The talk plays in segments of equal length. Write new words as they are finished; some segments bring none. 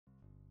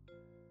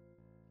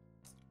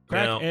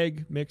Crack, Now-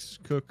 egg, mix,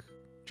 cook,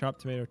 chopped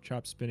tomato,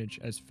 chopped spinach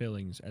as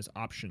fillings as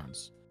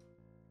options.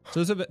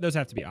 So those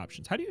have to be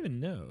options. How do you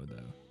even know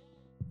though?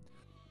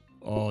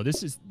 Oh,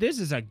 this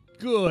is a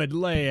good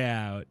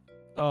layout.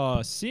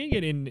 Oh, seeing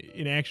it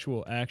in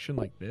actual action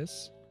like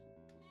this.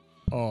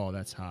 Oh,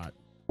 that's hot.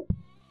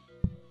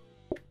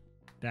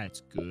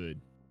 That's good.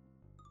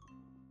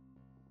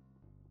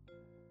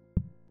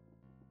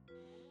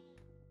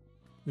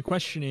 The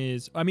question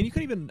is, I mean, you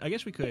could even, I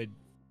guess we could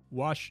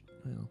wash,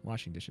 well,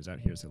 washing dishes out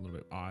here is a little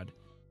bit odd.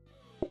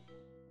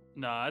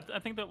 No, I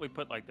think that we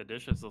put like the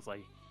dishes is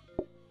like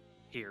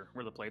here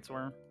where the plates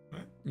were.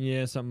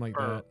 Yeah, something like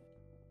that.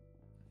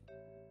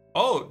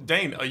 Oh,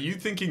 Dane, are you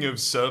thinking of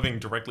serving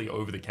directly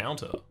over the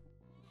counter?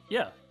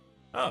 Yeah.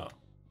 Oh.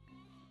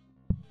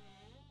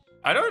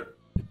 I don't...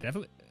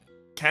 Definitely.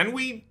 Can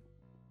we...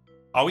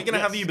 Are we going to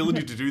have the Yes.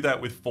 ability to do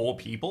that with 4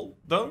 people,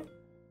 though?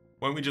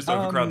 Won't we just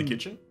overcrowd the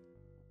kitchen?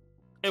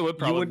 It would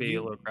probably would be be-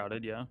 a little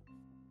crowded, yeah.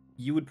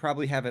 You would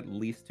probably have at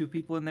least 2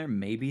 people in there,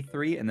 maybe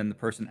 3, and then the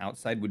person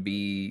outside would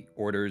be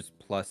orders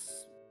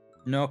plus...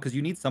 No, because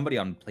you need somebody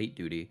on plate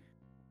duty.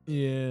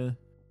 Yeah.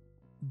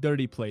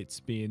 Dirty plates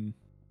being...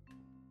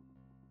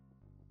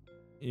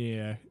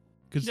 Yeah.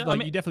 Because Yeah, I like,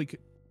 mean- you definitely could...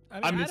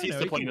 I'm I just don't used know,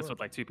 to it playing could this work. with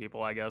like 2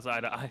 people, I guess.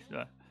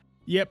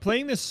 Yeah,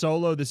 playing this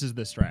solo, this is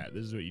the strat.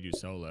 This is what you do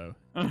solo.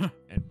 And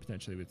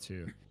potentially with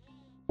 2.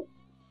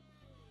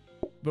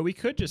 But we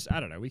could just, I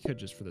don't know, we could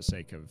just for the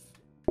sake of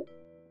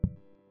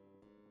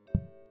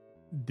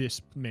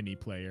this many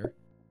player,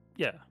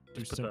 Yeah. do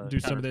just put some the do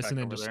some of counters this and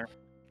back then over just, there.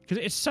 because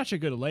it's such a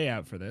good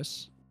layout for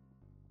this,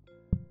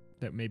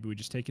 that maybe we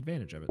just take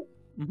advantage of it.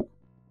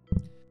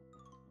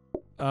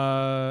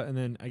 And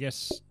then I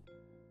guess,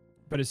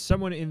 but is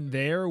someone in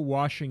there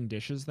washing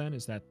dishes then?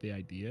 Is that the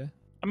idea?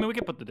 I mean, we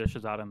could put the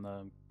dishes out in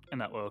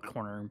that little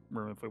corner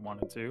room if we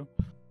wanted to.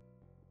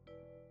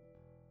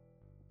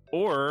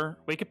 Or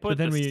we could put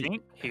then the we-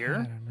 sink I here,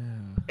 don't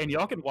know. and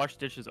y'all could wash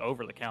dishes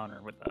over the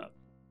counter with that.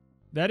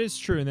 That is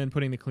true, and then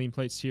putting the clean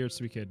plates here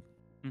so we could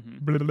Hmm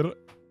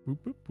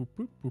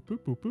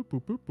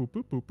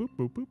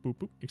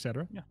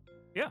etc. I mean,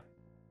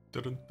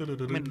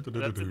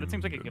 that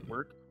seems like it could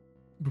work.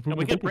 And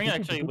we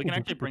can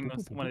actually bring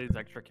one of these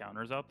extra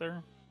counters out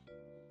there,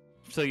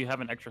 so you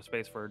have an extra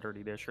space for a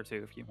dirty dish or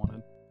 2 if you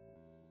wanted.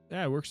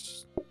 Yeah, it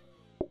works.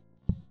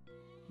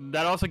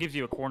 That also gives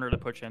you a corner to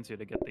push into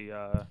to get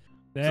the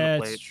That's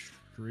plate.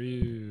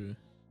 true.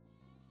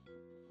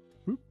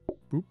 Boop,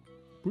 boop,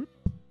 boop,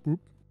 boop,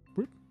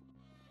 boop.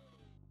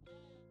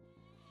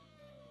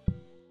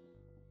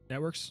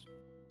 That works.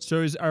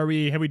 So have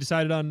we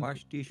decided on?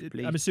 Wash dish,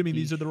 plate, I'm assuming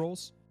these are the dish.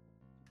 roles.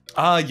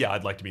 Yeah,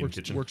 I'd like to be in Works,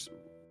 the kitchen.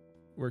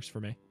 works for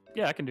me.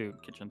 Yeah, I can do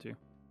kitchen too.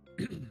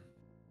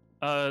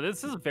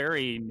 This is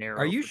very narrow.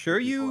 Are you for 2 sure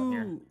people in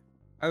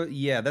here. you...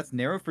 yeah, that's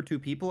narrow for 2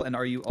 people, and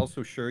are you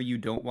also sure you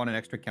don't want an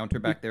extra counter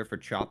back there for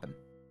chopping?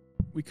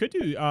 We could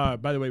do.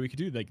 By the way, we could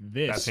do like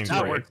this. That seems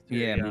That great. works too,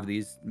 Yeah,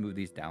 move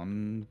these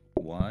down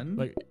 1.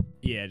 Like,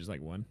 yeah, just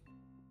like 1.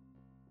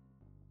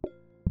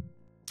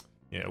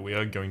 Yeah, we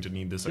are going to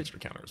need this extra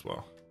counter as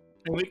well.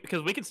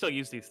 Because we can still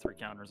use these 3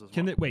 counters as well.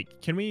 Can they,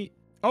 wait? Can we?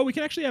 Oh, we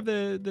can actually have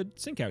the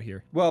sink out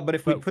here. Well, but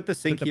if we But put the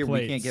sink the here, we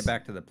can't plates. get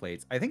back to the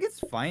plates. I think it's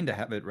fine to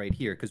have it right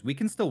here, because we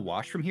can still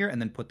wash from here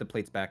and then put the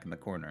plates back in the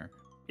corner.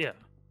 Yeah.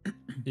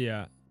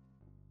 Yeah.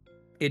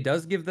 It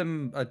does give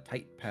them a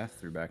tight path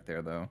through back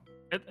there, though.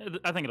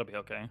 I think it'll be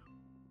okay.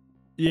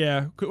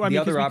 Yeah. I mean,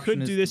 other 'cause we option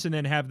could is- do this and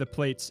then have the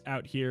plates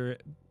out here.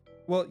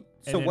 Well, and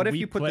so then what if we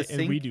you put play- the sink?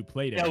 and we do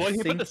plate Yeah, out? well, you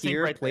put Sink the sink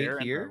here, right plate there,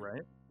 here?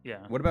 right?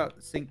 Yeah. What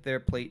about sink there,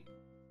 plate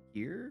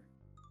here?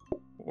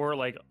 Or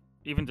like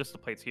even just the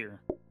plates here.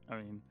 I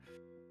mean,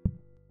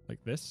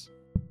 Like this.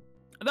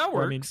 that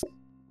Or, I works.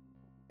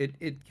 mean,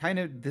 It kind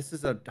of... This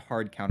is a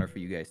hard counter for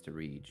you guys to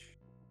reach.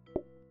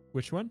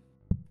 which one?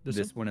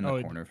 This one in the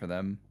Oh, corner for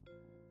them.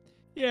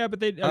 Yeah, but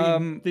they. I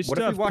mean, they what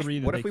still if we wash? have 3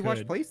 that What they if we wash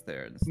could. plates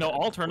there? No, instead?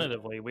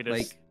 alternatively, we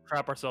just Like-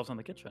 trap ourselves in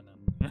the kitchen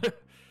and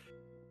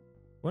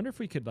Wonder if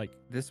we could like.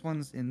 This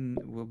one's in.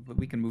 Well, but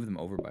we can move them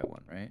over by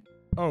 1, right?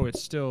 Oh,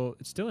 it's still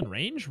in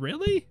range.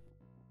 Really?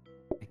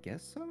 I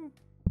guess so.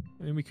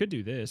 I mean, we could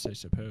do this, I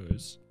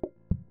suppose.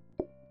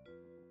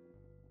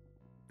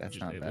 That's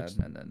Just- not it bad. looks-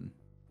 And then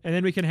And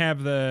then we can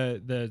have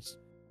the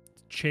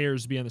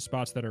chairs be on the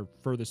spots that are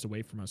furthest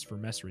away from us for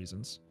mess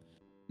reasons.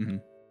 That's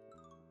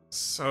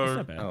So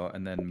not bad.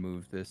 and then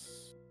move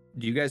this.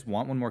 Do you guys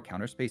want one more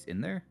counter space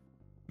in there?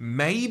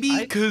 maybe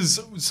because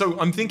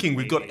I'm thinking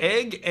we've got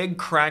egg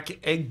crack,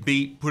 egg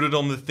beat, put it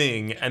on the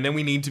thing, and then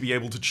we need to be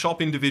able to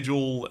chop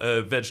individual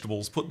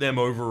vegetables, put them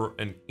over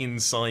and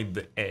inside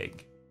the egg.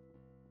 Do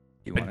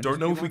you I wanna don't just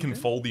know do if we that can then?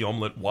 fold the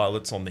omelet while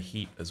it's on the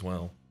heat as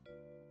well.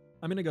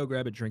 I'm gonna go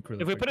grab a drink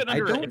really if we quick. put it I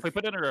under don't- if we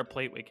put it under a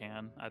plate, we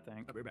can. I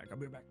think. I'll be back. I'll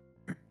be back.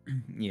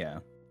 Yeah,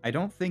 I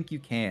don't think you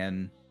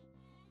can.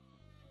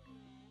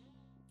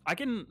 I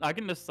can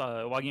just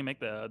while you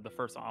make the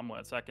first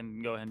omelets, I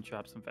can go ahead and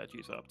chop some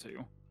veggies up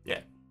too. Yeah.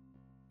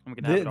 And we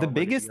can have it The all ready to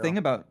biggest go. thing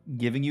about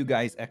giving you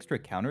guys extra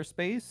counter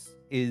space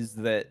is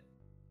that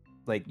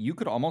like you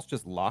could almost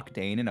just lock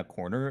Dane in a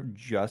corner,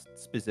 just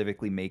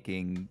specifically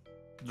making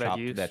chopped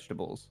Veggies.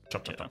 vegetables.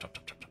 Chop, chop, chop, chop,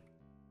 chop, chop, chop.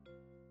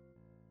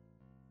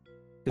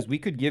 Because we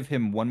could give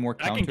him one more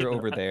I can counter get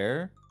over that.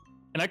 there.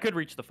 And I could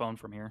reach the phone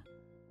from here,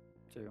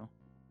 too.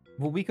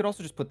 Well, we could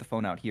also just put the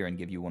phone out here and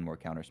give you one more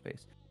counter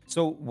space.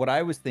 So what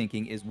I was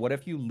thinking is, what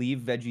if you leave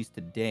veggies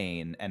to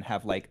Dane and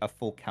have like a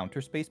full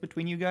counter space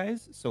between you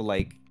guys? So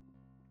like,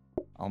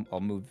 I'll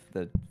move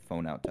the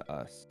phone out to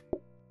us.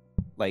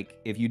 Like,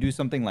 if you do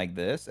something like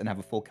this and have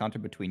a full counter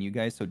between you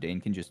guys, so Dane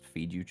can just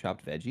feed you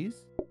chopped veggies.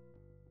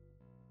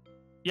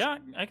 Yeah,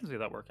 I can see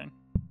that working.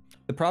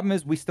 The problem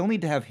is we still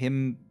need to have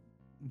him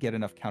get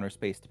enough counter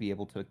space to be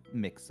able to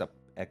mix up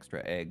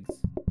extra eggs.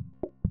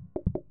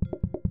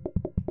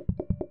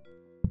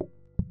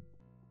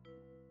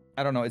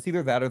 I don't know. It's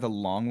either that or the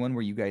long one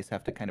where you guys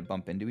have to kind of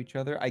bump into each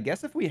other. I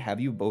guess if we have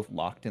you both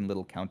locked in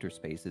little counter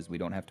spaces, we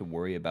don't have to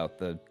worry about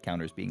the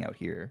counters being out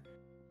here.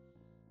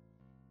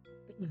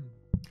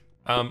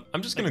 I'm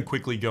just going to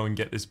quickly go and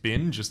get this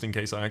bin, just in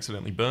case I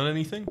accidentally burn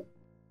anything.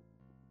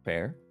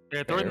 Fair.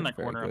 Yeah, throw it in Fair, that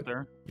very corner good. up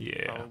there.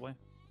 Yeah. Probably.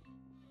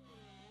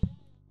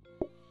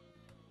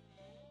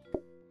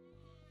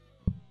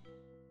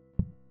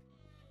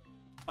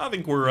 I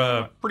think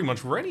we're pretty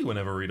much ready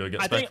whenever Rito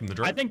gets back from the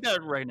drink. I think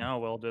that right now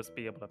we'll just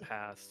be able to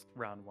pass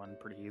round 1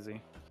 pretty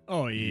easy.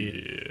 Oh yeah.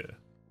 Yeah.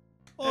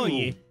 Oh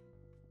yeah.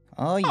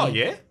 Oh yeah. Oh,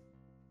 yeah?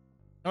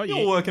 Oh You're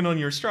yeah. working on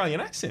your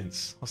Australian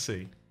accents, I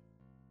see.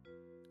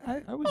 I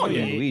was Oh,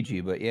 doing yeah.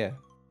 Luigi, but yeah.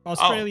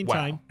 Australian wow.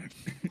 time.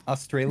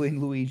 Australian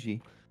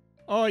Luigi.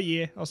 Oh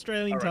yeah.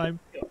 Australian All right. time.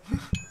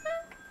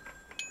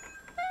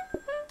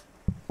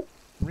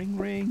 Ring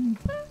ring.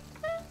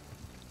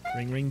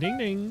 Ring ring ding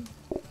ding.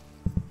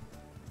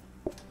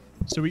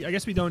 So I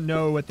guess we don't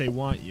know what they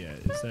want yet.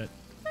 Is that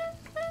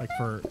like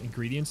for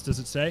ingredients? Does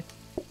it say?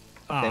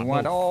 They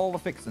want both. all the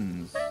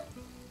fixins.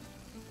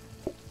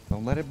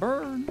 Don't let it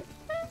burn.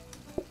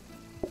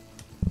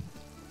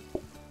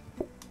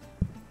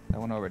 That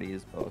one already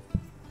is both.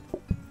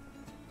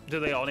 Do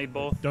they all need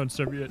both? Don't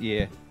serve it.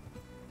 Yeah.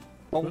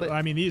 Hold it.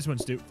 I mean, these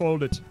ones do.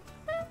 Fold it.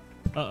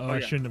 Uh-oh, I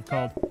yeah. shouldn't have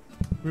called.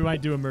 We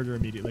might do a murder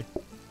immediately.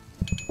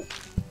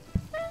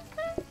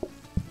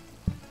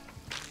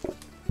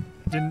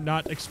 Did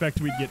not expect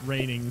we'd get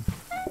raining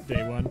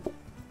day 1.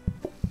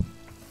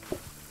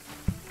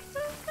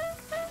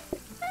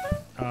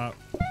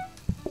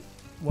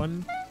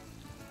 One.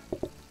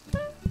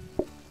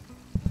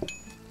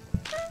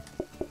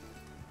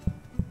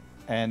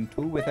 And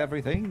 2 with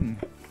everything.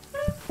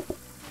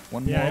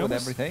 1 Yeah, I more with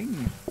almost-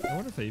 everything. I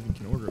wonder if they even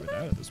can order it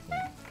without at this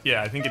point.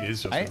 Yeah, I think it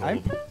is just with all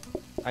of them.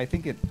 I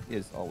think it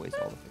is always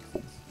all the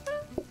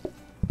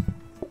fixins.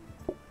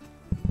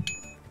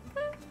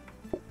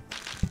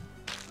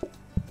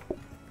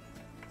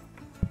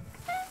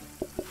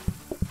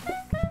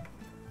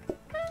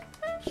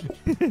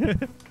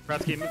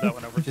 Perhaps can you move that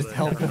one over Just to the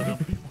help counter?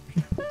 him.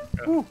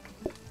 Okay.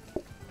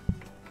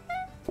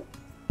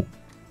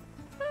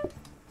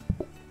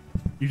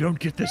 You don't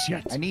get this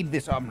yet. I need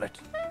this omelet.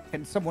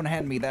 Can someone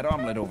hand me that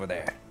omelet over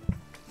there?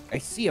 I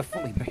see a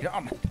fully made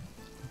omelet.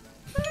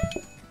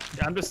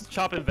 Yeah, I'm just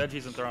chopping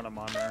veggies and throwing them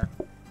on there.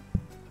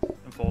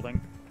 And folding.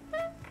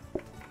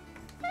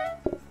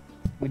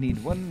 We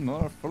need 1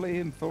 more fully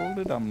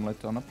enfolded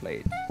omelet on a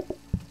plate.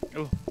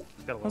 Ooh,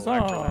 got a little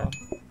lag for Huzzah!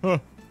 there. Huh.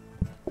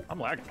 I'm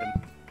lagging.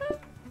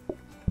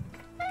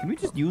 Can we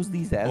just use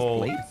these as All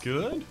plates?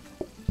 good.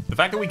 The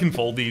fact that we can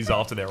fold these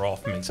after they're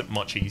off makes it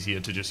much easier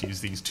to just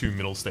use these 2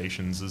 middle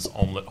stations as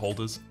omelet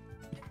holders.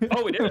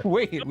 Oh, we did it.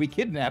 Wait, we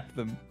kidnapped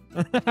them.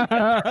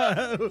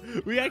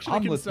 We actually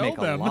can Omelets sell make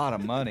them. a lot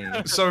of money.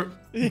 So,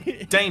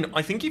 Dane,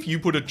 I think if you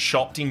put a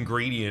chopped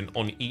ingredient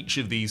on each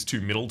of these 2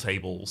 middle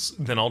tables,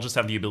 then I'll just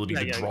have the ability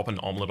to Yeah. drop an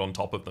omelet on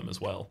top of them as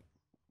well.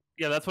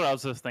 Yeah, that's what I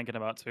was just thinking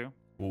about too.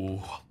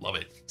 Ooh, love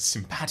it.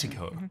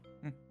 Simpatico.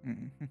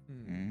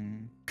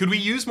 Mm. Could we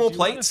use more Do you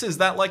wanna- plates? Is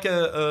that like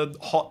a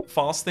hot,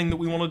 fast thing that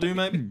we want to do,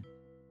 maybe?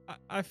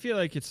 I feel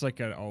like it's like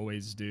I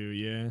always do,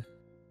 yeah. I'm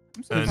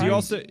And Because you you-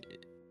 also,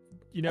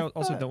 you know, I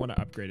also thought- don't want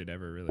to upgrade it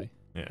ever, really.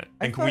 Yeah.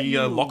 I And can thought we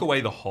you lock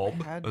away the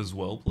hob had- as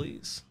well,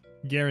 please?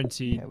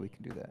 Guaranteed. Yeah, we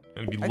can do that.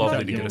 It'd be I lovely thought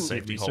to get you a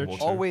safety hob or researched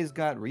two. Always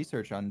got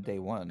research on day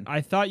 1.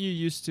 I thought you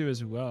used to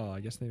as well. I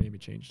guess they maybe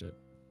changed it.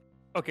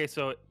 Okay,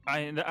 so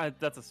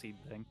that's a seed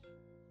thing.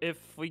 If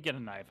we get a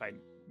knife, I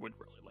would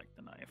really like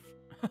the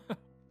knife.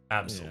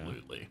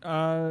 Absolutely.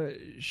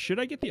 Should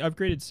I get the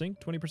upgraded sink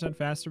 20%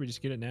 faster? We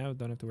just get it now.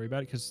 Don't have to worry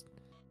about it because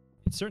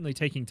it's certainly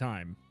taking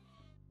time.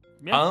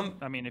 Yeah,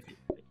 I mean,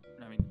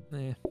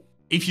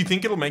 If you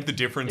think it'll make the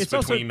difference It's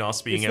also- between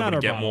us being it's able not to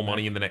our get more bottleneck.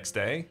 money in the next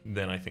day,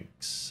 then I think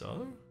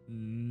so.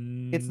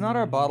 It's not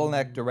our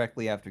bottleneck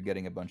directly after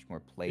getting a bunch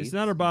more plates. It's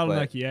not our but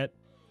bottleneck yet.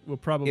 We'll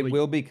probably. It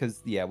will be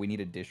because, yeah, we need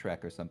a dish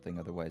rack or something.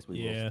 Otherwise, we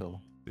Yeah. will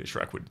still. This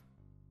rack would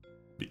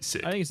be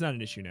sick. I think it's not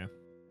an issue now.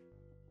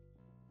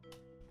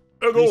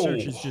 A Research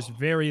goal. is just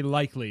very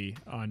likely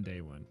on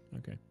day 1.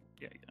 Okay.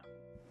 yeah.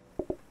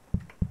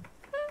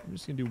 I'm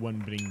just gonna do 1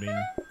 bling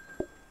bling.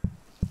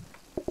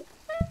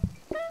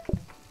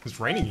 It's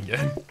raining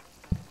again.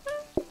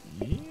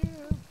 Yeah.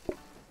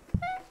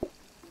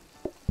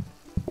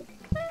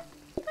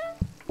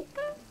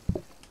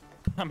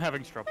 I'm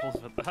having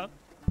struggles with that.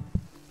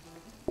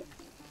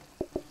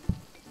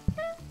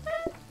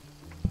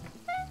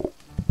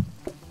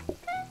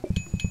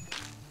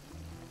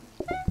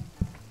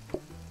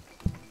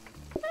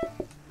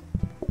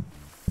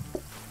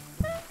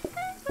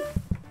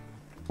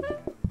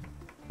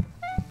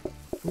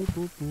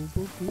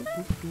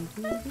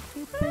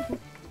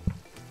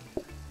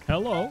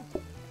 Hello.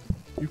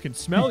 You can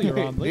smell your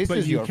omelet, This but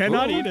is you your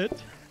cannot food? eat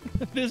it.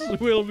 This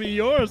will be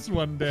yours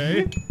one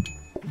day.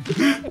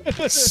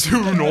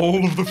 Soon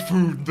all of the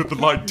food that the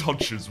light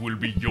touches will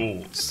be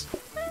yours.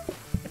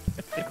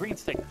 The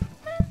greens take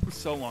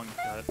so long to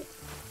cut.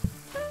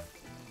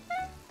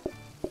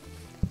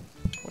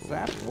 What's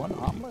that? One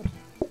omelet?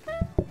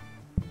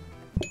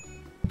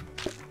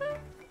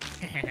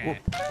 Oh.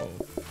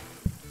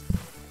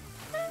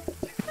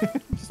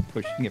 Just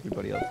pushing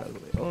everybody else out of the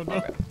way. Oh, no.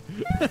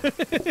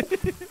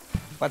 Okay.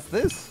 What's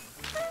this?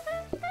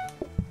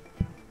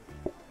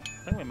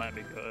 I think we might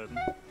be good.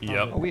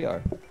 Yep. Oh, we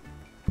are.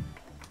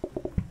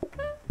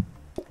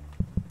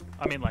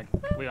 I mean, like,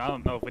 I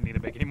don't know if we need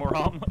to make any more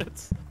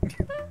omelets.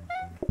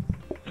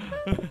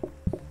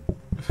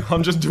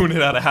 I'm just doing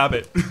it out of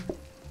habit.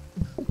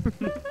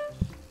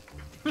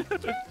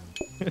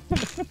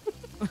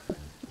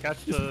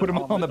 Catch Just the put them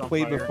on the omelets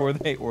plate fire. before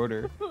they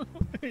order.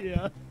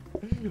 Yeah.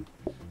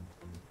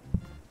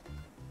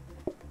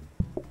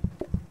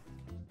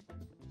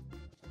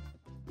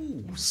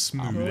 Ooh,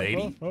 smooth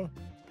 80.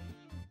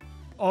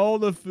 All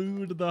the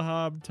food the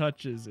hob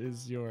touches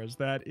is yours.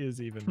 That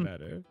is even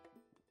better.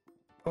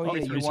 Oh, yeah,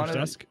 it's you Research want to...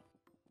 desk.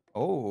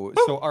 Oh,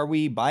 so are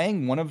we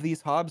buying one of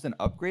these hobs and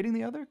upgrading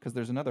the other? Because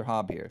there's another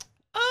hob here.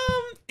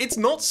 It's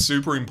not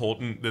super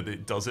important that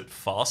it does it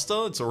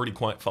faster. It's already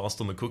quite fast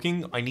on the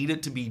cooking. I need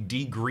it to be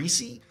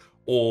degreasy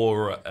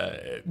or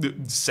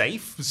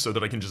safe so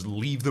that I can just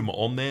leave them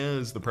on there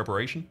as the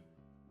preparation.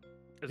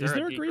 Is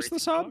there a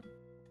greaseless hob?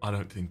 I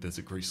don't think there's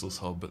a greaseless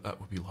hob, but that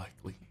would be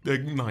likely. They're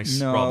nice,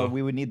 No, rather.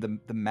 we would need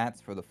the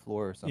mats for the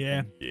floor or something.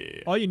 Yeah.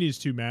 Yeah. All you need is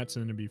 2 mats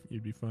and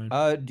you'd be fine.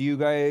 Do you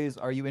guys,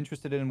 are you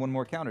interested in one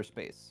more counter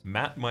space?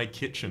 Mat my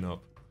kitchen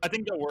up. I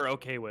think that we're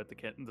okay with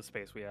the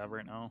space we have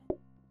right now. I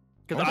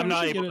Because think I'm we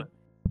not should able get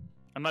to.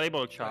 I'm not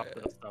able to chop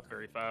this stuff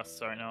very fast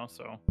right now,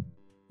 so.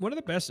 One of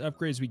the best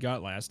upgrades we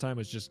got last time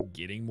was just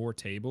getting more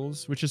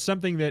tables, which is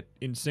something that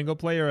in single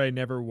player I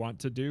never want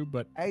to do,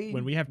 but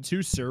when we have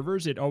 2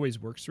 servers, it always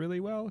works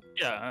really well.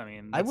 Yeah, I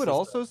mean. I that's would just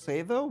also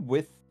say though,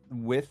 with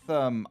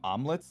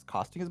omelets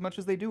costing as much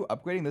as they do,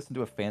 upgrading this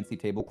into a fancy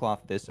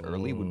tablecloth this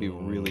early would be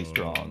really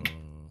strong.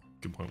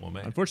 Good point, well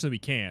made. Unfortunately, we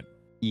can't.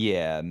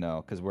 Yeah,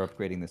 no, because we're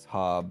upgrading this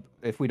hob.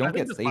 If we don't I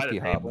think get just buy the safety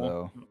hob table.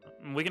 though,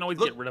 We can always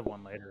Look- get rid of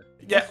one later.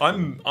 Yeah,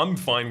 I'm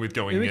fine with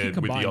going Maybe we can with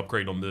the combine.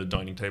 upgrade on the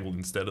dining table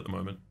instead at the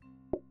moment.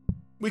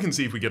 We can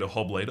see if we get a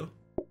hob later.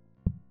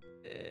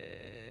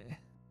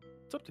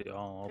 It's up to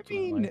y'all. I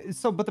Ultimately. mean,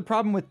 but the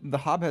problem with the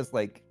hob has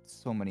like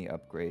so many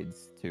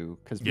upgrades too,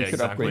 because we Yeah, could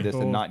exactly. upgrade this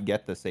and Oh. not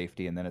get the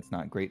safety, and then it's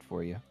not great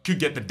for you. Could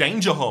get the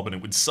danger hob and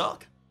it would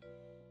suck.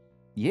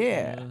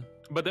 Yeah.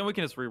 But then we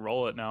can just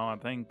re-roll it now. I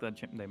think that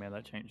they made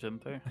that change,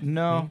 didn't they?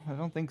 No, I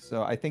don't think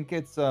so. I think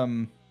it's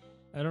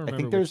I don't remember I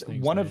think which there's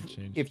things one they of had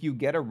changed. if you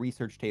get a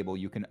research table,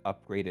 you can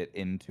upgrade it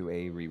into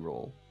a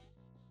reroll.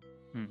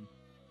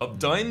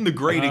 Updine the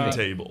grading Uh,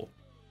 table.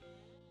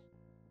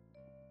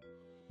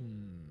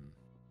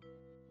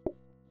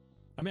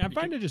 I mean, I'm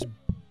fine to just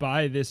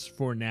buy this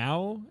for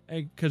now,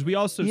 because we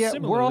also Yeah,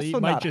 similarly we're also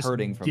might not just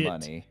hurting for get,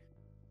 money.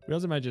 We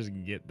also might just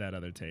get that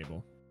other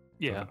table.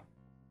 Yeah.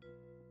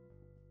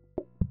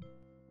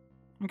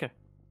 Okay.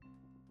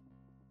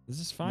 Is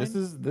this fine? This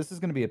is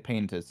going to be a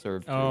pain to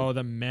serve. Through. Oh,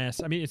 the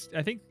mess. I mean,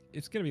 I think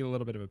it's gonna be a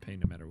little bit of a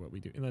pain no matter what we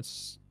do. And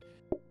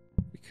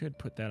we could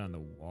put that on the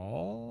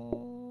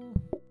wall.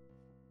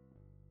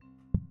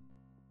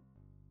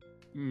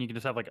 You can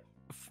just have like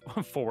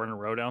 4 in a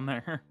row down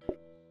there.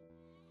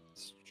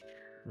 It's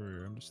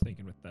true. I'm just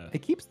thinking with that.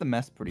 It keeps the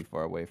mess pretty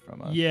far away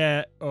from us.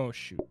 Yeah. Oh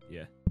shoot.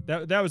 Yeah.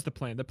 That was the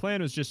plan. The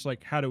plan was just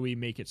like, how do we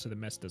make it so the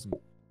mess doesn't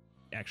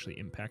actually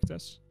impact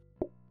us?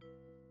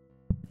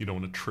 You don't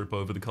want to trip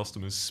over the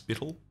customer's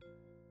spittle.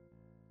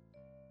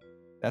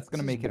 That's going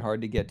to make it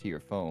hard to get to your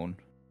phone.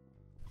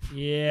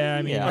 Yeah.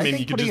 I mean, I mean, think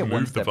you could putting just it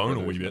one move the step phone a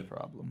further wee isn't bit.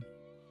 Problem.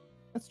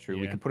 That's true.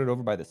 We Yeah. could put it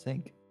over by the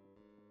sink.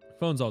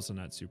 phone's also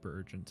not super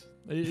urgent.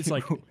 It's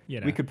like, you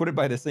know. We could put it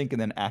by the sink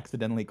and then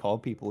accidentally call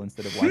people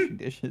instead of washing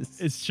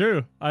dishes. It's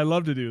true. I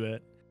love to do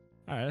that.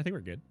 All right, I think we're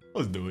good.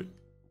 Let's do it.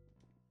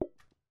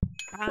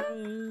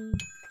 Bang,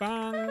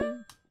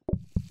 bang.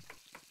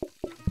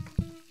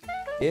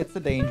 It's a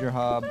danger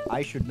hob.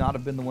 I should not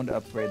have been the one to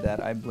upgrade that.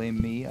 I blame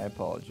me. I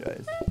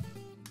apologize.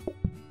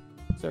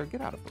 Sir,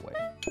 get out of the way.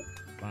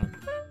 Bang.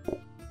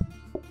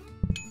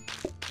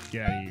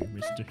 Get out of here,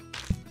 mister.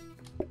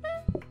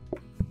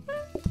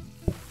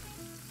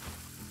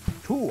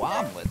 2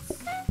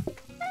 omelets.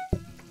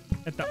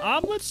 At the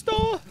omelet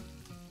store?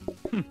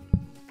 I'm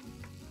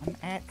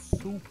at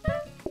soup.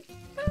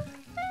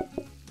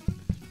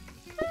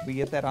 We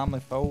get that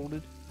omelet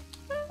folded?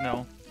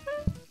 No.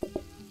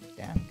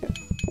 Yeah, okay.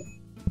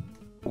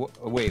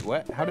 Wait,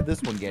 what? How did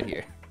this one get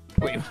here?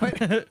 Wait,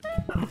 what?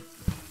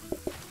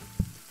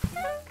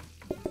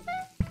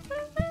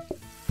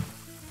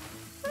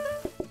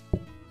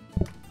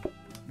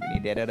 We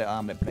need that other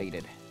omelet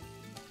plated.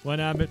 One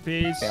omelet,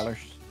 please. Fellers.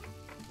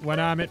 One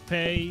omelet,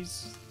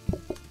 please.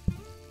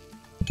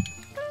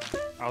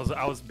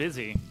 I was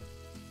busy.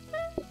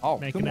 Oh,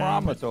 Making two more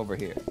omelet. omelets over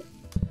here.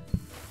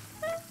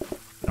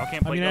 Y'all can't I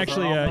plate mean, those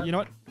actually, omelets? you know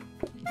what?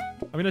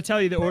 I'm gonna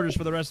tell you the orders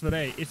for the rest of the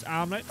day. It's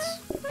omelets.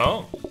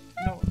 Oh.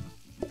 No.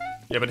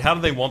 Yeah, but how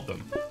do they want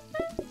them?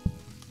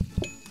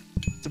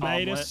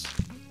 Tomatoes.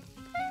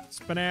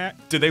 Spinach.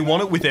 Do they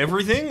want it with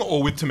everything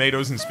or with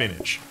tomatoes and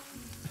spinach?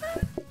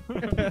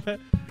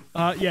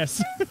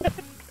 Yes.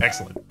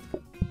 Excellent.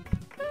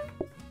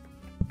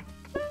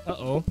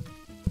 Uh-oh.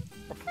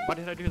 Why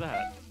did I do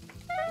that?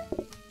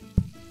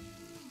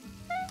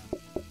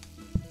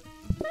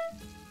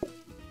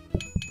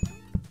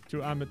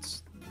 Two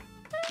omelets.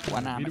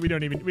 One omelet. We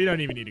don't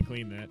even need to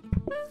clean that.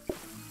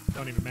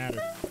 Don't even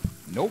matter.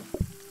 Nope.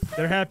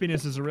 Their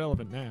happiness is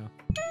irrelevant now.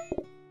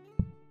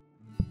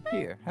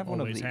 Here, have one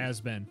of Always these.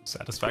 has been.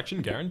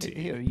 Satisfaction guaranteed.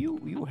 Here,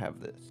 you have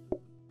this.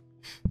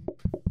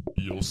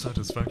 Your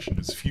satisfaction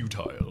is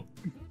futile.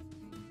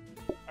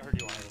 I heard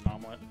you wanted an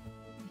omelet.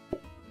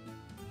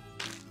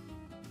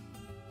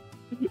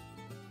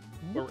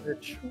 We're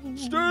rich.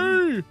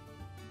 Stay!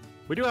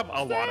 We do have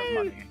a lot of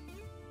money.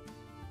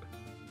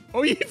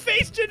 Oh, you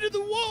faced into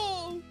the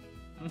wall!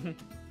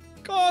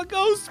 Call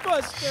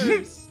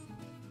Ghostbusters!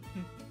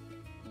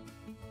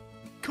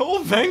 Cole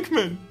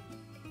Venkman!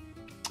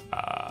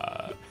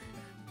 Oh!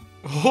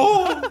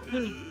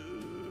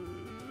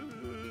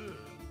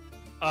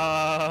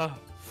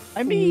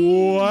 I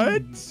mean,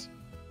 What?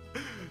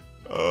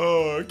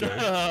 Oh,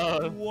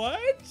 okay.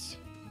 What?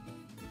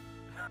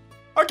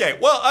 Okay,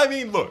 well, I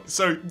mean, look,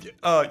 so,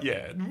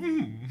 yeah.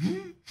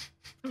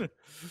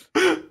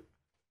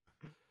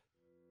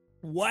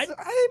 What?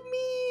 I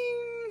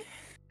mean,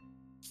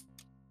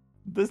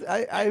 this.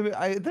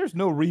 I. There's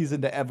no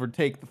reason to ever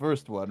take the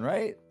first one,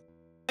 right?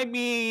 I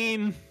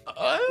mean,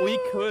 we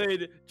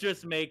could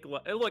just make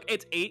look.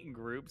 It's 8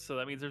 groups, so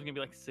that means there's gonna be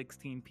like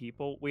 16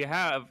 people. We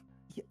have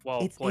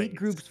 12 It's plates. 8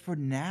 groups for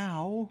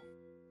now.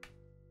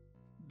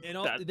 And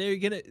all, That-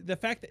 the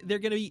fact that they're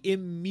gonna be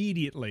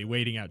immediately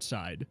waiting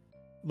outside.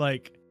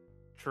 Like,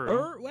 True.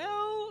 or,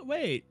 well,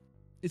 wait.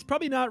 It's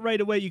probably not right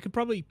away. You could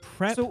probably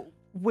prep. So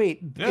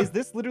wait, Yeah. is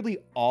this literally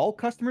all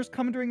customers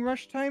come during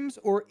rush times,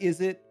 or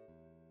is it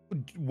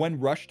when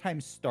rush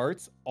time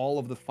starts, all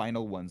of the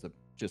final ones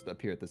just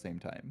appear at the same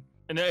time?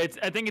 And I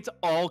think it's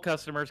all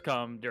customers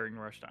come during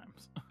rush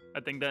times. I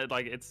think that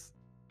like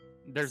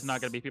there's not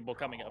gonna be people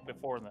coming up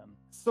before then.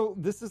 So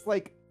this is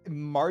like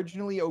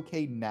marginally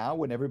okay now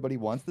when everybody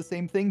wants the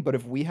same thing, but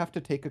if we have to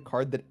take a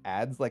card that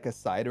adds like a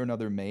side or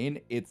another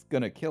main, it's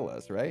gonna kill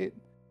us, right?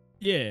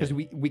 Yeah. Because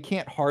we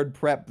can't hard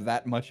prep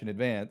that much in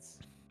advance.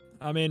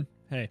 I mean,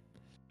 hey.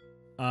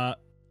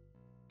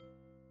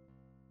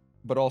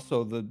 But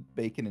also the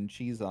bacon and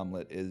cheese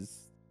omelet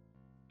is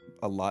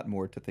a lot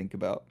more to think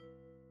about.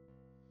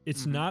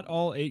 It's Mhm. not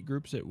all 8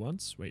 groups at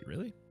once. Wait,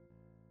 really?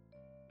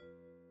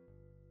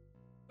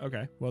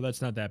 Okay. Well,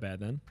 that's not that bad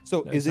then.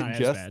 So That's is it not as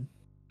just bad.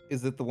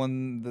 is it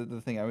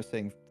the thing I was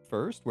saying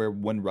first, where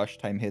when rush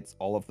time hits,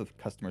 all of the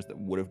customers that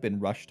would have been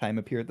rush time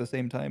appear at the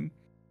same time?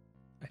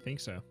 I think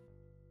so.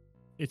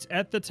 It's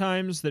at the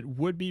times that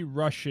would be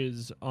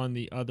rushes on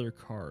the other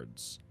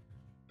cards.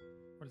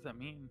 What does that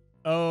mean?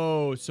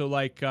 Oh, so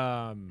like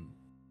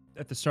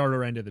at the start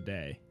or end of the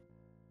day.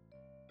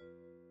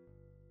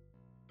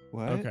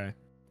 What? Okay.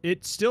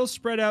 It's still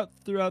spread out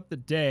throughout the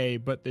day,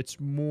 but it's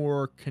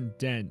more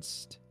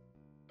condensed.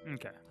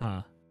 Okay.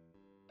 Huh.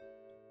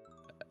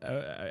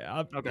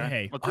 Okay.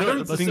 Hey, Let's I do it. don't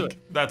Let's do think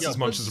it. that's Yeah, as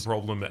much let's- as a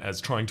problem as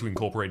trying to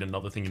incorporate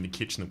another thing in the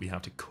kitchen that we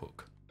have to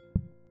cook.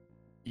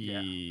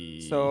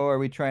 So are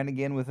we trying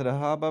again with a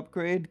hob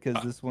upgrade?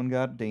 Because this one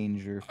got I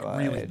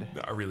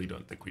dangerfied. really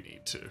don't think we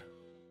need to.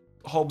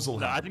 Hobbs will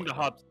No, have I think the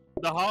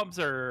Hobbs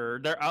they're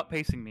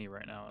outpacing me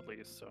right now at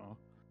least. So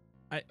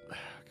God.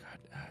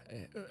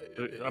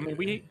 I mean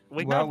we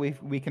Well,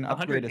 have we can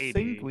upgrade a 180.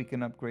 sink. We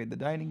can upgrade the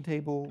dining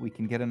table. We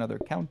can get another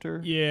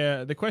counter.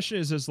 Yeah, the question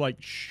is like,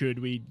 should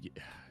we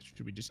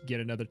just get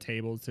another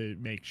table to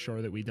make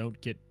sure that we don't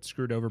get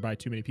screwed over by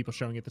too many people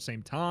showing at the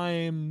same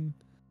time?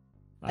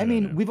 I don't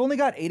mean, know. we've only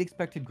got 8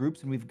 expected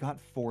groups, and we've got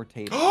 4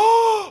 tables.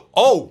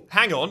 Oh,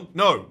 hang on.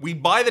 No, we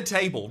buy the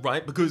table,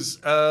 right? Because,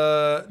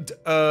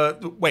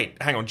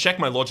 wait, hang on. Check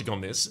my logic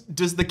on this.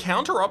 Does the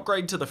counter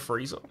upgrade to the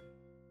freezer?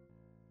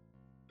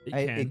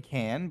 It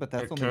can, but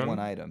that's It only can? one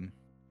item.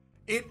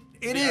 It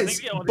Yeah, I is,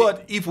 think the only-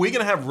 but if we're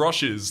gonna have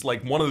rushes,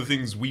 like one of the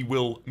things we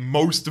will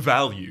most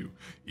value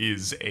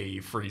is a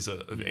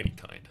freezer of any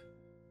kind.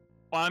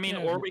 Well, I mean,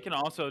 Yeah, or we can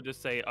also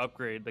just say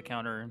upgrade the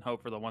counter and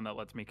hope for the one that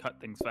lets me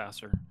cut things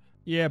faster.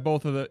 Yeah,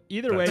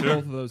 either That way, too.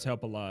 both of those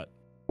help a lot.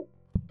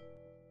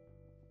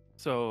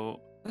 So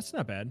That's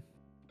not bad.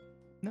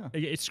 No.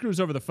 It screws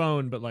over the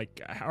phone, but like,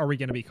 how are we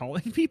going to be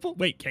calling people?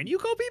 Wait, can you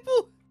call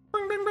people?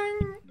 Bing, bing,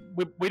 bing.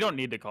 we don't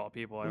need to call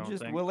people. I don't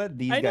think. We'll let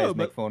these I guys know,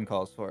 make phone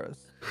calls for us.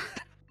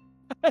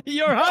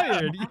 You're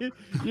hired.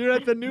 You're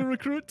at the new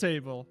recruit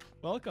table.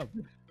 Welcome.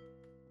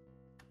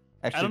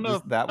 Actually, don't know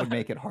if- that would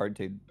make it hard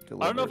to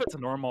deliver. I don't know if it's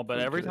normal, but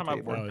food every to the time I've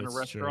table. worked in a it's true.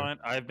 restaurant,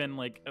 I've been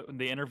like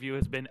the interview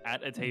has been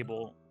at a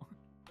table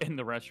in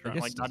the restaurant,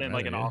 guess like it not doesn't in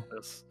like an matter, yeah.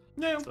 office.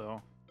 Yeah.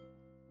 So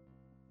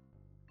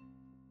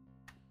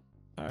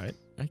All right.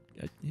 I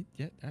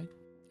don't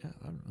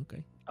know.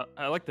 Okay.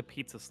 I like the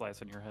pizza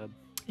slice on your head.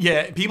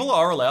 Yeah, people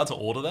are allowed to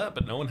order that,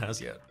 but no one has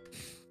yet.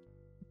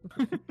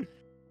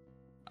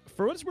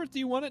 For what it's worth, do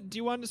you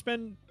want to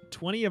spend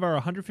 20 of our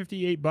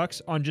 158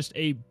 bucks on just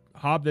a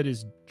hob that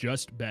is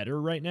just better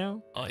right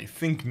now? I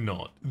think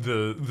not.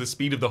 The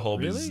speed of the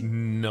hob is Really?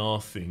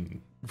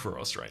 nothing for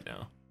us right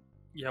now.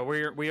 Yeah,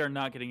 we are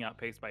not getting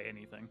outpaced by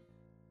anything.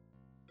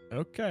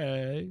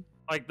 Okay.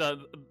 Like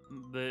the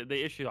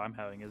issue I'm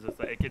having is that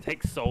it could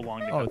take so long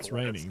to Oh, cut it's the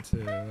lettuce.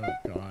 raining too.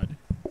 Oh god.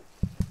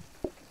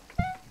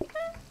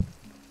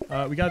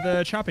 We got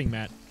the chopping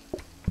mat.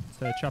 It's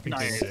the chopping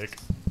Nice. table. Sick.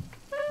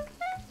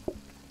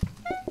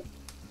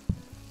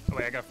 Oh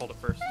wait, I gotta fold it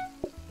first.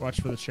 Watch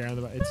for the chair on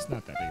the bottom. It's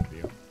not that big of a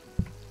deal.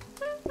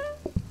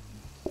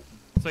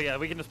 So yeah,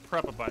 we can just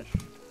prep a bunch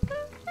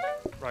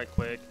right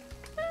quick.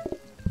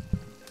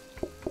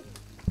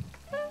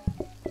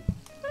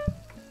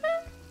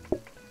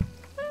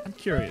 I'm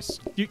curious.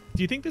 Do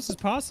you think this is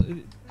possible?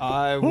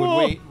 I would Whoa!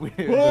 wait.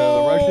 The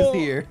rush is Whoa!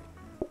 here.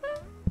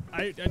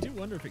 I do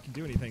wonder if it can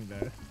do anything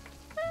though.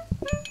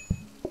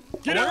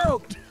 Get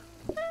out!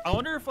 I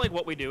wonder if like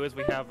what we do is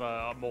we have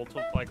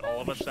multiple, like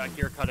all of us back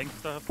here cutting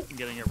stuff and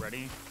getting it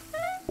ready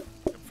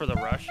for the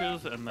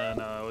rushes, and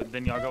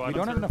then y'all go out. We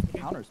don't have and enough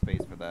counter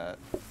space for that.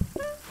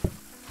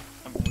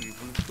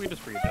 we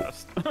just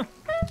readjust.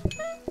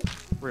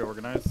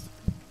 Reorganize.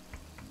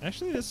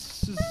 Actually,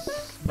 this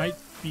might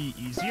be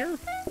easier.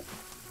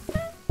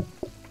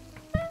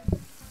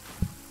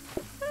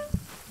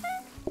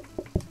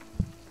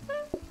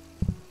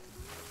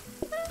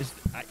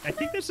 I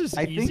think this is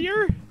I think-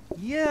 easier.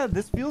 Yeah,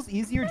 this feels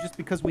easier just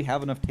because we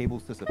have enough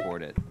tables to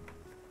support it.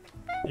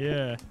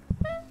 Yeah.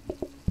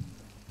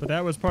 But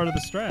that was part of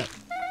the strat.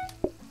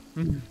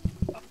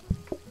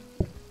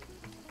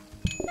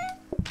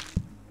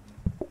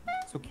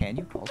 So can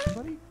you call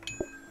somebody?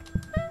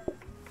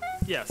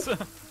 Yes.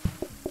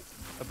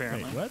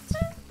 Apparently. Wait, what?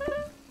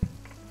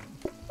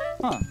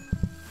 Huh.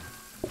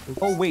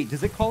 Oh wait,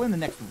 does it call in the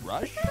next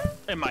rush?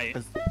 It might.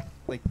 Because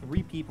like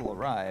 3 people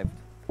arrived.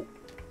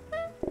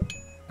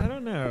 I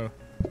don't know.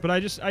 But I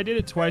did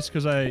it twice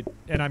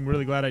and I'm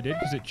really glad I did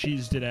because it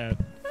cheesed it out.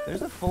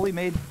 There's a fully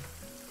made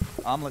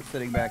omelet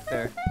sitting back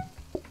there.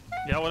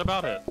 Yeah. What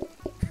about it?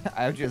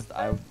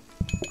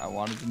 I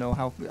wanted to know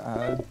how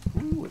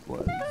who it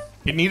was.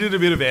 It needed a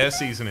bit of air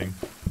seasoning.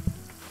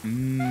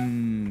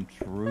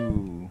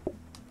 True.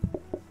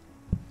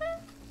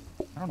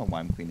 I don't know why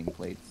I'm cleaning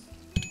plates.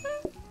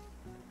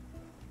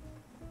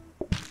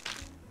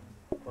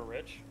 We're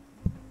rich.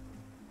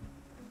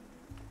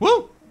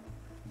 Woo!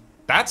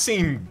 That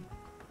seemed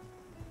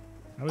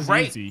That was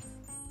Great. easy.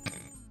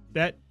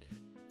 That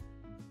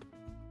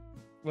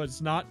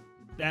was not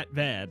that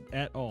bad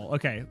at all.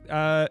 Okay.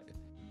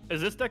 Is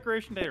this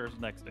decoration day or is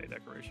next day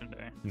decoration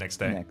day? next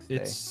day. Next day.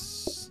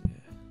 It's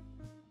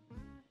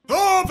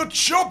Oh, the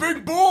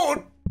chopping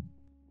board!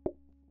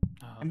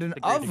 And an the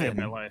greatest day of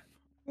my oven. life.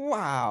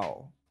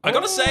 Wow. I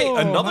gotta say, Oh,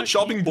 another hot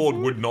chopping eat board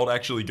food? would not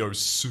actually go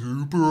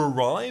super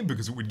awry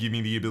because it would give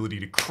me the ability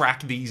to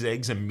crack these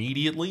eggs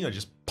immediately. I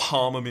just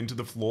palm them into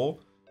the floor.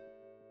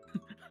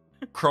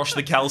 Crush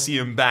the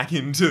calcium back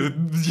into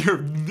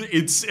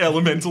its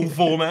elemental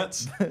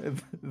formats.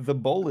 The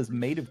bowl is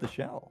made of the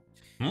shell.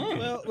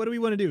 well, what do we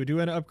want to do? Do we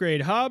want to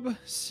upgrade hob,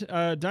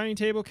 dining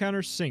table,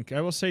 counter, sink?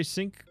 I will say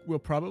sink will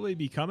probably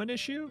become an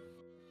issue.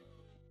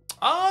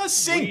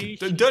 Sink! We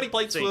The should dirty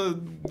plates sink. were...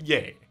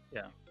 Yeah.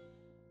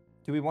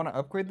 Do we want to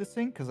upgrade the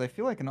sink? Because I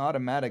feel like an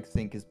automatic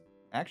sink is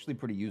actually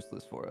pretty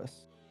useless for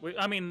us.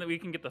 I mean, we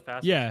can get the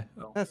fast. Yeah.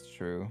 So. That's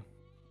true.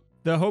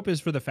 The hope is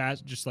for the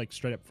fast, just like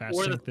straight up fast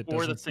sink that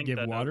or the doesn't sink give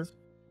that water. does.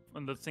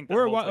 And the sink that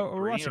Or a holds, wa- like or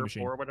 3 washing or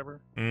machine. 4 or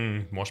whatever.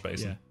 Wash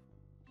basin. Yeah.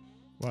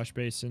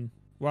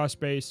 Wash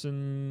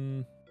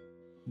basin.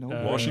 No.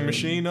 Washing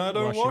machine, I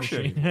don't wash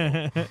it.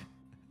 it.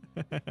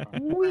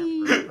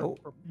 Whee! Oh,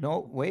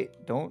 no,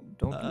 wait. Don't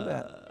do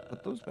that.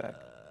 Put those back.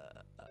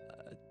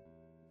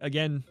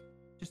 Again,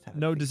 Just have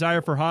no it.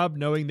 desire for hob,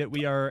 knowing that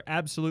we are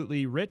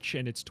absolutely rich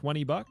and it's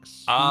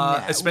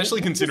 $20. Especially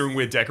we'll considering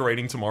we're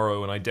decorating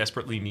tomorrow and I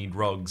desperately need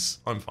rugs.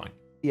 I'm fine.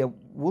 Yeah,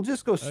 we'll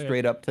just go yeah.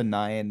 straight up to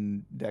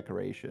 9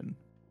 decoration.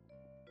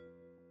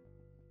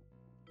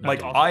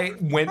 Like, How I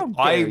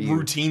dare you.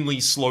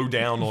 routinely slow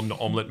down on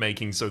omelet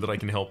making so that I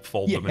can help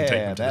fold them and take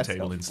Yeah, them to the that's table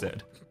helpful.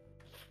 instead.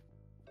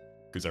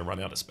 Because I run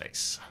out of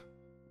space.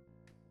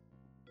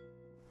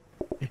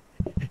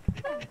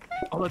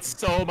 Oh, that's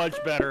so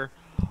much better.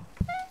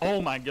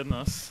 Oh my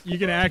goodness. You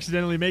can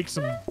accidentally make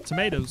some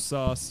tomato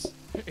sauce.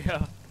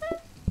 Yeah.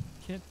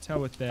 Can't tell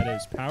what that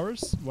is.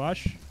 Powers?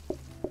 Wash?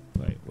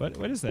 Wait,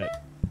 what is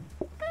that?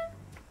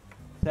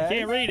 I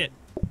can't read it.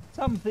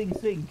 something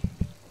sink.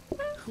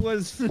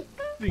 Was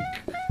think.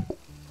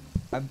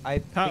 I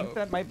think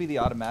that might be the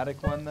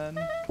automatic one then,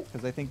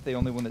 because I think the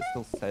only one that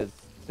still says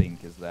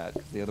sink is that.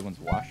 Because the other one's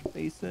wash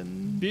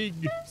basin. Big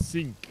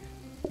sink.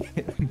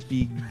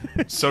 Big.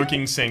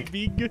 Soaking sink.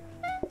 Big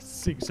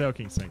sink.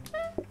 Soaking sink.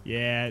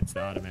 Yeah, it's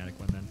the automatic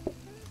one then.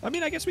 I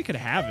mean, I guess we could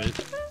have it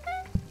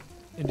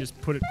and just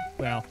put it.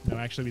 Well, no,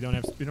 actually, we don't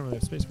really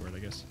have space for it. I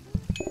guess.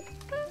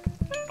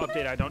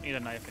 Update. I don't need a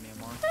knife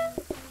anymore.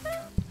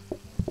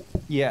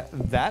 Yeah,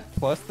 that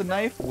plus the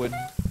knife would.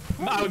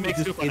 I would make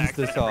just soup on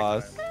accident every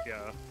sauce. time.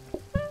 Yeah.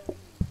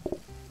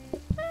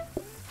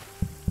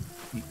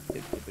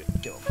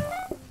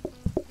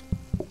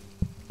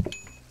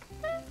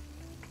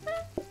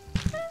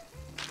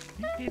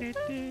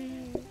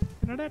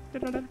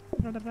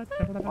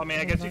 I mean,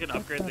 I guess you can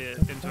upgrade it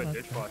into a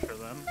dishwasher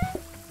then.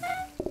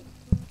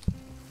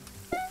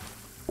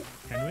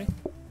 Can we?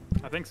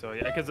 I think so,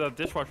 yeah, because the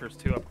dishwasher's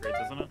 2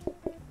 upgrades, isn't it?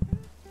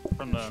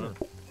 From the. Sure.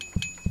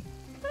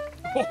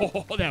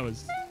 Oh, that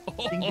was.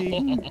 Ding,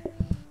 ding.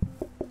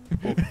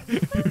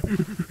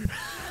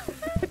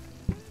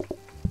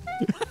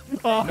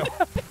 Oh. No.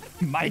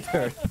 My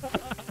turn.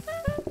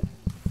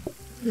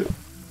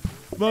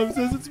 Mom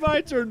says it's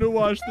my turn to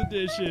wash the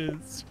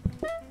dishes.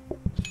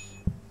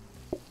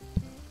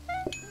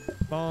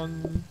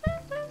 Bong.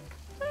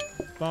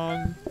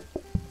 Bong.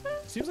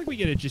 Seems like we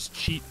get to just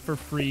cheat for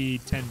free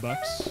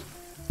 $10.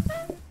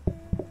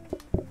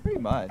 Pretty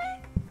much.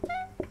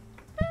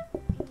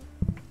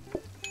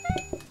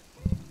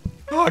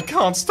 Oh, I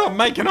can't stop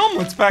making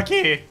omelets back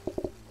here.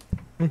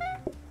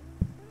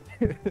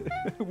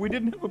 We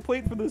didn't have a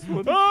plate for this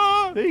one.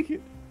 Ah! Take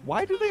it.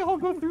 Why do they all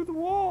go through the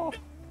wall?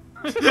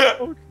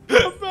 Oh,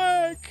 come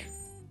back!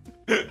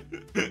 You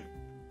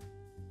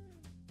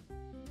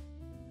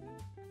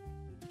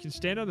can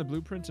stand on the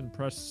blueprints and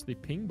press the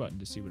ping button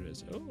to see what it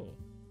is.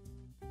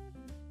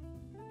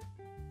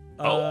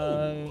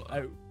 Oh.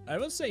 I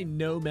will say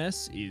no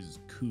mess is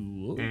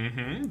cool.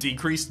 Mm-hmm.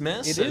 Decreased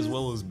mess as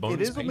well as bonus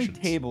It is only patience.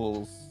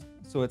 tables,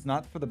 so it's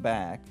not for the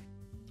back.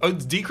 Oh,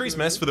 it's decreased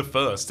mess for the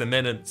first, and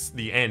then it's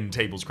the end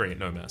tables create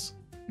no mess.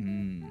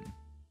 Mm.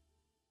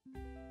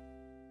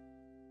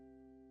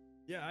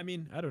 Yeah, I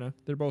mean, I don't know.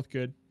 They're both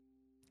good.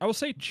 I will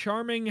say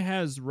Charming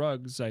has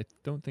rugs. I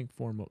don't think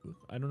Formal.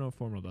 I don't know if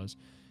Formal does.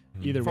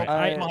 Either way,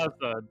 Formal has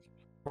the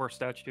 4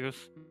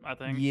 statues, I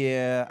think.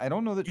 Yeah, I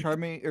don't know that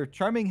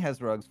Charming has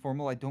rugs.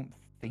 Formal, I don't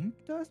think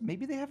does.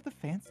 Maybe they have the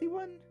fancy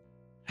one.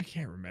 I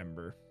can't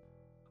remember.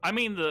 I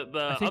mean, the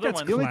I think other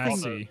that's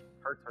ones. classy.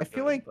 I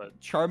feel like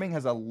Charming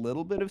has a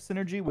little bit of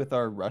synergy with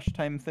our rush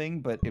time thing,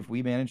 but if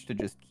we manage to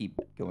just keep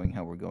going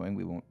how we're going,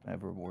 we won't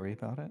ever worry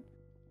about it.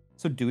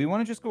 So do we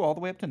want to just go all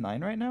the way up to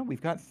 9 right now?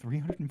 We've got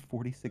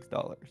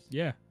 $346.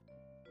 Yeah.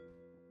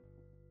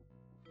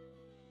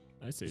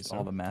 I say so.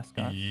 All the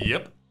mascots.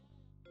 Yep.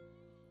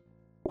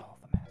 All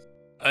the mascots.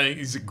 I think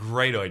it's a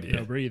great idea.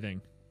 No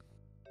breathing.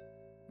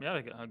 Yeah,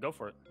 go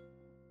for it.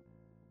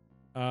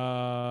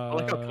 I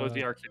like how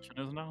cozy our kitchen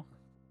is now.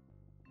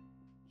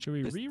 Should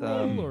we Just,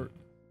 reroll or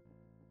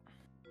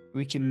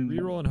We can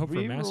reroll and hope for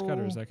a mascot,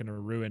 or reroll. is that going to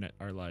ruin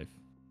our life?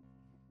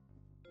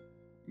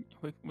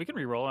 We can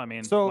reroll. I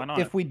mean, So why not?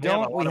 if we have a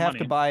don't, lot we of have money.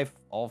 to buy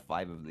all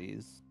 5 of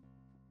these.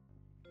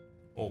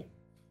 Oh.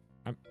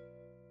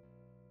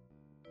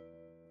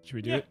 Should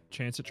we do it?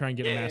 Chance to try and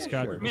get a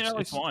mascot? sure. I mean, at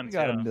least one. We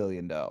got Yeah. $1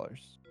 million. Oh,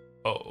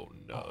 no.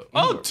 indoor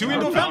Oh, 2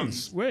 indoor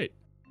fountains. fountains. Wait.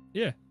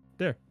 Yeah.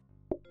 There.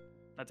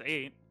 That's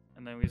 8,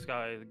 and then we just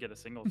gotta get a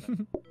single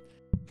thing.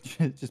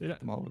 Just Yeah. put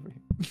them all over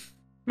here.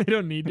 They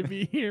don't need to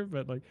be here,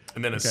 but like.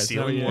 And then a Okay, so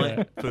ceiling yeah.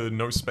 light for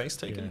no space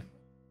taken.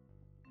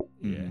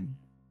 Yeah. Mhm.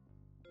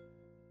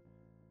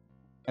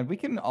 And we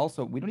can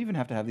also, we don't even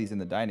have to have these in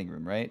the dining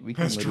room, right? We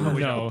can That's true.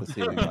 literally No. put the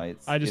ceiling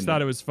lights. I just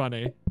thought it was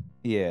funny.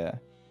 Yeah.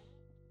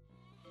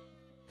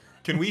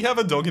 Can we have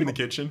a dog in the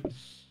kitchen?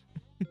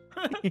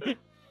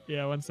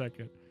 Yeah, 1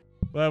 second.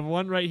 We'll have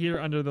one right here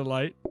under the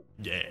light.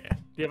 Yeah.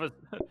 Do you have a?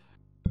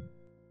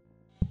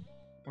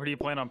 Where do you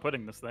plan on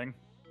putting this thing?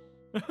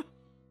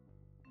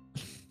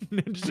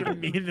 Just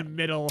me in the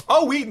middle.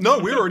 Oh, we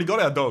already got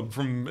our dog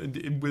from.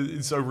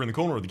 It's over in the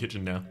corner of the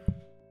kitchen now.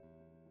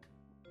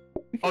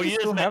 We can Oh, you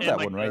still just have meant in, that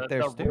like, one right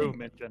there the staring.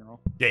 room in general.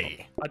 Yeah.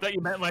 I thought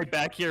you meant like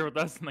back here with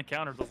us on the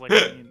counters. I was like,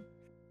 I mean,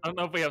 I don't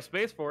know if we have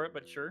space for it,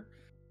 but sure.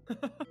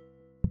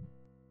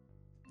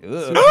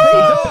 Ugh.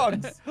 Ah!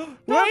 Hey, dogs!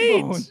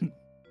 Wait! Dog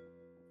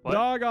What?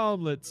 Dog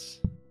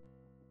omelets.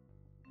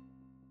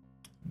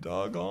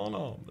 Doggone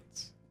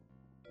omelets.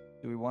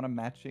 Do we want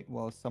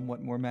a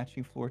somewhat more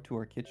matching floor to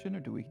our kitchen, or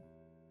do we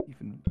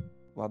even?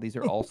 Wow, these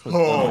are also.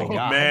 Oh, my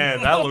God.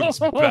 man, that looks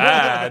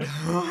bad.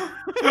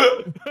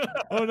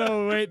 Oh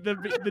no! Wait,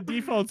 the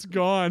default's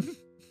gone.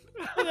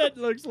 That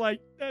looks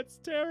like that's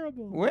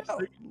terrible. Well,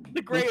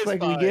 The gray looks is like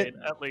fine, we get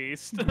at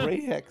least.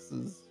 gray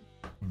hexes.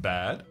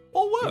 Bad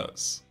or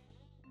worse?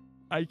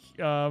 That's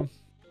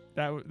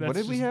What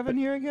did we just- have in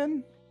here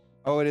again?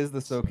 Oh, it is the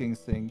soaking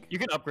sink. You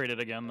can upgrade it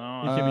again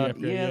though. It can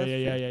be upgraded. yeah,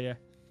 Yeah, that's yeah.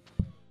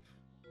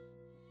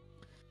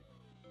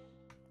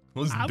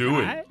 Let's do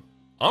it. Alright.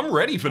 I'm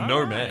ready for no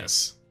Alright.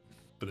 mess.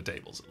 For the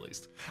tables, at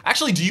least.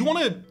 Actually, do you want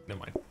to...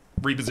 Never mind.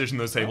 Reposition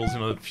those tables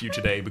in a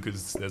future day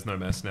because there's no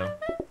mess now.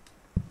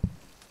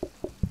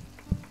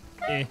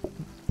 Eh.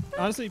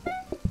 Honestly,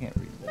 Can't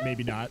read that.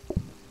 maybe not.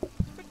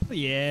 But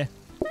yeah.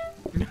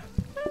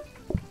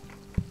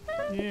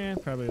 Yeah,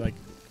 probably like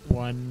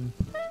 1.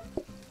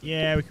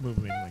 Yeah, we can move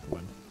them in like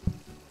 1.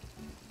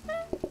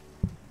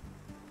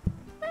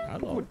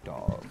 Hello. Good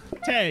dog.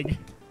 Tag.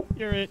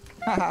 You're it.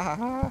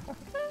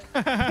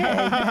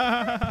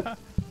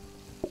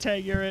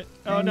 Tag, you're it.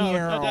 Oh no,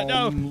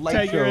 no.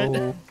 Tag, you're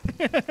it.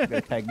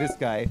 Gotta tag this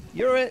guy.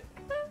 You're it.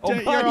 Oh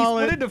You're my, all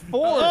he it. split into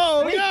 4.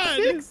 Oh, Wait, God.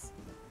 6.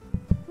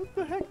 What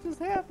the heck just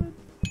happened?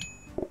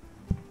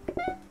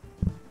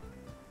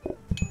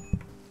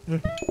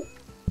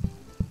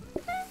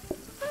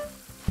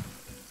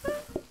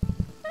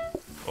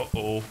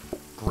 Uh-oh.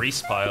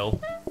 Grease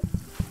pile.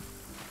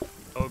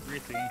 Oh,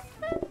 greasy.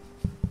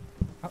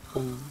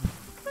 Uh-oh.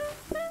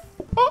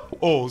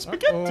 Oh,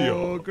 spaghetti.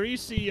 Oh,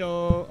 greasy.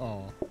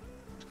 Oh.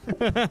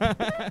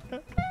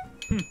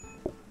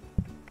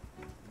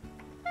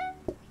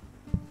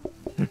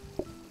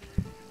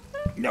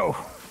 No.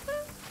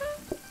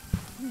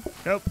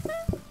 Nope.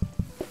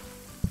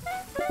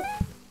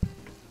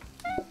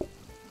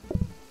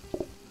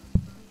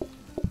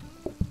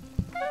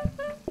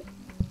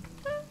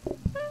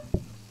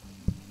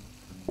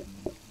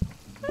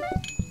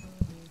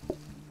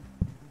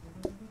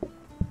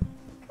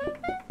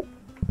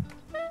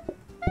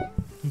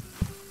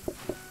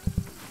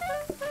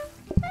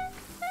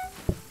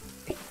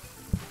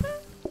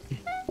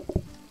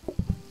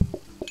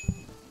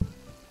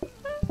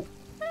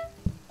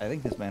 I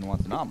think this man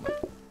wants an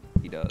omelet.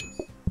 He does.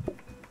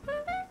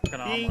 Like an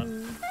omelet.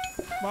 Bing.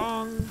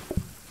 Bong.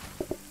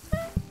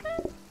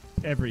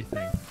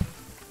 Everything.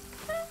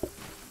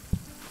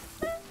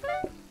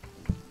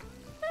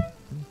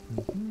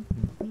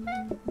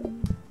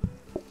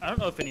 I don't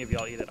know if any of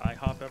y'all eat at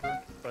IHOP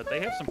ever, but they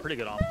have some pretty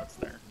good omelets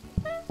there.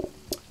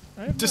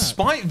 I have not.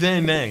 Despite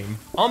their name,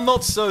 I'm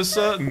not so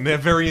certain they're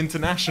very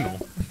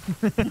international.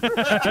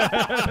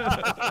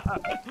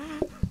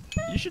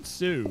 You should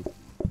sue.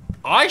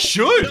 I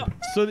should!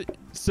 So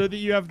that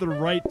you have the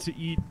right to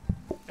eat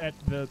at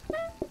the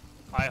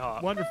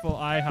IHOP. wonderful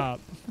IHOP.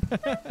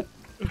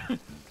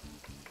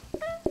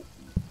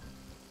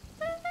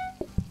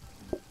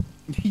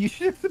 You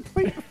should have the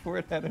plate before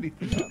it had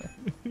anything on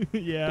it.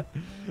 Yeah.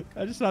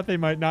 I just thought they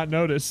might not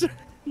notice.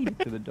 Feed it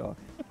to the dog.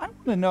 I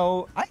want to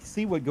know. I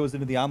see what goes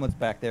into the omelets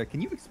back there.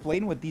 Can you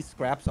explain what these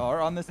scraps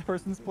are on this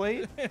person's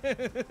plate?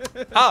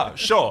 Ah,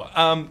 sure.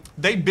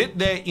 They bit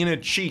their inner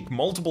cheek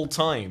multiple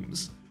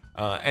times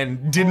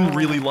and didn't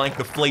really like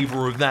the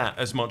flavor of that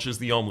as much as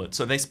the omelet.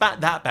 So they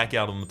spat that back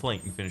out on the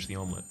plate and finished the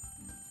omelet.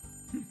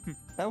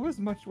 That was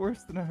much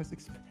worse than I was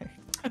expecting.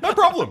 No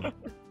problem.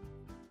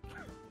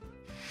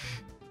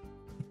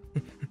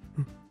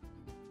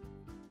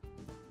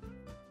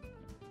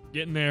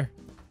 Getting there.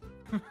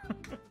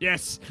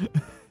 Yes.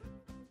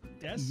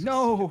 Yes.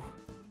 No.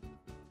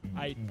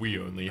 We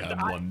only have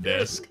one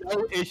desk.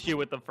 No issue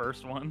with the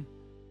first one.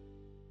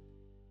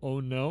 Oh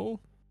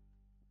no.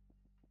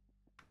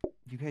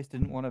 You guys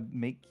didn't want to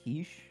make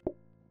quiche?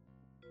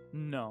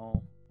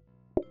 No.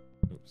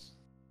 Oops.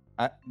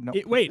 No.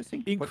 Wait, put the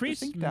sink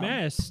increased down.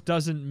 mess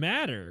doesn't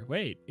matter.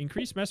 Wait,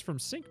 increased mess from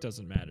sink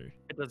doesn't matter.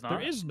 It does not.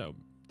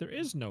 There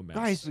is no mess.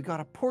 Guys, we got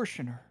a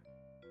portioner.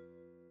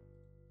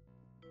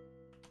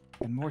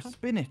 And more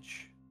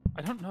spinach.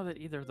 I don't know that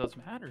either of those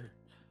matter.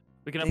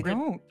 We can They upgrade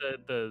don't.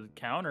 the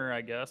counter,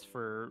 I guess,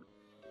 for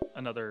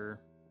another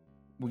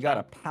We got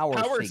a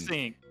power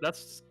sink.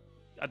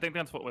 I think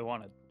that's what we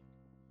wanted.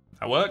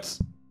 That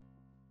works.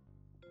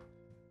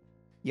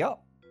 Yep.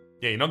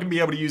 Yeah, you're not going to be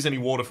able to use any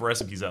water for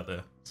recipes out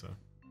there. So.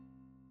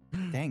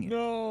 Dang it.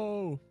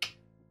 No.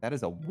 That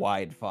is a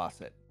wide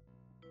faucet.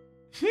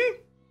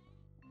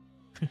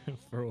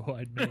 For a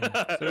wide man.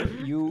 Sir,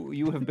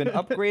 you have been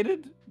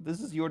upgraded. This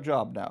is your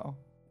job now.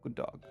 Good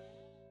dog.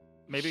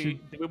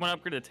 Maybe do we want to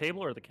upgrade the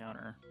table or the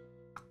counter?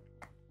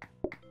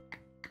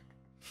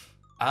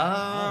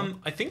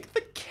 I think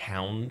the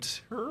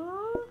counter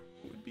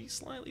would be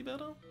slightly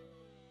better.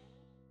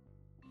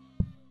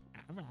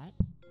 Alright.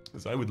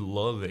 Because I would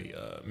love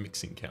a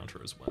mixing counter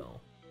as well.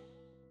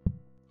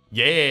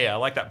 Yeah, I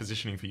like that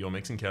positioning for your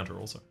mixing counter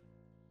also.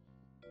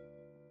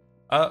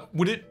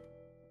 Would it...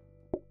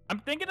 I'm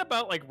thinking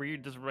about like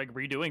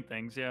redoing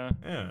things. Yeah.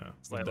 Yeah, like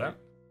Slightly. that.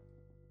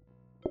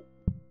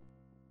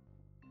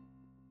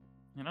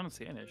 And I don't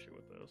see an issue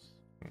with those.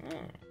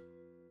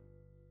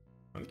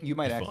 You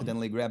might Fun.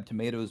 accidentally grab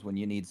tomatoes when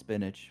you need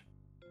spinach.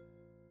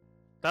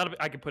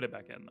 I could put it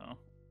back in though.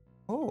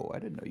 Oh, I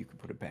didn't know you could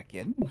put it back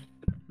in.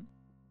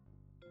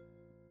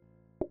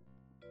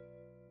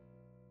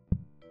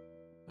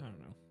 I don't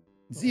know.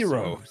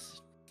 0.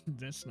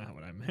 That's not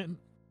what I meant.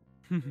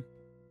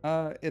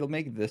 It'll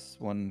make this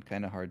one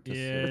kind of hard to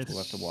Yeah, serve. We'll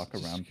have to walk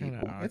it's around kinda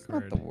people. It's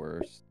not the awkward.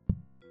 worst.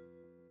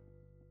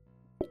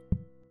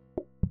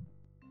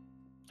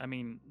 I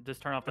mean,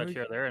 just turn off that Okay.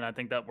 chair there, and I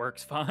think that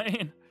works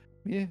fine.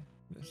 Yeah.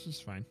 This is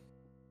fine.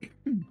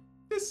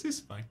 This is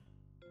fine.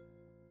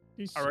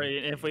 All right,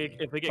 if we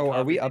get. Oh,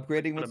 are we coffee,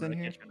 upgrading put what's them in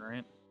the here? kitchen,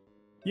 right?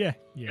 Yeah.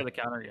 Yeah, the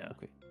counter. Yeah.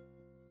 Okay.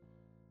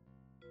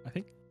 I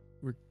think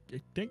we're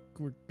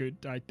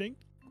good. I think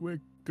we're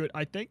good.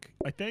 I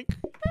think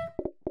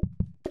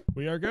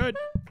we are good.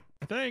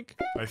 I think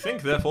I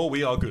think, therefore,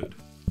 we are good.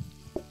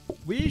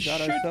 we Got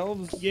should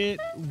ourselves get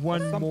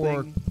one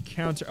more something.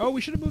 counter. Oh,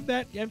 we should have moved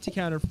that empty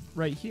counter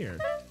right here.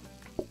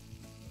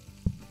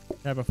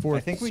 Have a fourth. I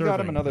think we got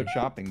him serving. another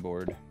chopping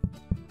board.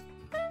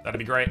 That'd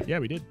be great. Yeah,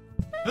 we did.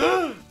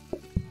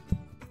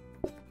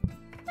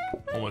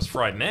 Almost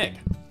fried an egg.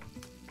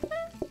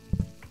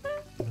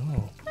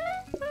 No.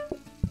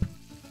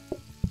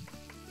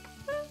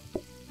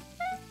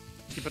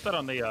 You put that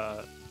on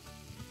the.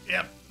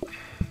 Yep.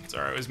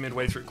 Sorry, I was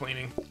midway through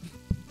cleaning.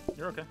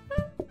 You're okay.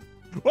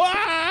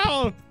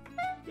 Wow!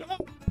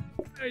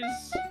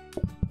 Boys!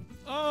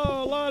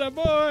 Oh, a lot of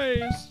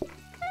boys!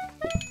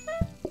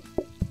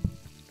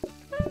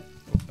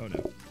 Oh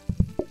no.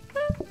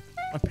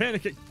 I'm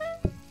panicking.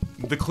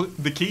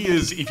 The key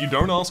is, if you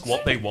don't ask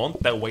what they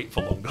want, they'll wait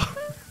for longer.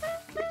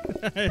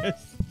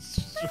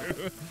 It's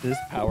true. This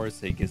power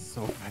sink is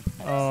so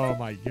fantastic. Oh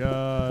my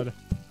god.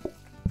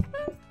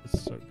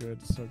 It's so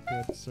good, so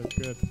good, so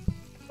good.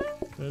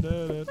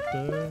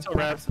 Da-da-da-da. So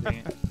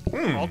Rhapsody.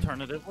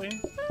 Alternatively,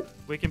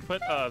 we can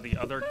put the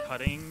other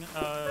cutting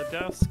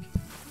desk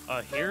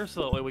here,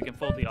 so that way we can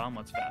fold the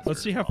omelets faster.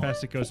 Let's see how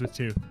fast it goes with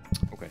two.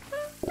 Okay.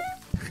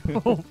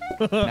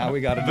 Now we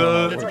gotta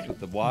know how it works with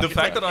the wash. The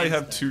fact that I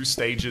have instant. 2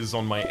 stages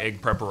on my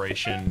egg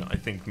preparation, I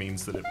think,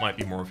 means that it might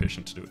be more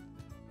efficient to do it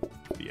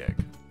with the egg.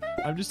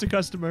 I'm just a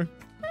customer.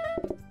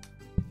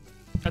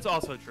 That's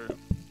also true.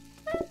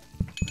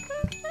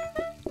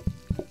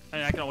 I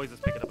mean, I can always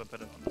just pick it up and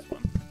put it on this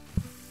one.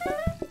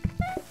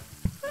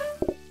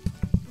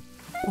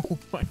 Oh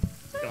my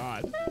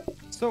god.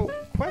 So,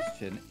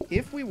 question: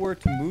 if we were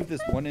to move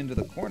this one into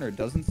the corner,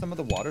 doesn't some of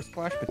the water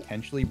splash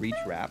potentially reach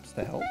Raps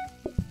to help?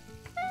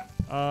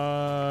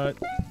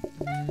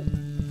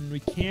 We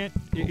can't.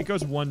 It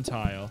goes one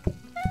tile.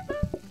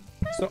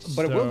 So,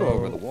 but it will go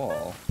over So- the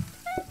wall.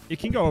 It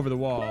can go over the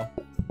wall,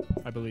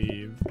 I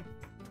believe.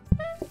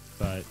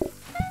 But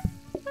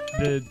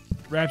the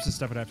wraps and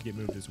stuff would have to get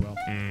moved as well.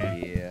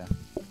 Yeah.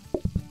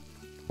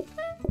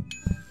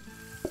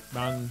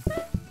 Bang.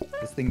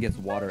 This thing gets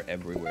water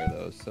everywhere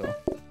though, so.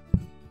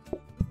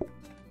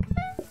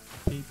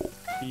 Beep,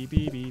 beep,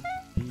 beep, beep,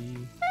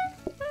 beep.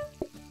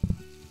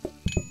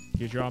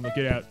 Get your omelet,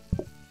 get out.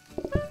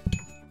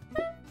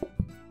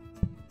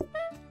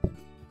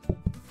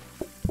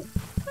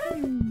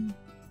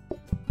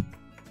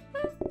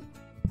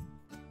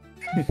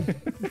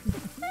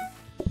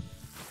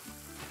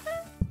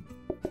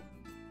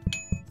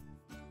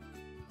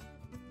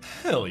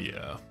 Hell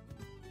yeah.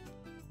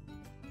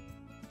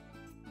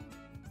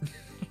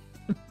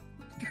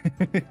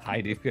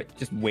 Heidi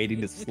just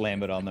waiting to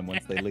slam it on them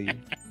once they leave.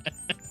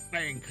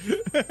 Bang.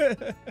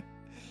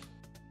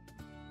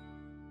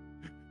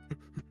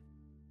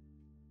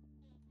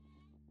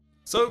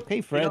 So,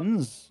 Hey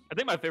friends. I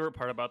think my favorite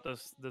part about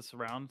this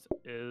round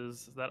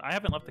is that I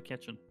haven't left the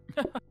kitchen.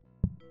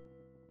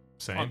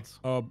 same. Once.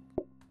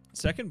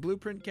 Second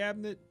blueprint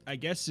cabinet, I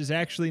guess, is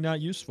actually not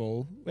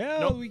useful.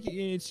 Well, Nope.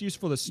 it's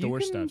useful to You store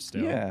can- stuff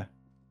still. Yeah.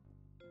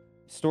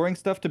 Storing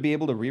stuff to be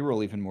able to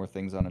reroll even more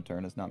things on a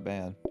turn is not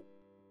bad.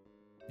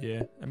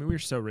 Yeah. I mean, we're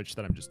so rich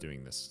that I'm just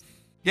doing this.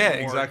 Yeah, More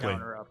exactly.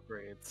 Counter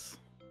upgrades.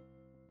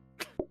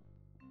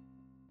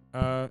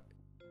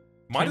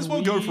 Might as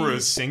well go for we- a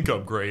sink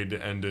upgrade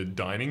and a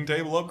dining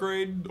table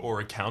upgrade,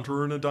 or a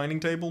counter and a dining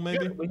table,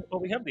 maybe?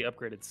 Well, we have the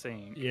upgraded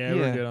sink. Yeah, Yeah.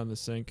 we're good on the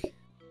sink.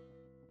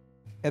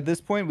 At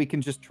this point, we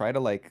can just try to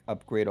like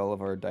upgrade all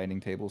of our dining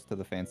tables to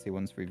the fancy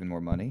ones for even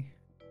more money.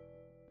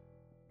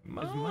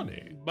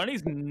 Money.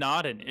 Money's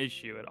not an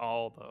issue at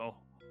all, though.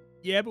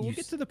 Yeah, but we'll You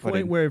get to the but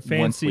point where once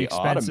fancy, we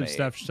expensive automate-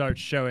 stuff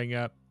starts showing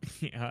up.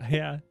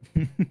 Yeah.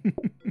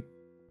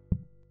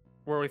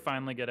 Where we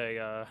finally get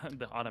a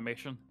the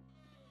automation.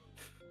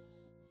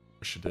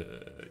 We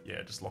should,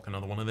 yeah, just lock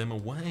another one of them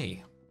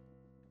away.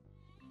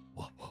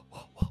 Whoa.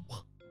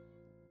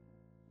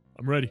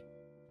 I'm ready.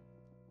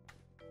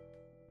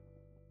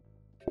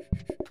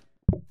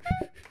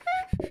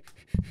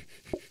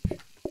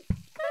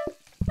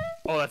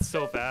 Oh, that's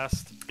so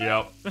fast.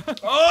 Yep.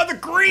 Oh, the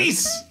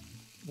grease!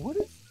 What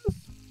is this?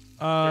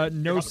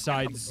 No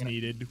sides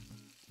needed.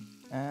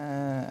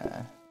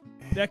 That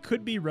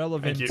could be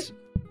relevant you.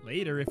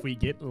 later if we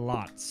get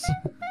lots.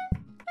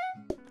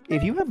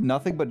 If you have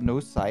nothing but no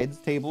sides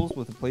tables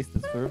with a place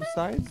that serves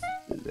sides,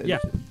 Yeah.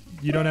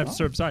 You don't have to Oh.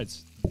 serve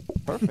sides.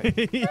 perfect.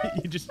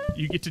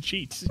 you get to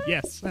cheat.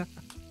 Yes.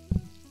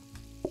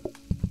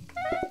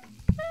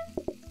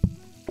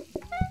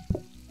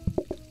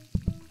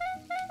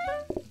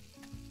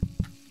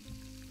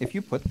 If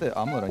you put the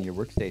omelet on your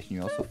workstation,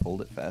 you also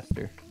fold it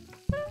faster.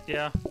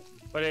 Yeah,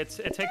 but it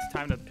takes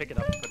time to pick it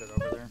up and put it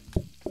over there.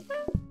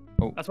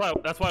 Oh.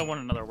 That's why I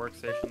want another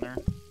workstation there.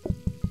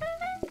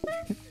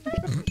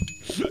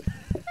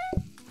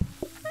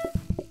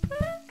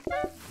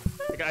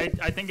 Like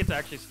I think it's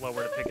actually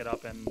slower to pick it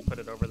up and put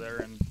it over there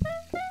and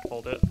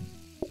hold it.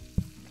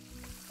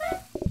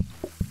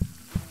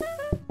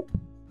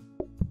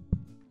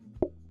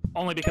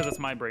 Only because it's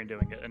my brain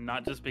doing it, and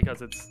not just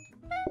because it's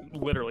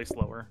literally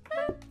slower.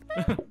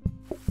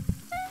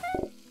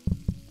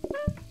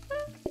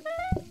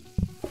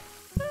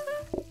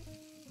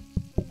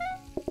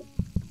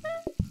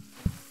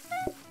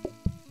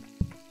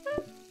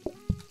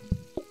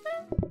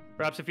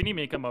 Perhaps if you need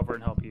me to come over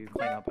and help you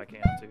clean up, I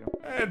can too.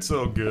 It's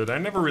all good. I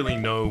never really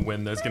know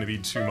when there's going to be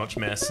too much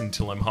mess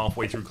until I'm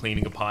halfway through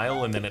cleaning a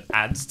pile, and then it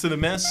adds to the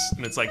mess,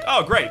 and it's like,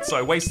 oh great, so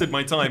I wasted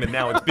my time and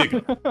now it's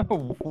bigger.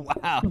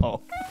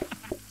 Wow.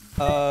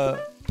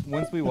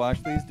 Once we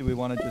wash these, do we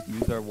want to just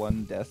use our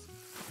one desk?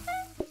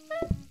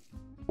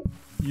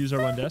 Use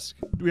our one desk.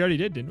 We already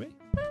did, didn't we?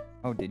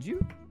 Oh, did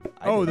you?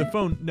 Oh, the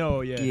phone.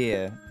 No, yeah.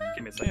 Yeah.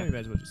 Give me a Yeah, second. we might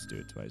as well just do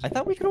it twice. I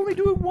thought we could only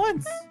do it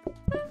once.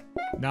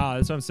 Nah,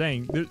 that's what I'm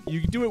saying.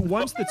 You can do it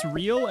once that's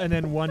real, and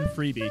then one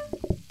freebie.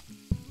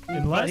 But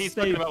Unless he's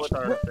they. talking about with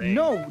our What? thing.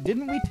 No,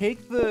 didn't we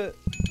take the?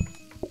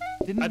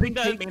 Didn't I we think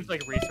that take... means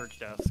like research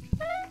desk.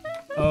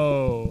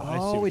 Oh. I see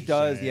Oh, what it you're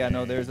does. Yeah, no,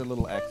 saying. there's a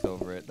little X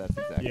over it. That's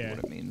exactly Yeah. what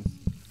it means.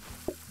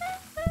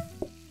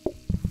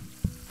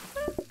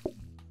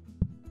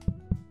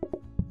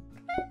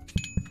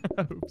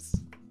 Oops.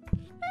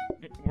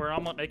 We're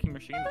omelet making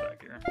machines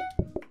back here.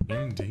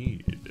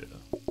 Indeed.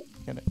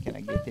 Can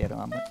I get that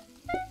omelet?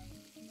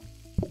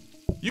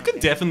 You could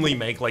definitely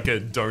make like a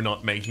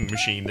donut making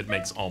machine that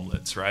makes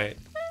omelets, right?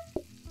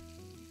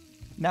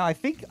 Now I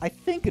think a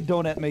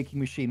donut making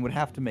machine would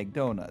have to make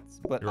donuts,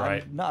 but You're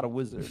right. I'm not a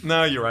wizard.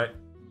 No, you're right.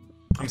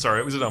 I'm sorry,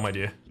 it was a dumb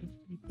idea.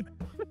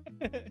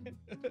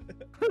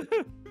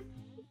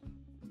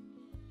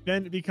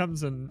 Then it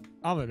becomes an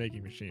omelet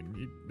making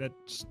machine. That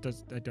just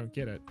does. I don't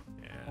get it.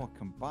 Yeah. Oh,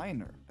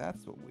 combiner.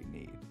 That's what we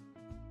need.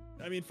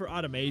 I mean, for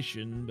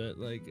automation, but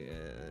like.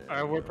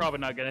 Alright, we're probably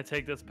not gonna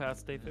take this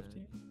past day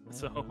 15.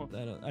 So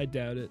I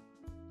doubt it.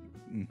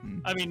 Mm-hmm.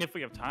 I mean, if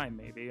we have time,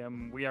 maybe.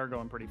 We are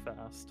going pretty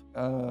fast.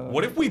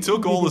 What if we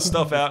took all the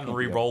stuff out and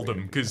re-rolled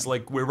them? Because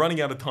like we're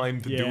running out of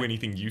time to do Yeah.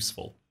 anything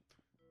useful.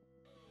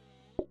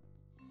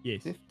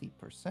 Yes.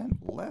 50%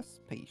 less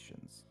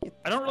patience. Get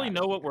I don't really out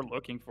know of what here. we're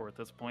looking for at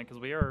this point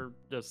because we are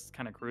just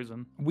kind of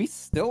cruising. We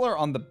still are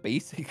on the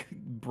basic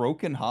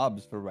broken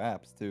hobs for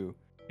wraps too.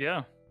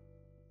 Yeah.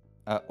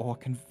 A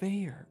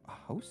conveyor, a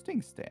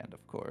hosting stand,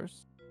 of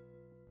course,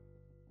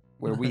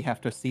 where we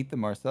have to seat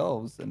them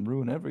ourselves and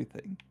ruin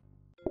everything.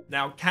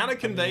 Now, can a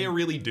conveyor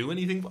really do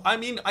anything? I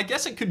mean, I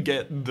guess it could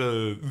get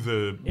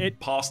the It-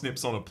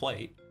 parsnips on a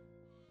plate.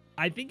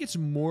 I think it's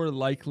more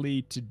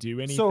likely to do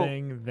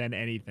anything than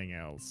anything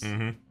else.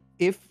 Mm-hmm.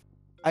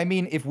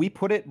 If we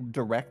put it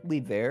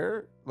directly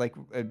there, like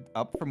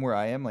up from where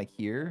I am, like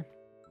here,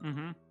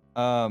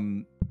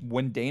 Mm-hmm.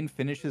 when Dane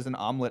finishes an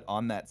omelet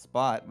on that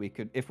spot, we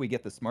could, if we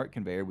get the smart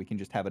conveyor, we can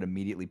just have it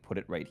immediately put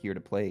it right here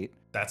to plate.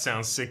 That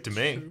sounds sick to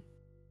me.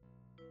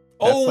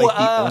 That's Oh, like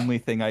the only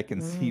thing I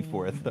can see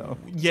for it, though.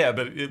 Yeah,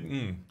 but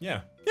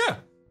yeah.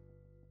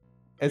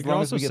 As could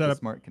long as also we get set the up-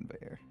 smart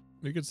conveyor.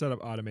 We could set up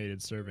automated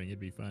serving. It'd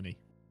be funny.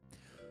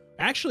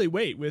 Actually,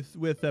 wait.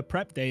 With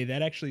prep day,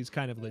 that actually is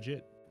kind of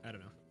legit. I don't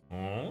know.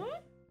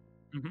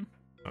 Oh? Mm-hmm.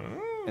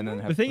 Oh. And then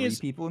have The thing 3 is-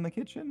 people in the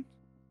kitchen?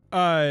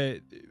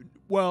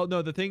 Well,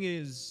 no. The thing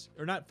is,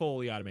 or not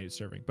fully automated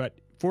serving, but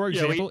for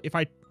Yeah, we-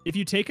 example, if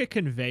you take a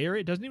conveyor,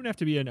 it doesn't even have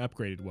to be an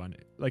upgraded one.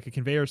 Like a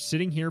conveyor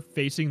sitting here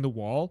facing the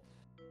wall,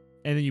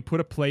 and then you put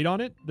a plate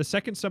on it. The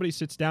second somebody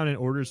sits down and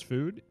orders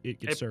food, it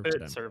gets served to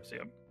them. It serves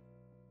you.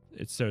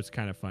 It's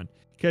kind of fun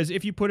because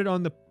if you put it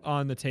on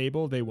the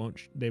table, they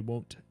won't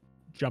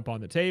jump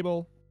on the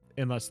table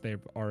unless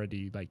they've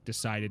already like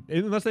decided,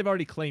 unless they've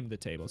already claimed the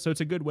table. So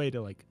it's a good way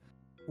to like.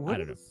 What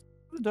don't know. is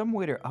the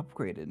dumbwaiter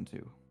upgrade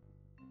into?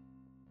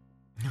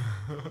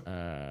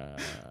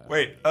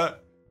 Wait,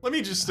 let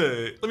me just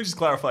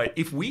clarify.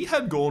 If we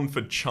had gone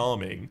for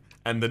charming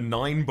and the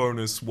 9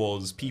 bonus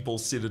was people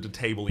sit at a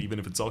table even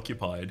if it's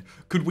occupied,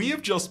 could we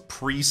have just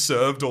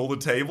pre-served all the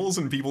tables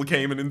and people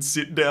came in and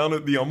sit down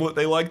at the omelet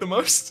they like the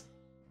most?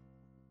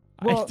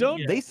 Well,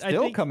 don't- they I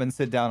still think- come and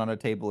sit down on a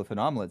table if an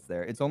omelet's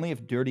there. It's only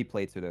if dirty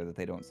plates are there that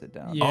they don't sit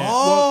down. Yeah.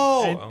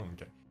 Oh! well, and Oh,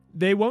 okay.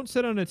 they won't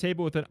sit on a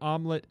table with an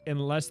omelet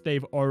unless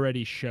they've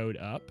already showed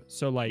up.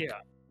 So like. Yeah.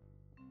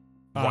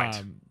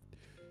 Right.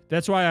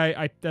 That's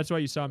why that's why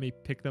you saw me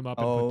pick them up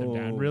and put them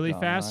down Oh, really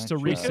fast to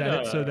gotcha. reset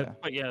it so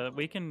that But yeah,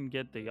 we can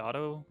get the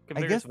auto I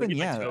conveyor. guess so we then, can,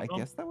 like, yeah, two of I them.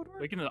 guess that would work.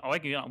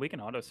 We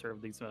can auto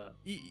serve these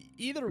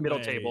either middle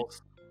way,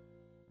 tables.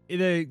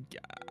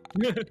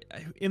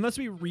 Unless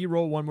we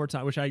re-roll one more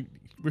time, which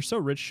we're so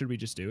rich, should we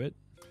just do it?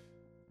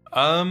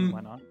 Why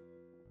not?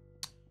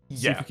 See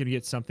if Yeah, we can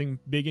get something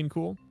big and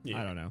cool.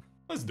 Yeah. I don't know.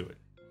 let's do it.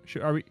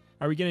 Are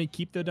we gonna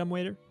keep the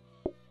dumbwaiter?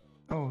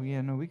 Oh,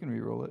 yeah, no, we can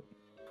re-roll it.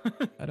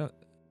 I don't.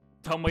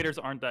 Dumb waiters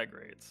aren't that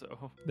great,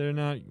 so They're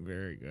not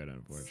very good,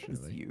 This is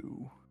unfortunately.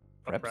 you.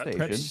 A Prep prep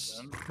station.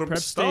 station. Prep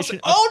station.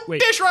 Oh, wait.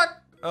 dish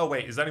rack! Oh,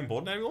 wait, is that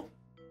important anymore?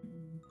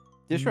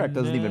 Dish rack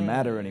doesn't even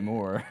matter Nah.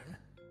 anymore.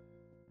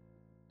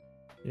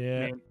 I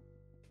Yeah. mean,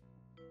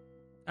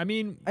 I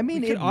mean,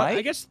 it might.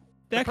 I guess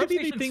that could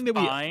be the thing that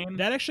fine.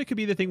 that actually could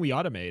be the thing we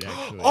automate.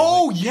 Actually.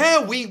 Oh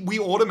yeah, we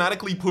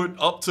automatically put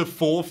up to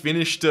 4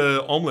 finished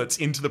omelets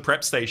into the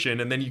prep station,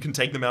 and then you can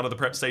take them out of the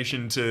prep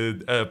station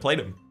to plate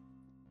them.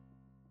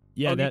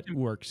 Yeah, that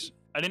works.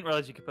 I didn't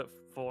realize you could put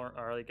 4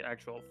 or like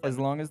actual. As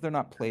long as they're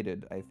not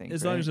plated, I think.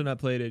 As long as they're not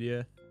plated,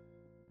 yeah.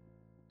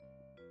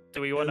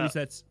 Do we want to?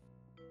 That's.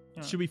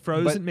 Should we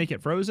frozen? Make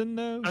it frozen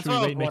though? That's Should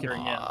what we I was make it?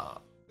 wondering. Yeah.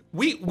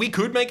 We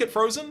could make it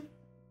frozen.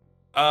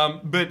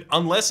 But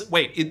unless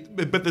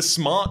but the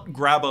smart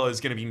grabber is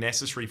going to be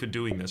necessary for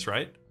doing this,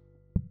 right?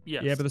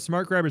 Yes. Yeah, but the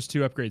smart grabber's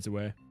 2 upgrades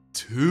away.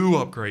 2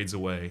 upgrades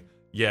away.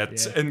 Yeah,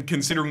 and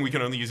considering we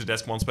can only use a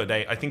desk once per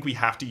day, I think we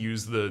have to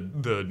use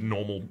the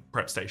normal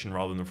prep station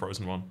rather than the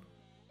frozen one.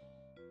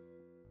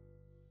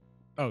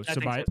 Oh,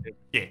 so buy it? So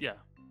yeah.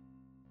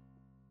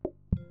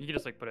 You can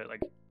just like put it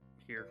like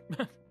here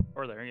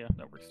or there. Yeah,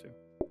 that works too.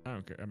 I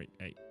don't care. I mean,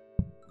 hey,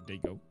 there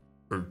you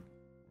go.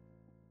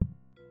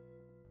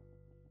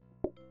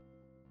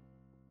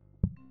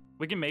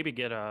 We can maybe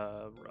get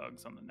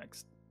rugs on the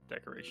next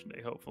decoration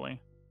day,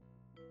 hopefully.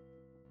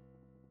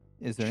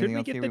 Is there Should anything we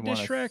else get here the we wanna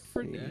dish rack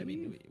for? see? I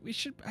mean, we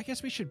should. I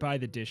guess we should buy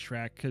the dish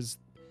rack because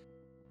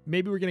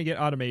maybe we're gonna get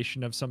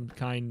automation of some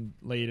kind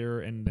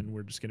later, and then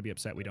we're just gonna be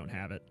upset we don't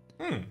have it.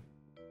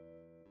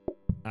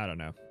 I don't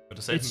know.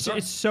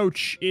 It's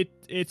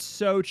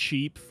so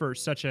cheap for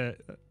such a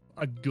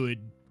good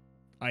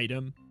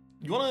item.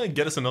 You want to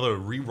get us another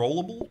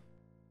re-rollable?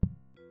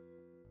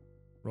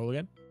 Roll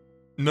again?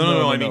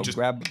 No. I mean, just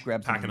grab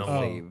pack some another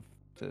save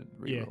to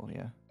reroll.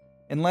 Yeah.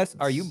 Unless,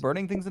 are you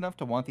burning things enough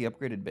to want the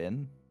upgraded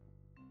bin?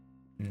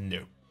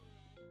 No.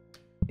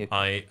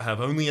 I have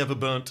only ever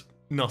burnt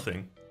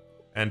nothing,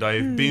 and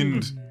I've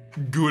binned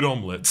good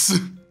omelets.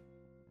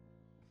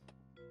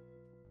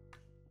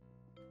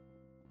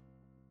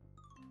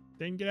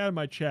 Then get out of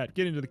my chat.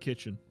 Get into the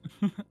kitchen.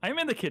 I'm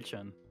in the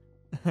kitchen.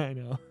 I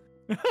know.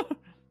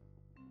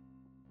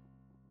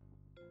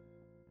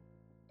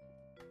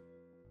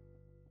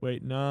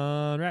 Waiting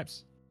on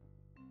Raps.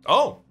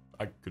 Oh,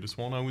 I could have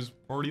sworn I was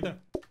already there.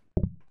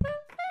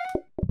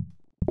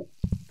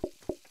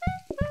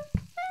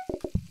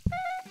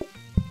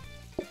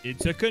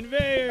 It's a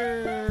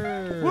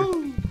conveyor!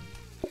 Woo!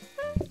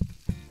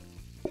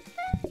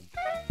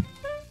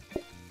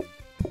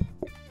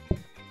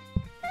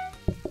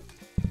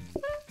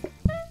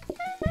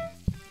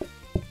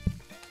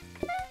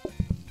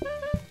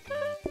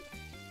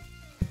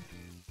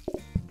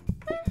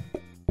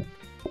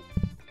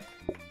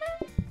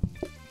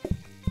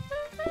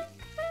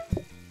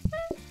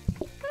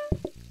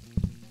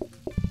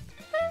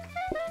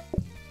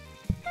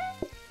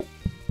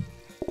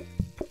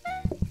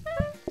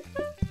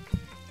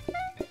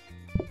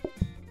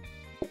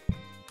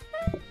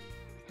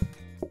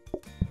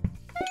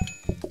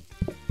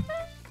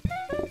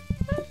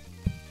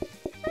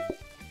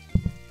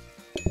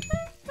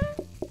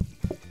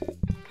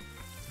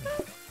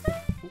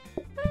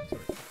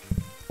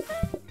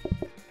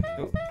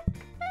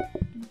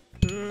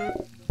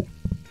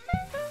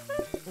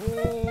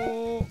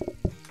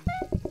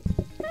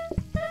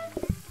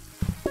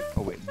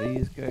 Oh wait,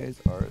 these guys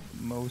are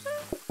the most.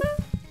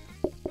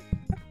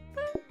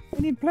 I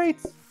need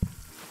plates.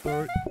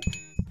 Sorry.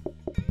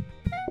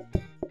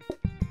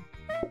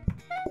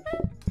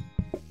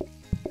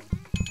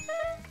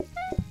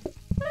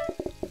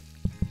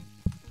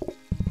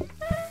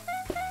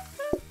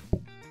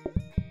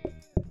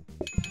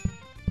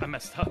 I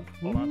messed up.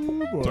 Hold on. Ooh,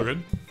 boy. It's all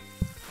good.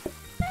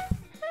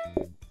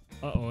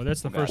 Uh-oh,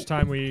 that's the Okay. first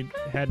time we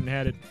hadn't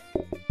had it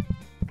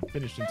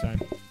finished in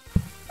time.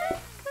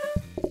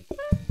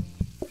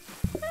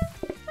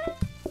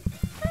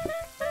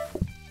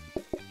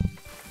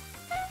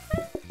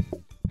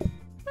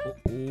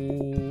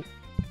 Uh-oh.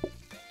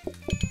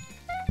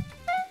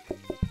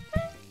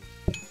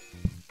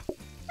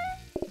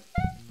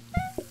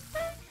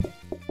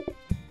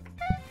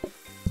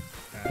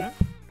 Huh?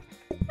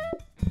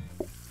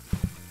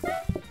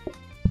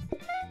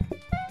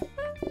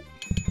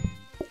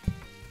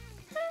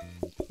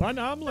 One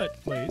omelet,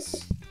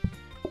 please.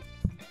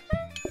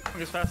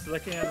 Going as fast as I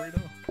can, Rito.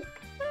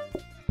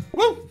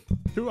 Woo!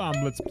 2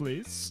 omelets,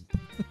 please.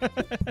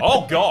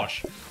 Oh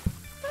gosh!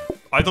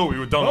 I thought we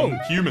were done on Oh.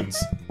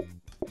 humans.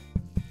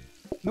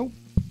 Nope.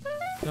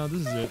 No,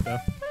 this is it, though.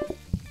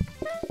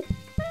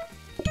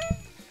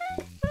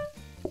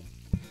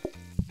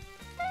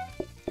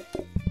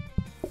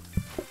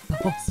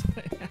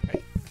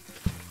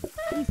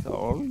 It's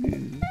all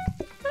good.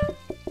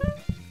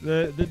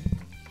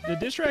 The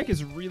dish rack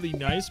is really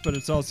nice, but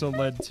it's also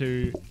led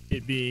to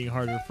it being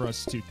harder for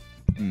us to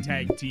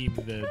tag team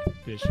the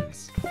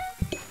dishes.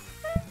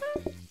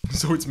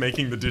 So it's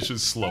making the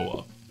dishes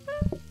slower.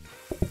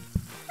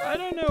 I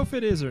don't know if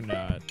it is or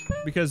not,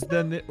 because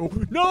then oh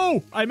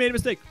no! I made a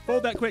mistake.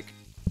 Fold that quick.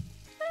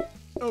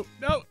 Oh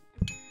no!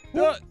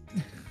 No.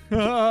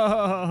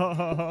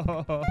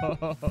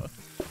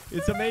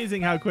 It's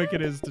amazing how quick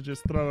it is to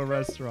just throw a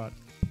restaurant.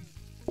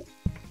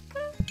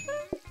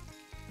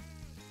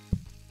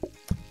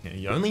 Yeah, Yeah,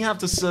 you only have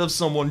to serve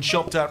someone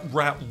chopped out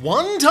rat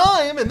one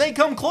time and they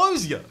come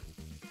close you.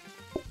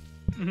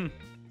 It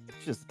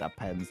just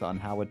depends on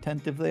how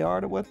attentive they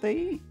are to what they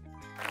eat.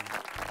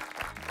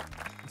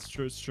 It's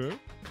true. It's true.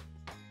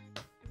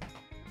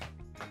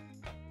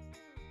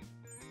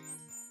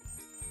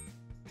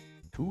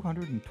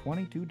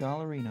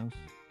 $222.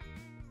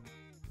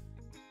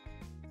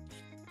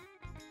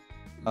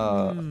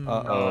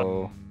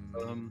 Uh-oh.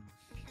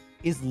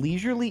 Is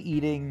leisurely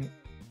eating,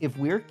 if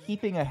we're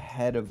keeping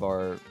ahead of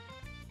our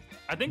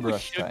I think we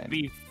rush should time.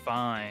 be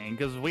fine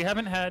because we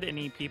haven't had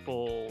any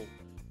people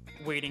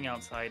waiting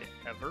outside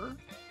ever.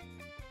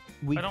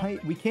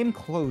 we came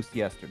close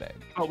yesterday.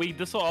 Oh,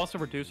 this will also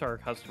reduce our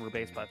customer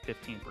base by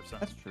 15%.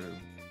 That's true.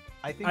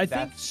 I think I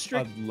that's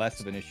think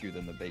less of an issue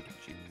than the bacon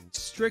cheese.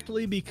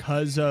 Strictly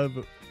because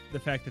of the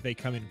fact that they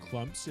come in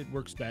clumps, it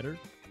works better.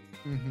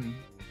 Mm-hmm.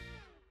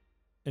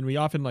 And we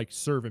often like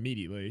serve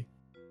immediately.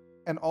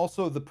 And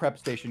also the prep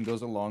station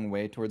goes a long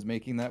way towards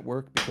making that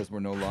work because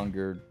we're no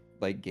longer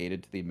like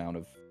gated to the amount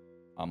of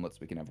omelets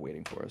we can have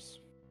waiting for us.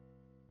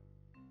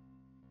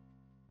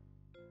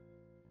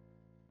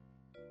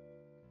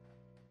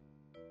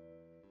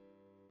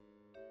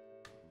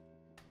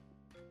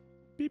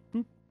 Beep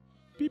boop.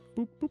 Beep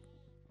boop boop.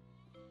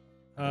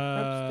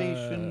 Prep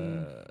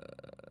station.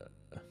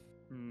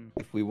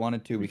 If we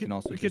wanted to, we can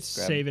also we could just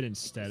grab save it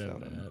instead of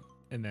soda. that,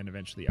 and then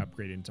eventually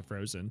upgrade it into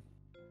frozen.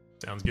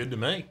 Sounds good to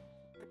me.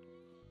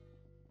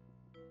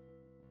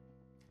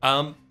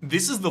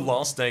 This is the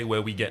last day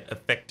where we get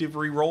effective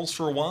rerolls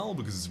for a while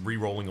because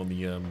rerolling on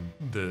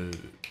the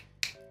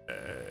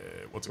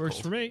what's it Works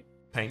called? for me.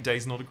 Paint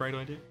day's not a great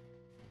idea.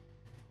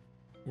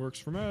 Works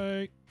for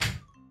me.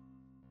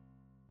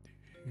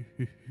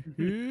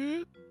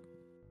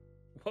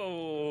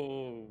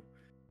 Whoa.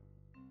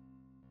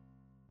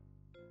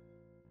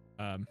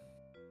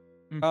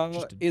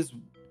 just a- Is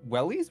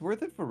Wellies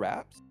worth it for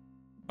wraps?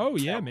 Oh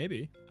yeah,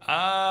 maybe.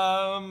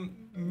 Moving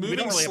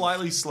really have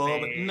slightly slower,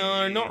 but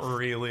no, not space.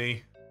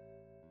 really.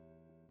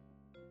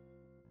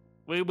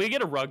 We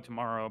get a rug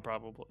tomorrow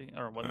probably,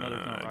 or what? Another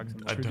kind of rugs.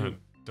 I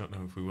don't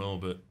know if we will,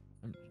 but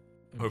I'm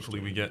Hopefully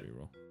just we doing get- a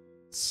reroll.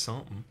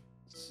 something.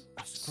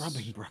 A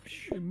scrubbing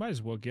brush. We might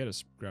as well get a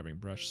scrubbing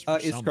brush.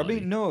 Is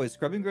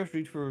scrubbing brush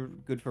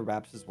good for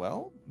wraps as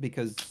well?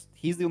 Because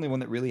he's the only one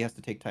that really has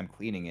to take time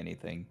cleaning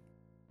anything.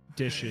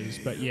 dishes?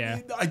 But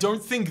yeah, I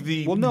don't think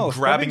the Well, no,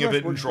 grabbing scrubbing of brush it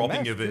and works for dropping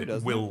mesh of too, it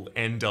doesn't will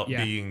end up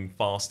Yeah. being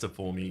faster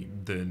for me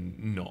than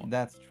not.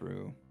 That's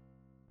true.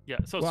 Yeah.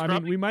 So well, I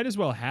scrubbing, mean, we might as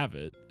well have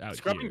it out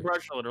scrubbing here.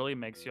 brush literally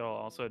makes y'all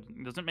also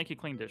doesn't make you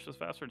clean dishes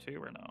faster too,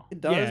 or no?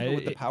 It does, Yeah, but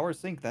with the it- power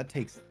sink, that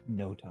takes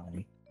no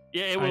time.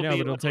 Yeah, it I will know, be.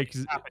 but it'll literally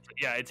take- tap it-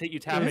 Yeah, it take you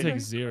tap It'll it. take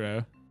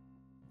 0.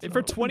 It's For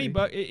not 20 funny.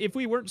 bucks, if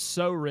we weren't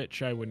so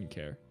rich, I wouldn't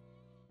care.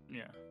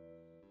 Yeah,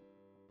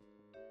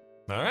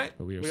 All right.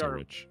 But we are We so are-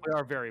 rich. we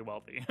are very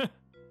wealthy.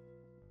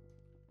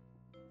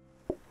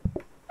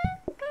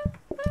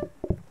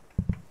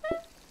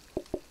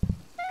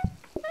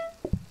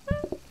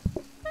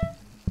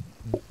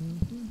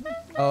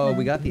 Oh,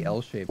 we got the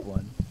L-shaped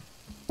one.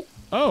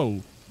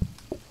 Oh,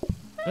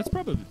 that's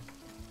probably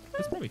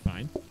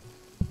fine.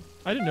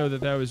 I didn't know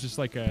that was just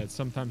like a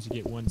sometimes you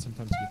get one,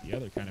 sometimes you get the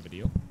other kind of a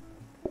deal.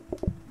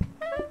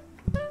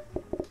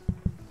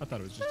 I thought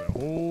it was just a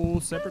whole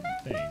separate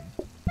thing.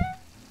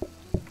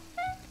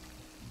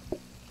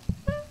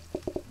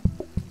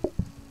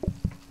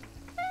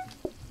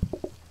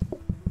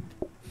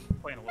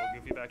 Playing a little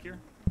goofy back here.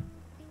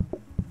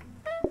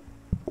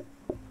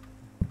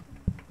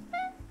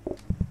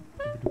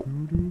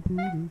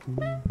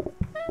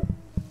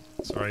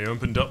 Sorry, I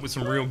opened up with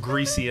some real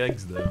greasy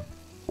eggs there.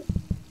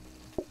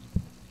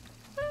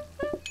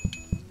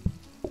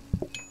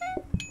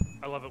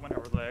 I love it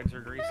whenever the eggs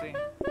are greasy.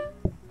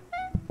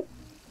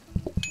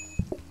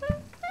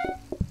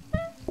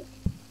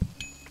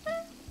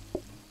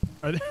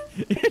 Are they,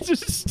 it's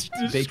just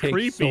They take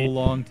creepy. so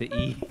long to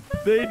eat.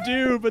 They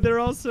do, but they're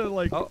also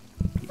like, Oh.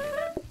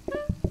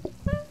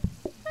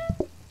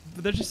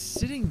 but they're just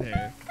sitting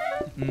there.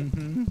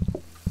 Mm-hmm.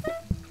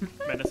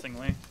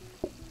 Menacingly.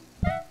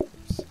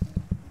 Oops.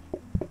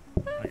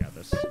 I got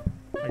this.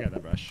 I got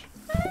that brush.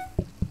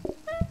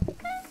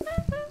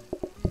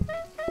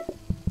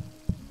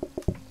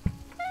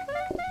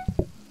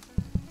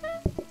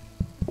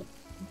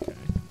 Okay.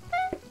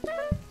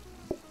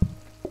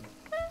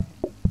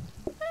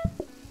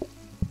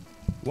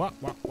 Wah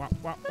wah wah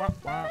wah wah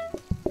wah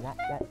wah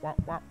wah wah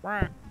wah wah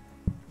wah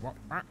wah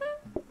wah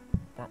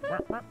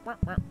wah wah wah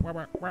wah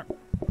wah wah.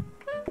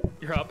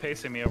 You're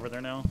outpacing me over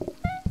there now.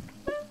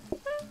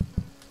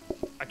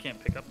 I can't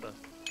pick up the.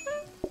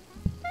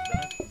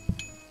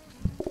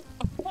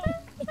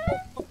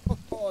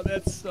 Oh,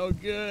 that's so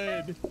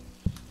good.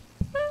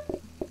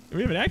 And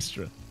we have an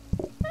extra.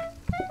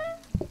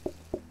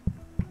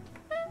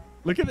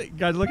 Look at it,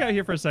 guys. Look out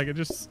here for a second.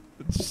 Just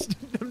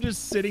I'm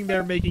just sitting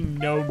there making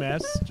no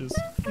mess. Just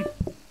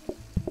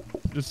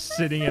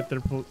sitting at their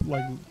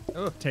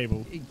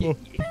table. Oh.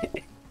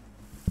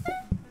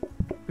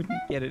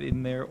 Couldn't get it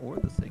in there or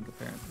the sink,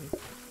 apparently.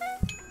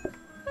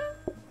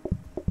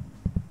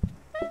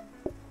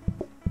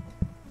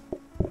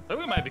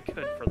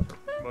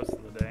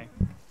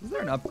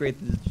 there an upgrade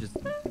that just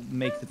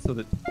makes it so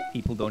that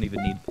people don't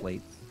even need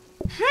plates?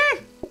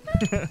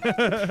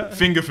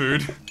 Finger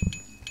food.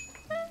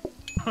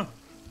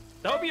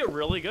 That would be a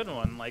really good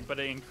one, like, but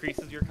it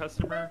increases your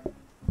customer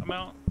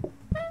amount.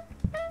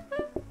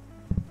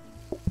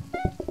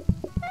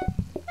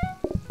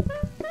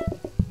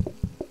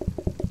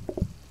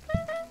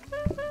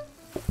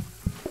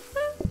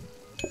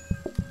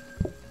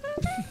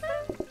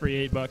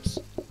 Free $8.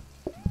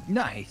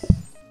 Nice.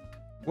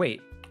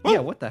 Wait. Whoa. Yeah.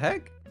 What the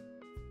heck?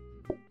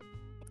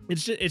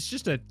 It's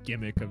just a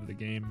gimmick of the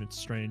game. It's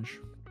strange.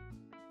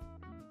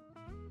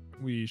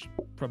 We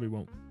probably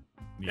won't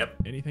need Yep.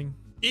 anything.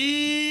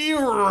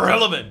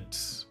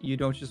 Irrelevant. You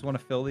don't just want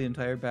to fill the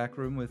entire back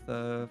room with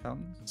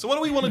fountains? So what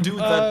do we want to do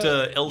with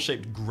that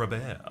L-shaped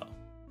grabber?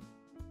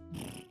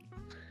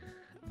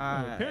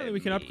 Apparently we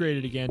can upgrade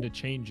it again to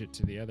change it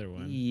to the other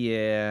one.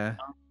 Yeah.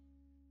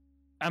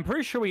 I'm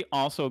pretty sure we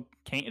also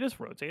can't you just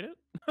rotate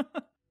it?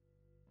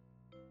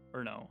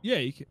 Or no? Yeah,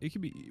 it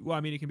can be. Well,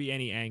 I mean, it can be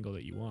any angle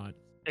that you want.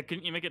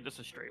 Can you make it just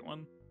a straight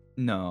one?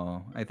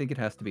 No, I think it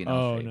has to be an L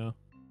Oh shape. no.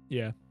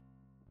 Yeah.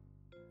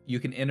 You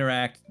can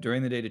interact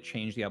during the day to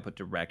change the output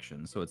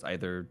direction, so it's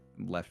either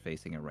left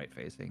facing or right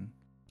facing.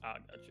 Ah,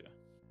 gotcha.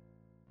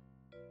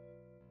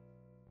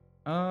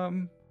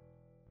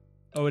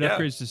 Oh, it Yeah.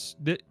 upgrades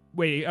to.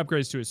 Wait, it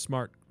upgrades to a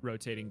smart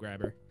rotating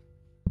grabber.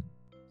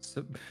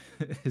 So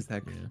is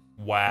that Yeah. that's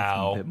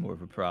Wow. a bit more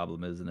of a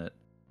problem, isn't it?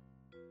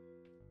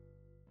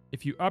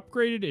 If you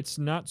upgrade it, it's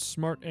not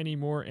smart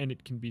anymore, and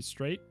it can be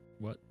straight.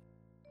 What?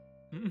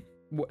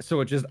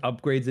 So it just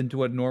upgrades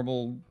into a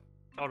normal.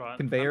 Hold on.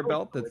 Conveyor I'm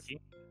belt going that's-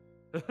 wiki.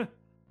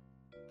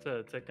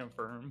 to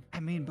confirm. I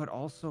mean, but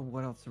also,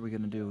 what else are we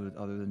gonna do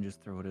other than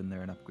just throw it in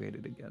there and upgrade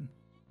it again?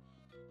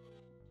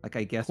 Like,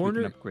 I guess we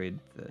Corner- can upgrade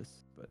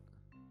this, but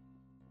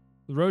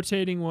The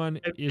rotating one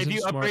If isn't you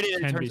smart. upgrade it, it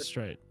Can be turns it-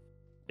 straight.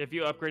 If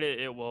you upgrade it,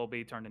 it will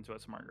be turned into a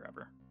smart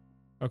grabber,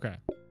 Okay.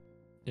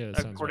 Yeah, that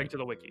sounds according right. to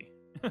the wiki.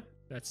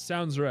 That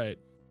sounds right.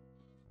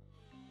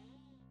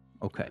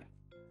 okay.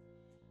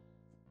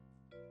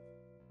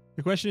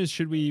 The question is,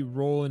 should we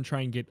roll and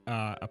try and get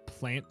a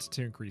plant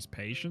to increase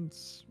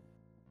patience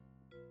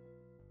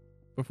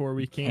before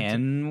we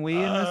Can we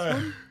in this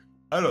one?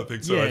 I don't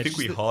think so. Yeah, I think just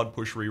we the- hard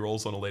push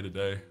rerolls on a later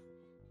day.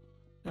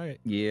 Okay.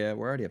 Yeah,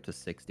 we're already up to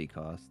 60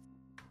 cost.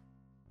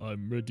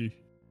 I'm ready.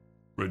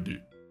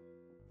 Ready.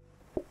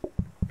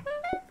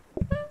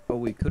 Oh,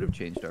 we could have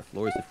changed our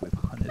floors if we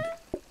wanted.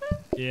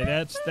 Yeah,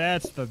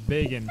 that's the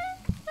big one.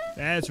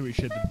 That's what we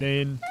should have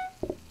done.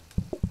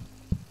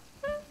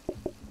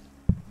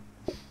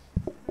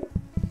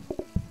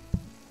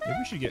 Maybe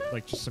we should get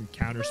like just some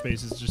counter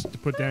spaces just to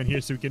put down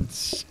here so we can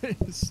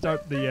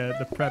start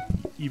the prep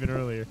even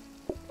earlier.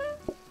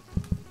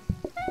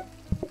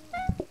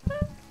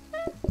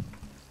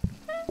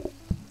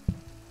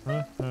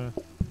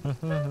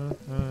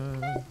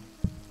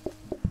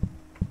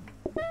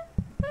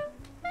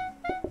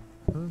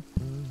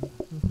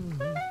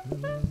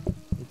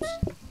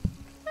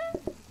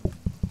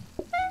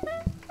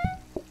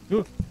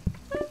 Oops.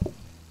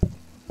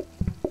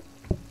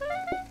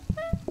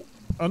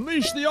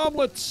 Unleash the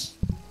omelets!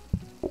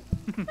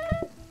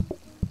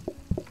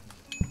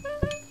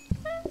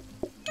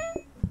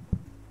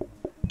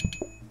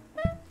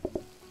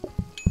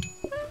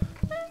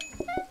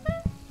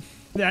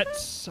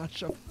 That's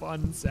such a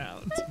fun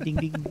sound. Ding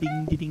ding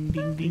ding ding ding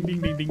Ding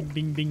ding ding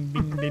ding ding ding ding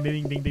ding ding ding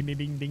ding ding ding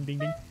ding ding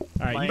ding. All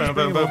right, you My- just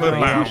bring him over and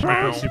I'll finish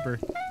my super.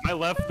 My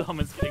left thumb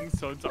is getting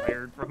so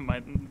tired from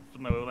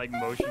the like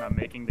motion I'm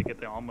making to get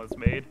the omelets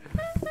made.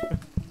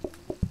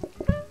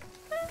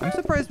 I'm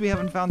surprised we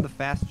haven't found the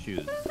fast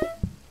shoes.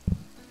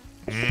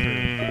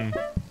 Mm.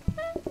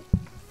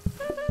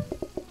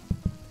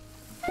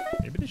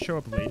 Maybe they show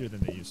up later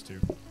than they used to.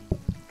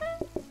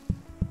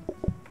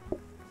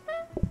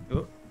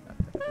 Oh,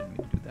 I didn't mean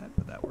to do that,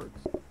 but that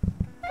works.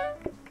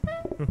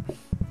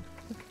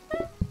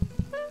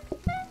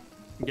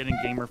 I'm getting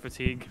gamer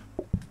fatigue.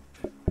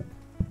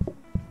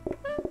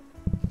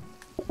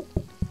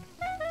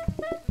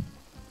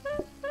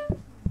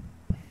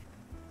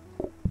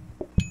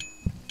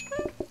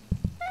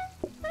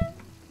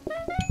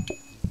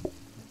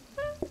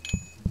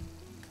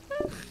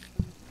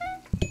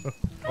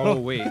 Oh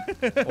wait.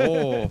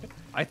 Oh,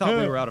 I thought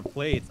we were out of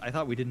plates. I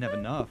thought we didn't have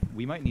enough.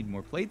 We might need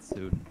more plates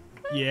soon.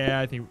 Yeah,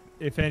 I think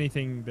if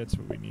anything, that's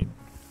what we need.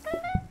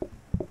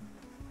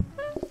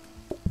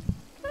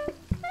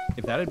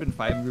 If that had been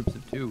 5 groups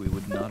of 2, we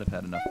would not have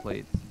had enough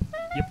plates.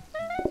 Yep.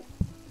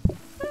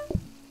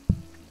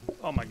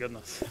 Oh my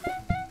goodness.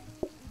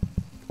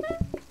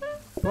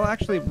 Well,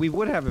 actually, we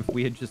would have if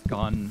we had just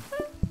gone,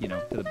 you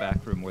know, to the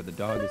back room where the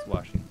dog is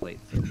washing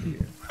plates over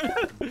here.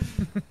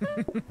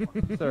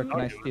 Sir, can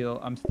I steal?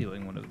 I'm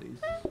stealing one of these.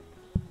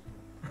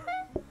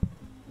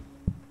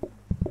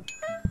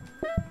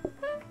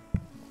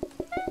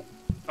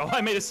 Oh,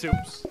 I made a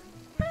soups.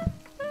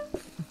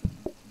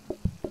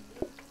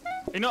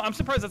 You know, I'm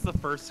surprised that's the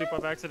first soup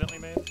I've accidentally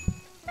made.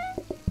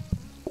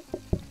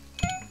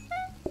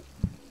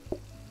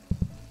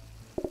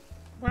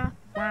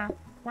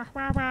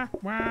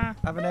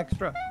 have an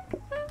extra.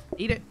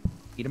 Eat it.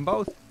 Eat them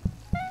both.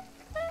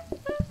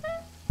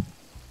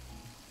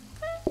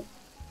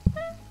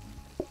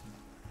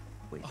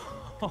 Please.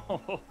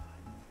 Oh,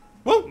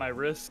 Whoa! my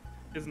wrist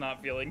is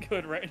not feeling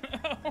good right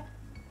now.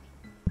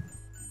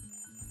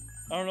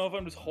 I don't know if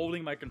I'm just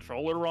holding my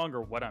controller wrong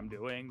or what I'm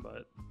doing,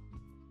 but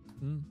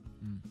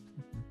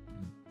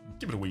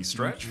Give it a wee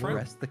stretch, friend.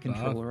 Rest the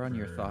controller on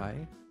your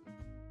thigh.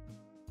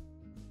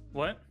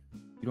 what?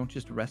 You don't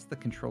just rest the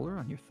controller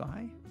on your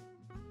thigh?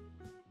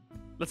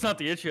 That's not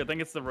the issue. I think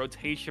it's the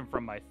rotation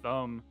from my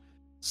thumb.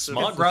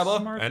 Smart It's a grabber,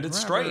 Smart and it's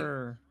straight.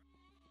 grabber.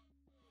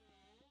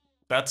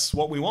 That's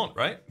what we want,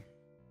 right?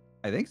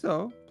 I think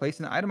so. Place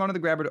an item onto the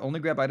grabber to only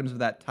grab items of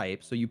that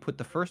type. So you put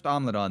the first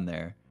omelet on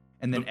there,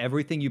 and then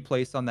everything you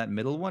place on that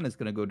middle one is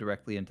going to go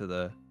directly into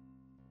the...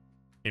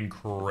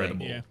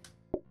 Incredible. Yeah.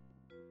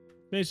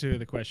 Basically,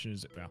 the question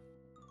is, well,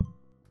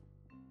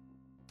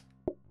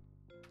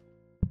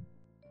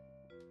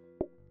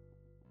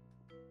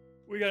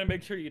 We gotta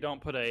make sure you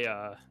don't put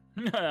a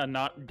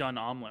not done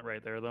omelet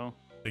right there, though.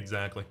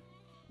 Exactly.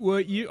 well,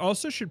 you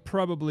also should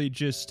probably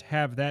just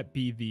have that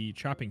be the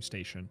chopping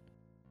station,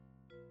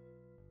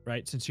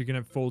 right? Since you're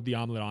gonna fold the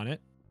omelet on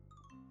it.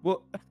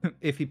 Well,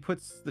 if he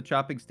puts the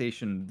chopping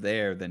station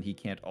there, then he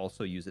can't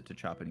also use it to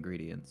chop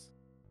ingredients.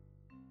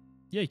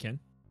 Yeah, you can.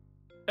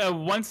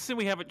 Once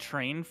we have it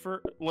trained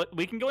for,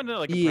 we can go into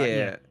like a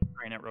Yeah.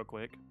 train it real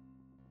quick.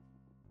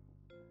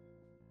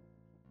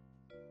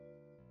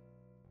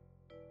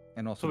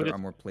 And also So we there just-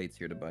 are more plates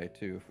here to buy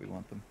too if we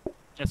want them.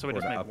 Yeah, so we Or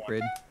just to make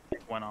upgrade.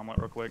 one omelet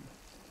real quick.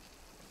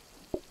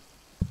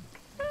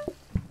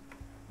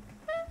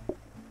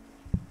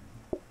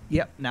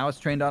 Yep, now it's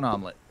trained on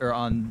omelet or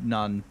on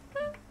non.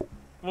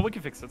 Well, we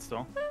can fix it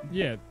still,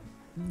 Yeah.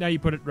 Now you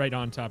put it right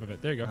on top of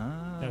it. There you go.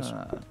 That's-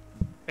 Ah.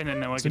 and then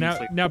now I So can now,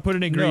 just, like, now put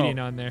an ingredient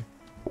on there.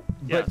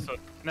 yeah. but- So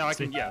now I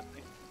can, See. yeah.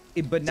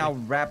 But now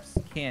Raps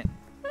can't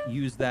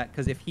use that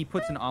because if he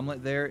puts an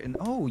omelet there and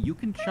you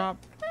can chop.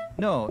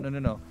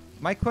 No.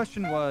 My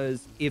question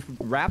was if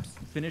Raps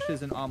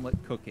finishes an omelet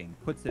cooking,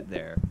 puts it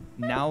there.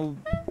 Now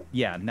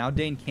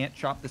Dane can't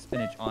chop the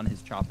spinach on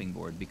his chopping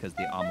board because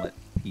the omelet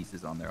piece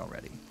is on there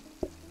already.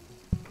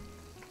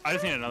 I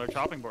just need another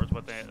chopping board. Is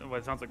what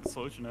it sounds like the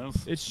solution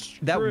is. It's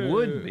That true.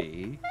 would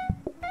be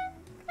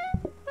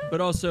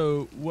But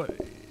also, what?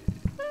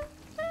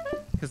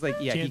 because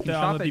he Can't can the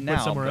chop omelet it be now.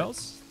 put somewhere but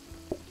else?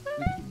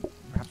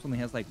 Raps only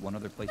has like one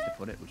other place to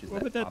put it, which is Well,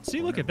 that but that. top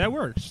See, look corner at that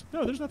one. works.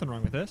 No, there's nothing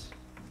wrong with this.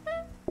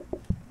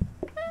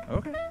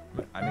 Okay.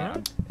 I mean,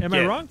 Alright. Am I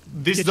Yeah, wrong?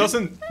 This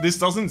Kitchen?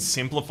 doesn't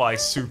simplify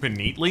super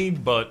neatly,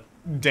 but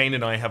Dane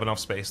and I have enough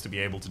space to be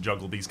able to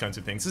juggle these kinds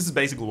of things. This is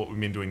basically what we've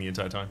been doing the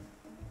entire time.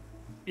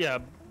 Yeah.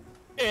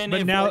 And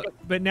But if, now, like,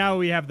 but now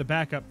we have the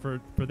backup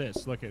for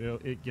this. Look,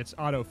 it gets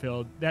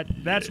autofilled.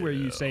 That's where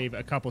you save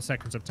a couple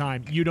seconds of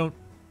time. We don't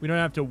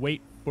have to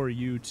wait for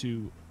you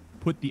to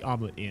put the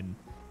omelet in.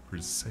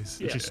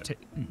 Precisely. It just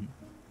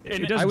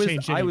and it doesn't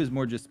change I any- was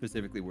more just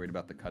specifically worried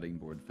about the cutting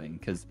board thing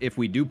because if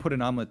we do put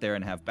an omelet there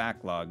and have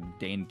backlog,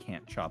 Dane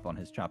can't chop on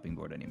his chopping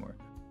board anymore.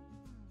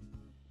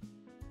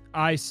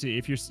 I see.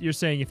 If you're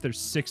saying if there's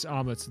 6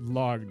 omelets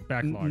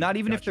backlogged. Not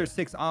even if Gotcha. there's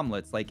 6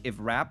 omelets. Like if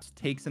Raps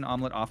takes an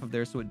omelet off of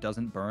there so it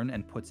doesn't burn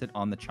and puts it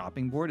on the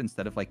chopping board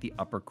instead of like the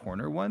upper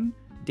corner one,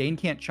 Dane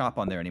can't chop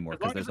on there anymore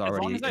because there's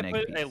already as long an as egg I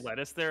put a piece.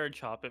 lettuce there and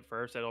chop it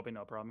first, it'll be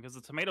no problem because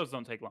the tomatoes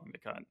don't take long to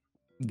cut.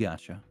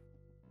 Gotcha.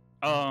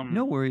 Um,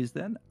 No worries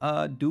then.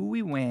 Do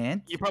we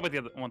want? You probably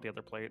want the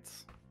other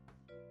plates.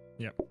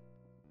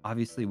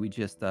 Obviously, we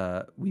just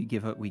we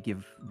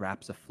give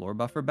Raps a floor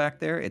buffer back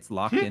there. It's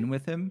locked in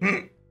with him.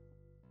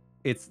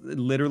 It's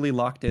literally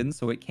locked in,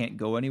 so it can't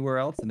go anywhere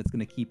else, and it's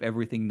gonna keep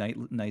everything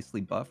nicely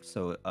buffed,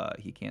 so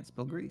he can't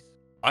spill grease.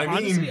 I mean,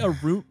 Honestly,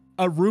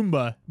 a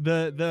Roomba,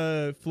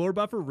 the floor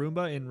buffer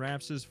Roomba in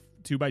Raps's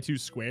 2x2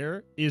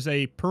 square is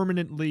a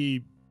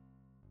permanently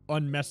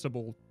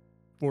unmessable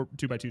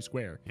 2x2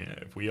 square, yeah,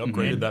 if we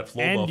upgraded that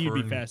floor and buffer you'd be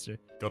and faster.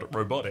 got it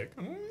robotic.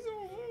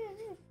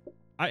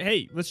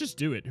 Hey, let's just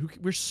do it.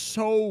 We're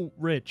so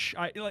rich.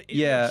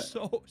 Yeah.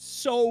 we're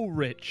so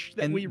rich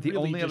that And we the really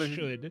only just other-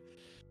 should.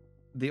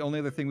 The only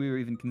other thing we were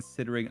even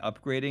considering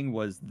upgrading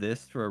was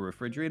this for a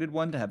refrigerated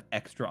one to have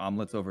extra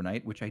omelets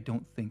overnight, which I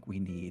don't think we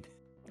need.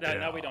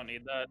 No, we don't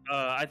need that.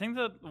 I think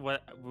that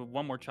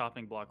one more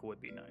chopping block would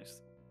be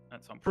nice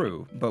at some point.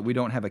 True, but we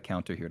don't have a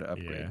counter here to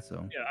upgrade, Yeah.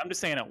 so. Yeah, I'm just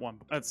saying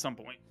at some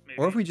point. Maybe.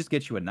 Or if we just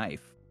get you a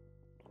knife.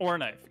 Or a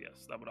knife,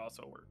 yes, that would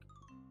also work.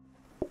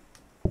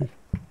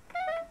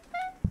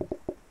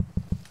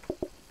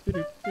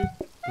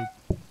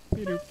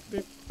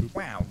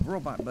 Wow,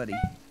 robot buddy.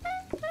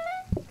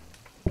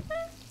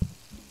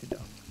 Good dog.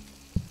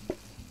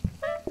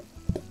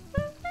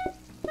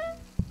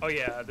 Oh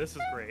yeah, this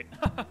is great.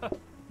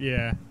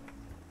 Yeah.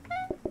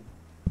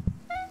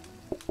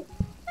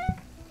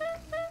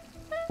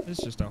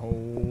 It's just a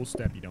whole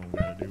step you don't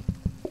gotta do.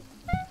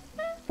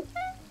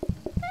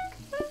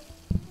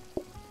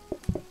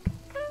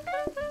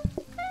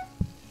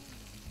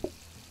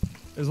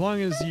 As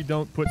long as you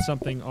don't put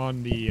something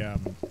on the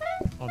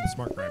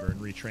smart grabber and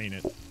retrain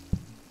it.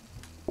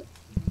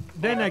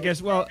 then I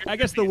guess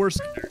the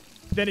worst.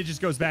 Then it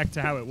just goes back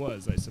to how it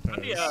was, I suppose.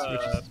 Put which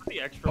is,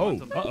 the extra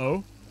ones on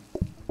the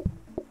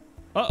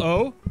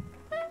Uh-oh.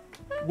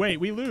 Wait,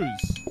 we lose.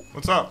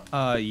 What's up?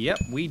 Yep,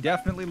 we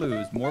definitely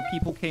lose. More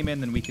people came in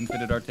than we can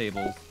fit at our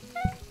tables.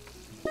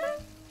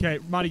 Okay,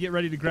 Monty, get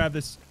ready to grab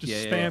this. Just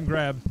Yeah, spam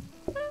grab.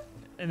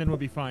 And then we'll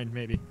be fine,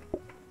 maybe.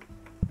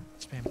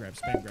 Spam grab.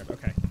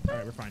 Okay. All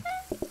right, we're fine.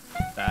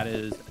 That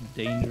is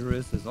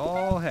dangerous as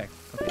all heck.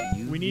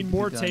 Okay, We need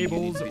more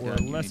tables or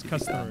less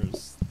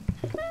customers.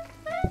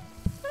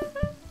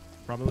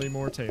 Probably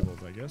more tables,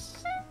 I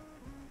guess.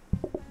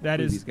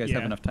 These guys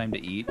have enough time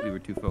to eat. We were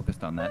too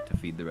focused on that to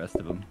feed the rest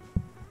of them.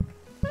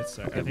 I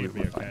think it'll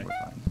be okay.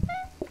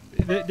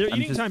 We're fine. Their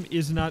eating time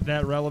is not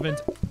that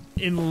relevant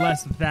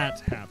unless that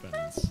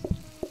happens.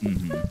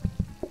 Mm-hmm.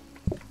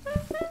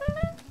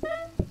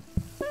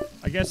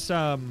 I guess,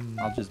 I'll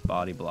just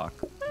body block.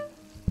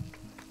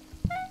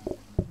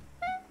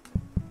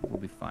 We'll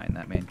be fine.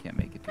 That man can't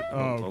make it to.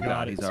 Oh,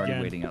 God, he's it's already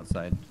again. waiting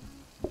outside.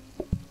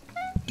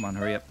 Come on,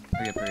 hurry up.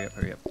 Okay.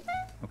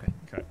 Okay.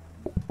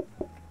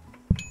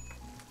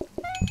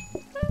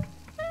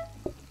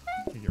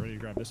 Okay, get ready to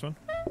grab this one.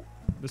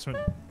 This one.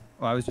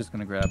 Well, I was just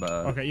gonna grab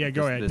a. Okay, yeah,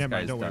 go ahead. This Never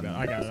mind. guy's Don't worry done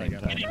about it. I at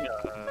got the it. same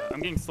time. I'm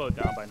getting slowed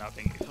down by not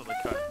being able to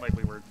cut, like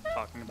we were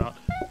talking about.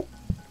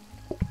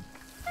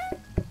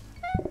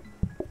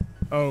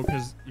 Oh,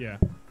 yeah.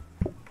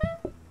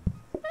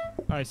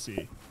 I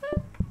see.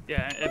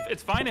 Yeah,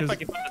 it's fine if I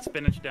can put the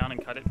spinach down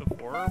and cut it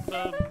before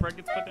the bread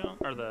gets put down,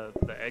 or the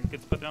egg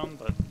gets put down,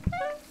 but...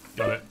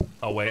 Got it.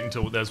 I'll wait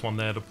until there's one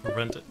there to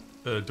prevent it,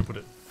 to put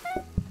it.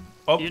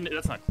 Oh!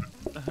 That's not...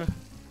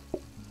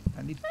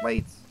 I need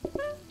plates.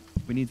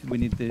 We need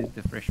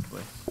the fresh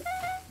place.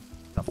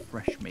 The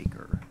fresh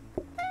maker.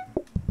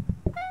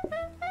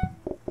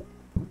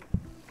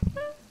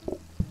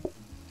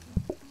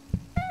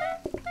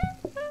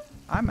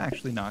 I'm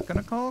actually not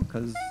gonna call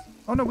because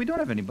oh no, we don't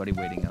have anybody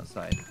waiting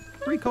outside.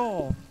 Free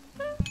call.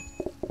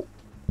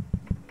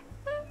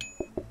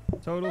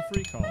 Total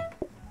free call.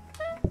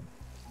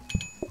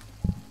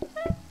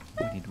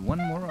 We need one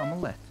more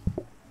omelette.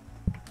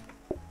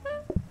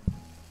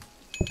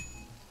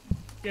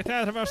 Get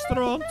out of our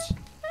restaurant.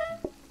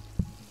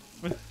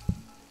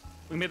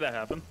 We made that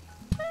happen.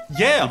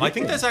 Yeah, I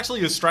think there's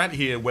actually a strat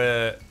here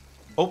where...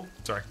 Oh,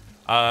 sorry.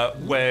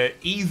 Where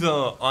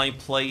either I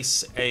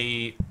place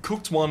a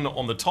cooked one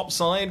on the top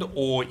side,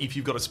 or if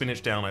you've got a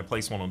spinach down, I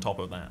place one on top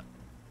of that.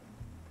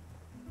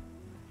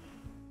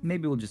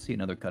 Maybe we'll just see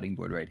another cutting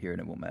board right here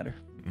and it won't matter.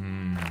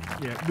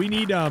 Yeah, we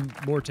need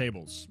more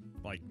tables,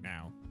 like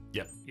now.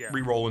 Yep. Yeah.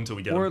 Reroll until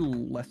we get Or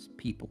them. less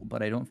people,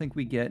 but I don't think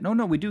we get... No,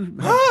 we do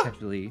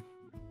actually...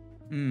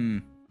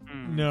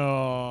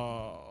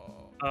 No.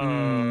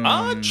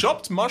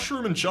 Chopped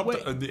mushroom and chopped...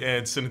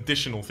 it's an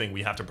additional thing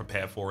we have to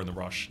prepare for in the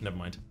rush. Never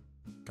mind.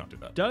 Can't do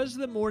that. Does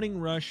the morning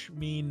rush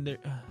mean that...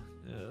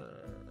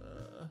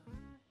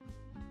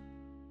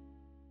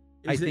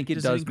 I think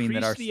it does mean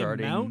that our increase the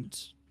starting...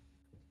 amount?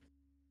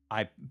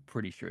 I'm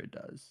pretty sure it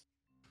does.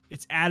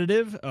 It's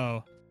additive?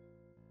 Oh.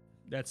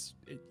 That's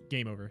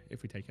game over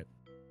if we take it.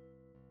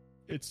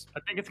 It's I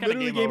think it's kind of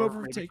literally game over if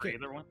we maybe take for it.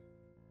 either one.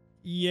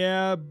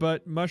 Yeah,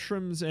 but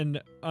mushrooms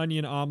and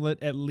onion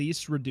omelet at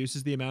least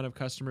reduces the amount of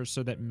customers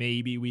so that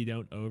maybe we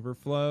don't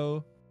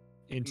overflow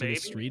into the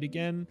street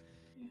again.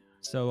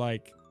 So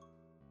like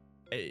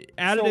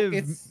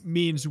additive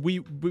means we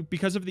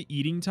because of the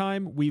eating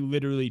time, we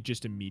literally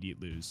just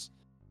immediate lose.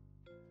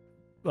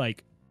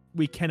 Like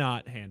we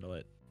cannot handle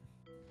it.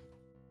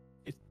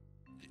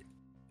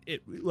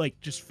 It like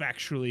just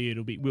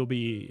factually we'll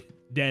be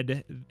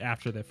dead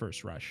after the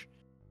first rush.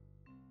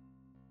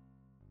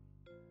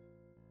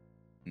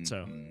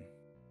 So,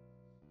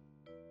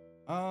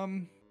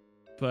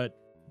 but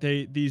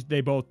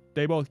they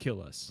both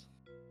kill us.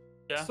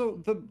 Yeah.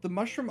 So the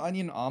mushroom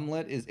onion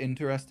omelet is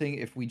interesting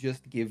if we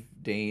just give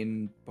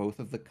Dane both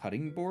of the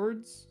cutting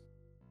boards.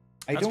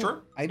 That's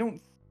true. I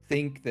don't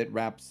think that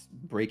Rap's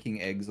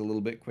breaking eggs a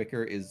little bit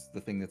quicker is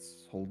the thing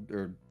that's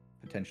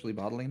potentially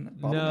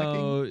bottlenecking.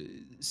 No,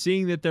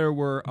 seeing that there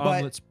were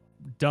omelets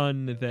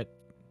done that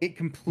it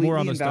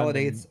completely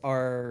invalidates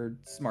our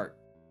smart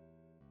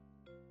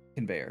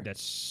conveyor.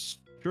 That's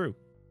true.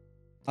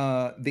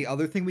 The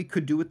other thing we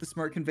could do with the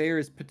smart conveyor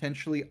is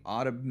potentially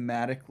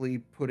automatically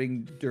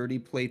putting dirty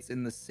plates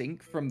in the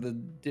sink from the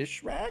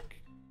dish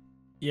rack.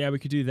 Yeah, we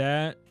could do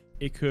that.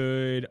 It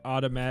could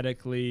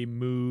automatically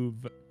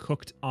move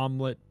cooked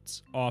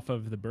omelets off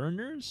of the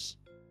burners.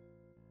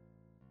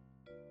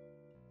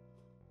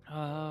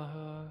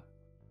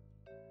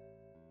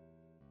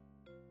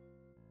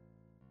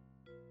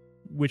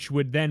 Which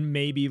would then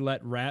maybe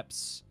let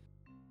reps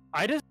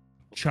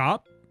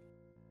chop.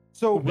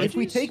 So if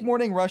we veggies? take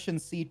morning rush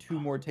and see 2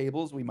 more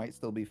tables, we might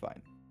still be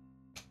fine.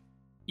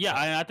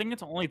 Yeah, I think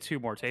it's only 2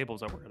 more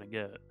tables that we're gonna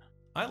get.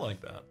 I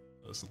like that,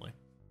 personally.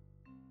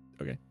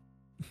 Okay.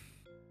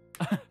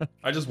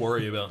 I just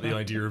worry about the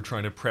idea of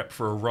trying to prep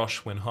for a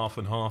rush when half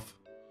and half.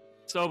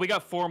 So we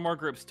got 4 more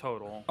groups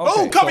total.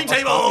 Oh, coffee so a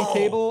table! Coffee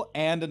table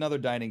and another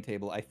dining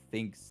table, I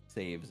think,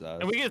 saves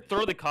us. And we can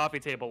throw the coffee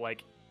table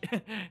like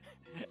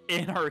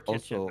in our kitchen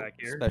Also, back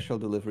here. special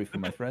delivery for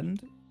my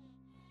friend.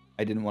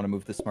 I didn't want to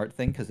move the smart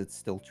thing because it's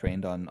still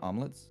trained on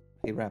omelets.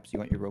 Hey, Raps, you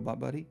want your robot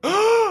buddy?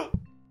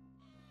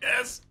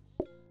 Yes.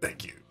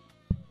 Thank you.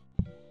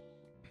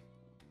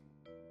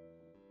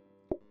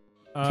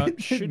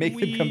 Should Make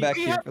them come back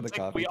We here have for the six-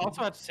 coffee. We table.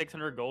 also have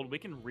 600 gold. We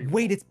can re.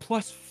 Wait, it's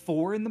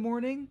 +4 in the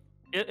morning?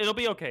 It'll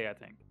be okay. I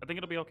think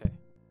it'll be okay.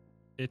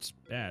 It's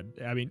bad.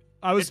 I mean,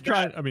 I was It's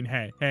trying. bad. I mean,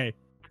 hey. It's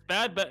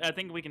bad, but I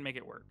think we can make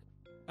it work.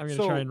 I'm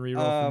gonna try and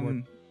reroll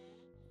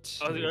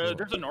for more.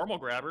 There's a normal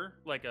grabber,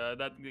 like that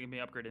can be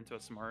upgraded into a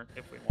smart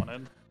if we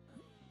wanted.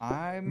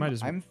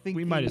 I'm thinking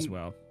We might as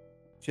well.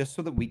 just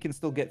so that we can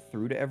still get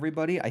through to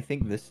everybody. I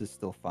think this is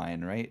still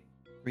fine, right,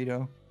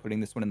 Rito?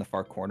 Putting this one in the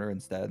far corner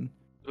instead.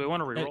 Do we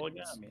want to reroll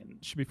again? I mean,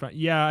 Should be fine.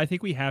 Yeah, I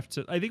think we have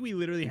to. I think we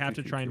literally have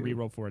to try and 2.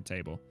 reroll for a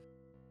table.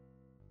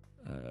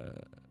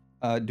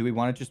 Do we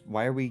want to just?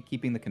 Why are we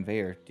keeping the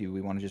conveyor? Do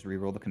we want to just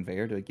reroll the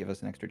conveyor to give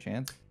us an extra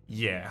chance?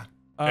 Yeah.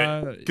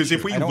 Uh, Because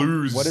if we I don't-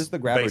 lose, what does the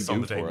grabber based on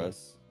do the for table.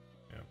 us?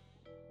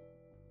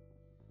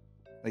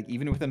 Like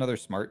even with another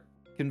smart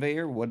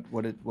conveyor,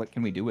 what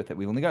can we do with it?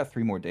 We've only got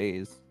 3 more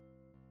days.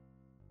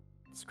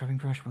 Scrubbing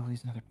brush, we'll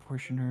use another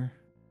portioner.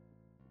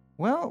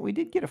 Well, we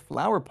did get a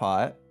flower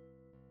pot.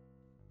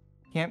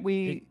 Can't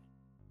we?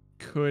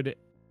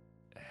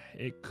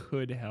 It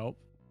could help.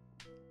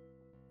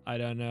 I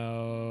don't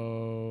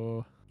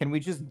know. Can we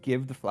just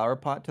give the flower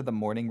pot to the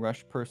morning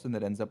rush person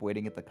that ends up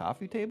waiting at the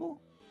coffee table?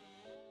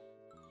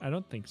 I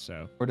don't think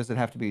so. Or does it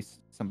have to be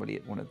somebody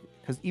at one of?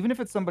 Because even if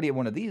it's somebody at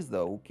one of these,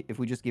 though, if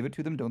we just give it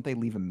to them, don't they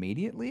leave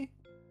immediately?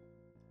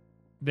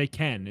 They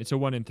can. It's a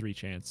 1 in 3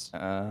 chance,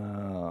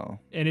 Oh.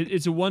 and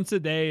it's a once a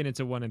day, and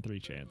it's a 1 in 3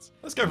 chance.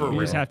 Let's go for a We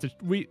just reroll. have to.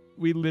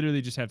 We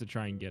literally just have to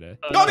try and get a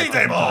Coffee Second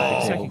table!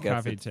 coffee second gets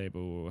coffee it.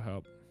 table will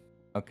help.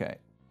 Okay.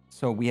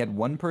 So we had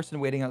 1 person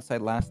waiting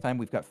outside last time.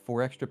 We've got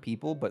 4 extra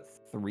people, but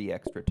 3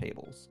 extra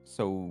tables.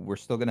 So we're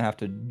still gonna have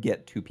to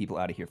get 2 people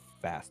out of here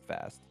fast.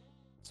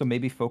 So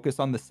maybe focus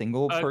on the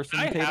single person can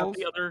I have tables.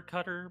 the other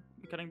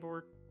cutting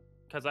board?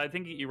 Because I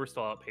think you were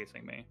still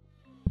outpacing me.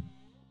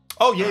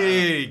 Oh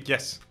yeah.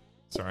 Yes.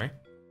 Sorry.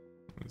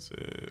 It's,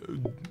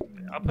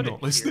 I'll put not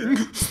it listening.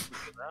 here.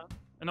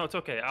 No, it's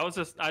okay. I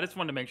just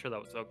wanted to make sure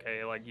that was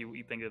okay. Like you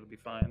think it'll be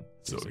fine.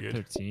 So Is it good.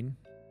 13.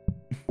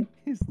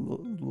 His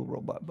little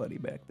robot buddy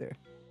back there.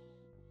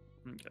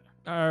 Okay.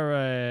 All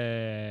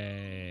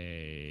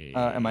right.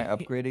 Am I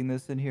upgrading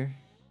this in here?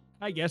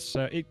 I guess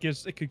so. It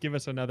could give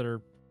us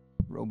another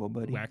Robo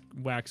buddy.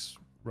 wax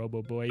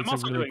Robo Boy. I'm It's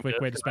also a really doing quick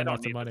this way to 'cause spend I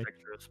lots don't of need money.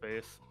 this extra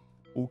space.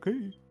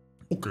 Okay.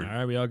 All Okay.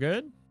 right, we all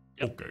good?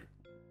 Yep. Okay.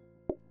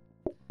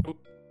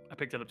 I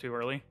picked it up too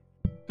early.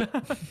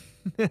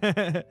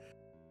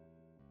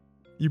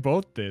 You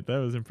both did. That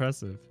was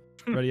impressive.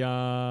 Ready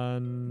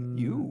on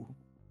You.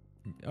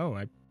 Oh,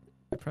 I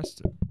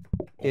pressed it.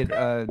 It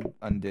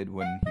undid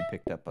when he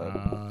picked up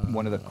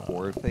one of the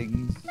core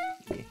things.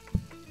 Yeah.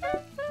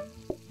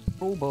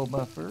 Robo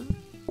buffer.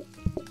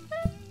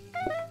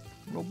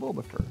 Robo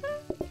buffer.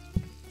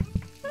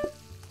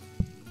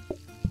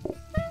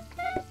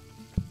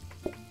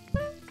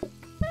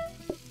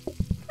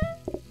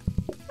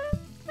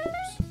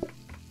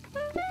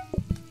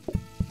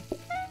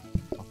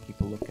 I'll keep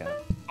a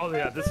lookout. Oh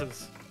yeah, this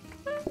is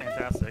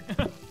fantastic.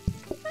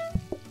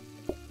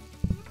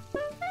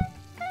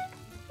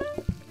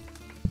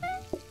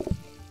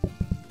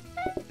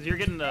 You're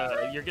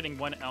getting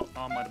 1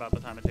 omelet about the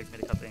time it takes me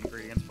to cut the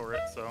ingredients for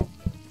it, so.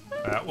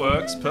 That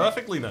works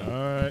perfectly then.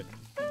 All right.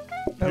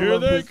 I Here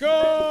love they this.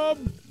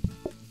 come.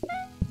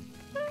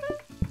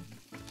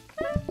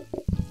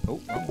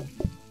 Oh, wrong.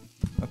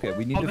 Okay,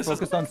 we need Oh, to this is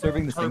focus on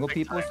serving the single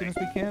perfect people as soon as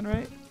we can,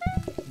 right?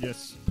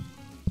 Yes.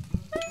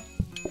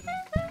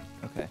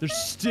 Okay. They're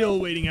still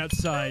waiting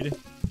outside.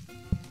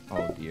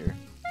 Oh dear.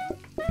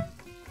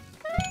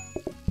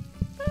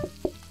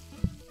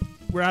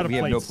 We're out of We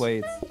have plates. no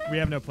plates. We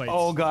have no plates.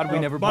 Oh god, we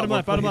never bought Bottom more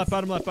left, bottom left, plates.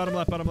 bottom left, bottom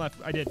left, bottom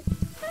left. I did.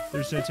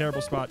 There's a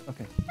terrible spot.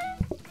 Okay.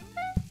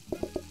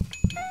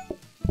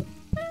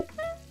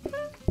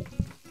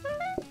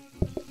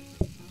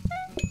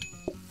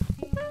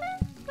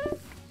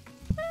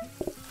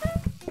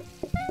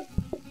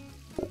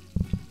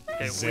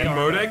 Okay, Zen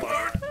mode, egg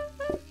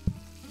mode.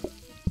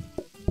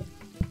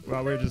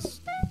 Well, we're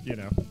just,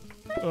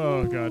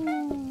 Oh god.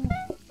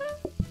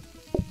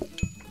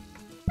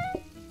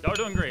 Y'all are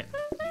doing great.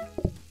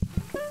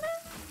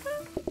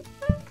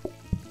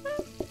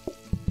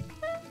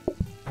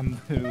 I'm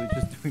literally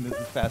just doing this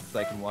as fast as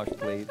I can wash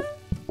plates.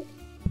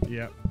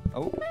 Yep.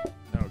 Oh,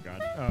 Oh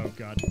god. Oh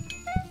god.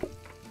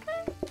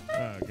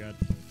 Oh god.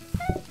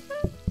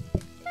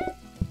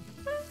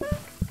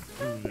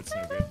 Ooh, that's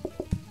no good.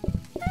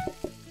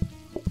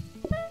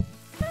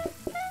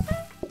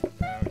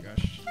 Oh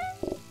gosh.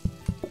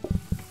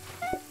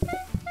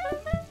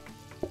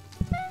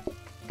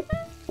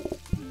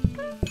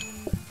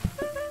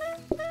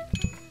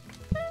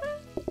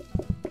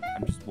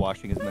 I'm just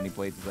washing as many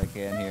plates as I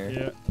can here.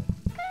 Yeah.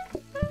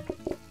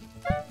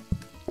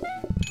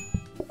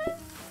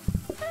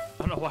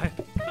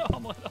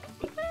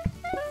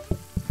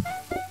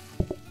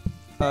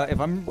 If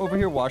I'm over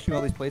here washing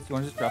all these plates, you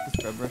want to just drop the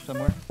scrub brush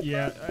somewhere?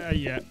 Yeah,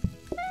 yeah.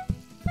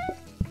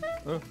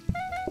 Oh.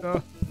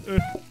 Oh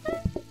no.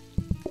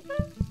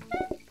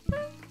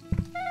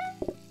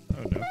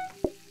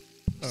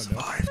 Oh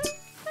Survived.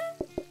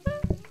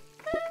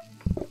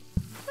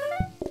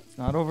 It's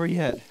not over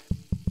yet.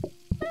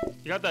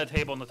 You got that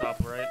table on the top,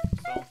 right?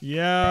 So.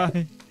 Yeah.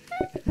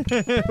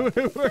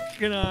 We're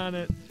working on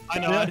it. I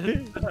know. I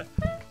did.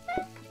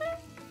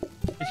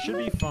 It should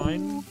be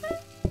fine.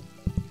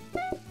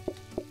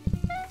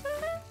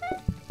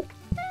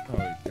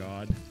 Oh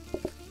god.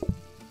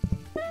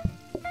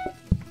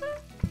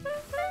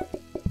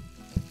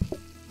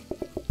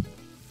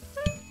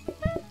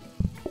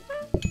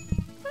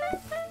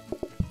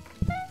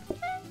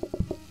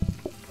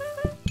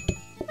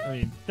 I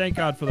mean, thank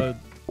God for the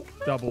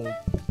double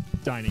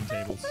dining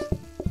tables.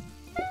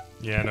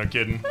 Yeah, no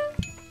kidding.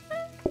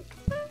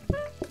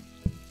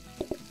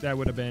 That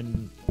would have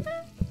been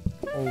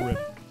rip.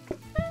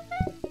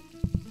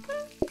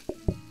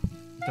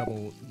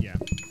 Double, yeah.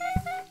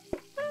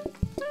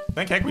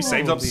 Thank heck we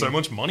saved up so Holy.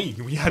 much money.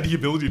 We had the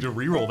ability to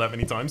reroll that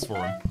many times for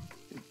him.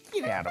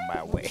 Get out of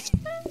my way.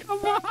 Come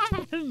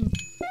on!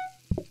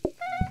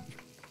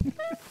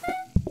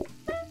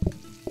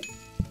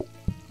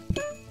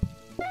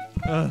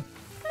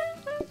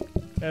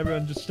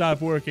 Everyone just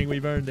stop working.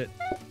 We've earned it.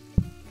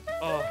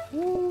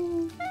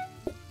 Oh.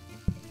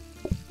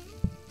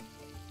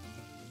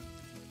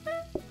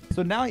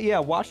 So now, yeah,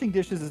 washing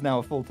dishes is now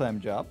a full-time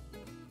job.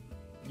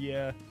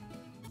 Yeah.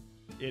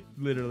 It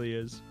literally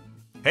is.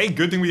 Hey,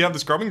 good thing we have the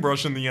scrubbing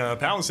brush and the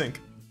power sink.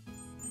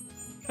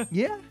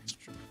 Yeah.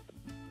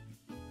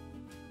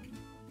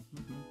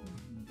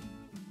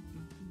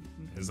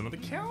 There's another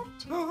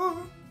count.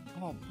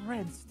 Oh,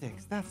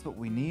 breadsticks. That's what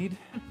we need.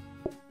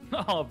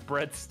 Oh,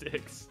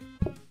 breadsticks.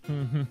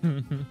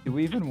 Do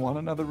we even want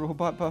another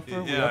robot buffer?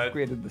 Yeah. We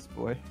upgraded this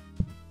boy.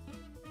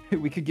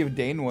 We could give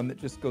Dane one that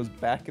just goes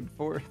back and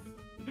forth.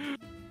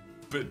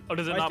 But Oh,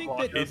 does it I not think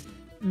block that us?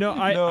 No,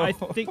 I No.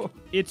 think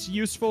it's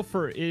useful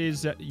for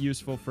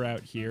useful for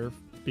out here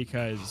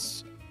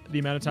because the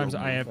amount of times Go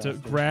I more have to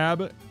faster.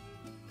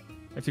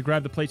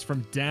 grab the plates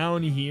from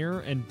down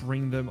here and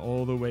bring them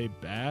all the way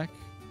back.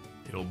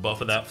 it'll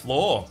buffer that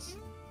floor.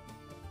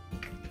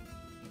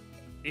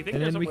 Do you think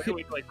And there's then a we way could-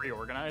 we could like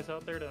reorganize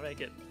out there to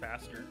make it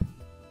faster?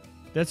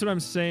 That's what I'm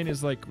saying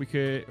is like we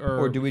could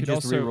Or do we could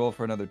just also, re-roll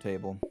for another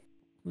table?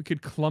 We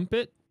could clump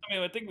it. I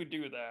mean, I think we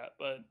do that,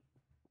 but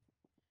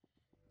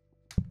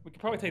we could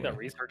probably take that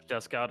research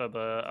desk out of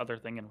the other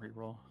thing and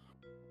reroll.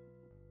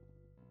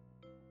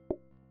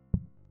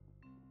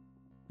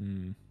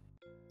 Hmm.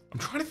 I'm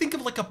trying to think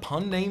of like a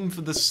pun name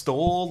for the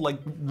store. Like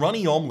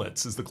Runny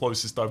Omelettes is the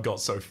closest I've got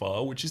so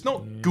far, which is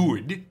not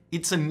good.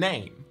 It's a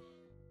name.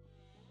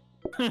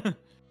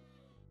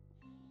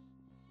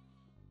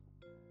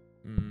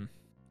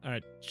 All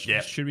right.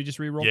 Yeah. Should we just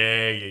re-roll?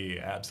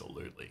 Yeah,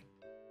 absolutely.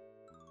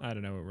 I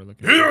don't know what we're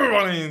looking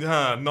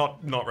at.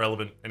 Not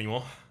relevant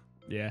anymore.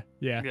 Yeah.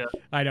 Yeah.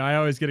 I know. I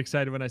always get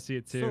excited when I see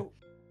it too. So,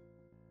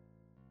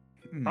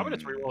 Probably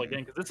just reroll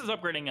again because this is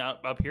upgrading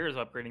up here is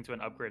upgrading to an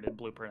upgraded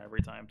blueprint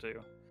every time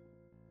too.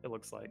 It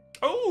looks like.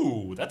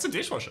 Oh, that's a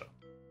dishwasher.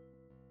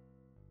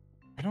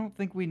 I don't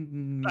think we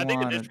want I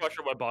think the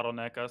dishwasher would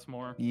bottleneck us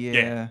more.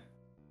 Yeah.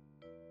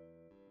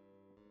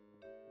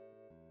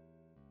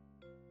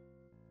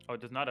 Oh,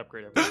 it does not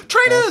upgrade everything.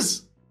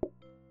 Trainers!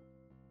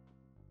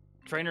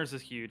 Trainers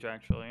is huge,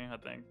 actually. I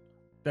think.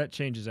 That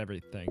changes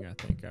everything, I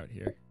think, out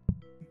here.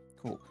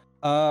 Cool.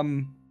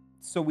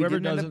 So we Whoever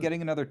didn't end up doesn't-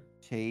 getting another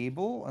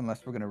table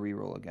unless we're gonna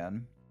re-roll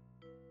again.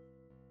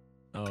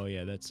 Oh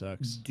yeah, that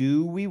sucks.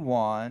 Do we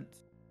want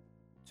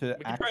to We can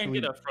try and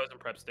actually? get a frozen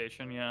prep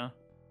station, yeah.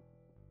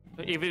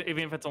 But even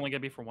if it's only gonna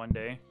be for one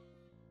day.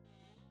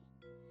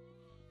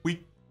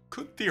 We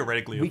could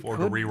theoretically We afford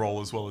could- to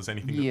re-roll as well as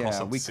anything that costs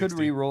Yeah, up we to could 60.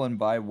 re-roll and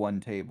buy one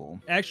table.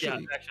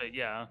 Actually,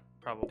 Yeah,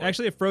 probably.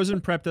 actually, a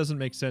frozen prep doesn't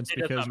make sense It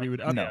does because not we make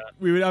would sense, No.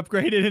 we would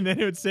upgrade it and then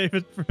it would save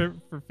it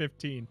for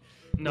 15.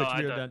 no, which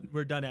I we're don't. done.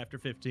 We're done after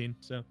 15.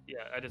 So, Yeah,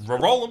 I just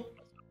Roll 'em.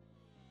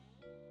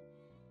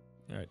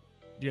 all right.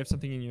 Do you have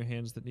something in your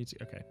hands that needs?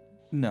 Okay.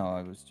 No,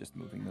 I was just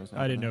moving those.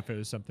 I didn't know if it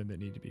was something that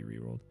needed to be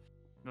re-rolled.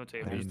 No I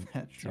table. mean,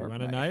 That do you sharp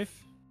want a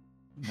knife?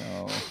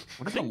 No.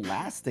 What is a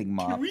lasting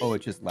mop? we- Oh, it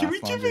just Can lasts we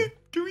give longer.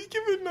 Can we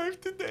give a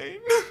knife to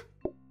Dane?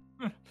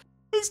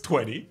 It's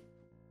 20.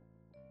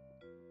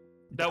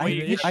 That way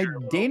you I,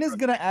 can Dana's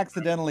gonna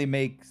accidentally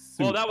make soup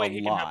Well, that way a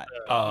he lot. can have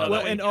the, Well, that way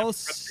and he can have the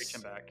also- prep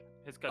station back.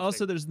 His gut Also,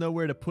 station. there's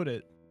nowhere to put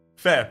it.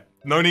 Fair.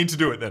 No need to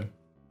do it then.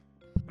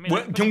 I mean,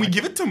 What, that's can we fine.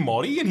 give it to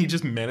Marty and he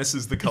just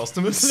menaces the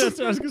customers? That's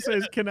what I was gonna say.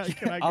 Is can I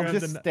I'll grab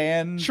just the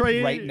stand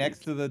tray- right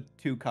next to the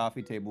two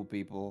coffee table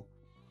people.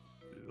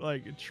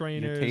 like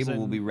trainers? Your table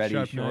will and be ready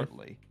sharp knife?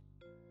 shortly.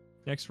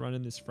 Next run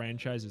in this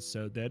franchise is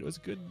so dead. It was a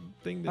good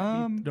thing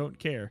that we don't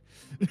care.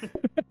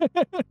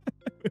 I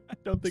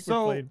don't think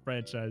So- we're playing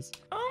franchise.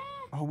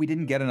 Oh, we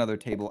didn't get another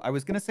table. I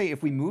was gonna say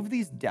if we move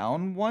these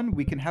down one,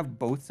 we can have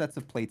both sets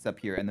of plates up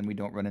here, and then we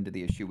don't run into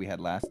the issue we had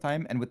last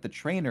time. And with the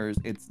trainers,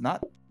 it's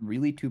not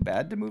really too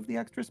bad to move the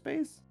extra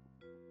space.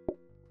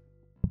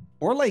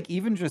 Or like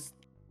even just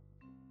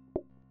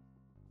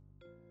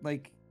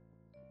like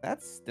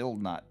that's still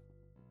not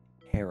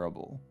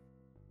terrible.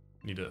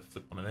 Need to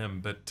flip one of them,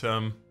 but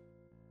oh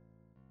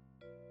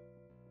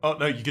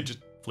no, you could just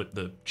flip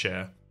the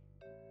chair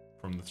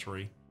from the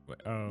 3.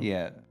 Oh.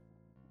 Yeah.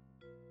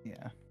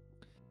 Yeah.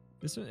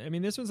 This one, I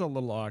mean, this one's a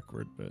little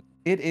awkward, but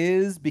It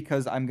is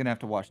because I'm gonna have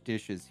to wash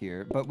dishes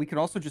here, but we could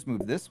also just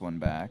move this one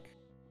back.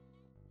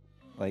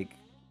 Like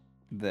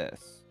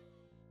this.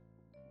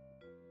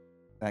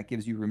 That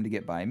gives you room to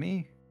get by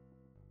me?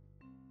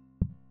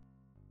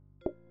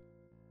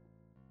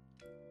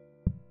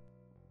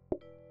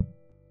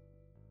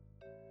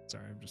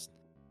 sorry, I'm just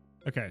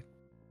okay.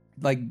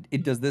 Like,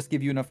 does this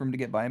give you enough room to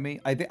get by me?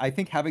 I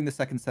think having the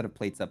second set of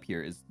plates up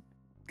here is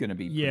gonna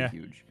be pretty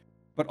huge.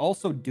 But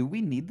also, do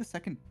we need the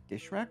second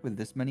dish rack with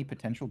this many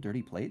potential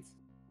dirty plates?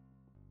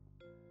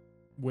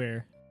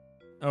 Where?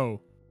 Oh.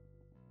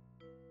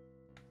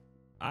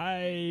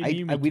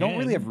 We don't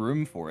really have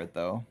room for it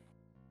though.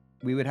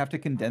 We would have to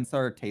condense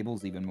our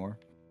tables even more.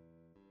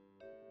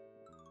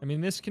 I mean,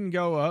 this can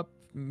go up,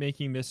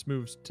 making this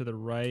move to the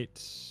right.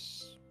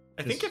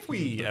 I think if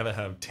we ever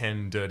have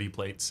 10 dirty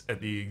plates at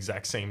the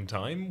exact same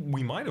time,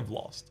 we might have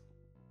lost.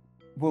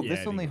 Well, Yeah,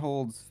 this I only think-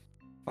 holds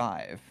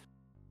 5.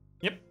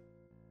 Yep.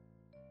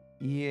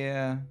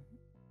 Yeah.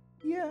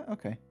 Yeah,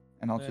 okay.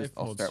 And I'll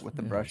Holds- start with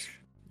the yeah, brush.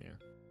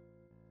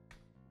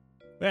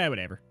 Yeah,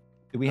 whatever.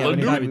 Do we Well, have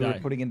do anything we we were die.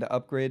 putting into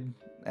upgrade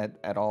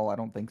at all? I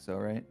don't think so,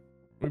 right?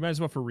 We might as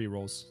well for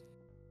rerolls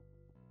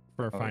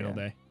for our Oh, final yeah.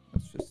 day.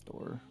 Let's just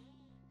store.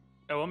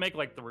 Yeah, we'll make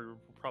like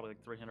probably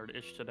like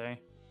 300-ish today.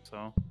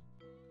 So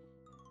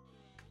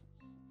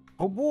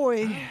Oh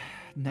boy. All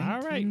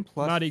 19 right.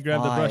 plus Marty,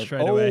 grab the 5. brush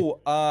right away.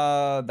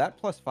 That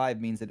plus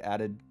 5 means it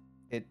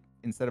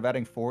instead of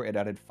adding 4, it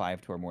added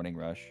 5 to our morning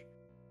rush.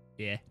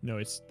 Yeah, no,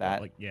 it's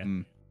That like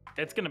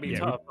it's gonna be Yeah,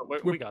 tough,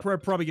 but we got we're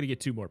probably gonna get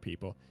 2 more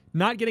people.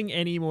 Not getting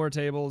any more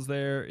tables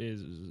there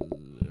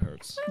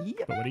hurts. Yep.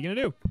 But what are you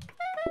gonna do?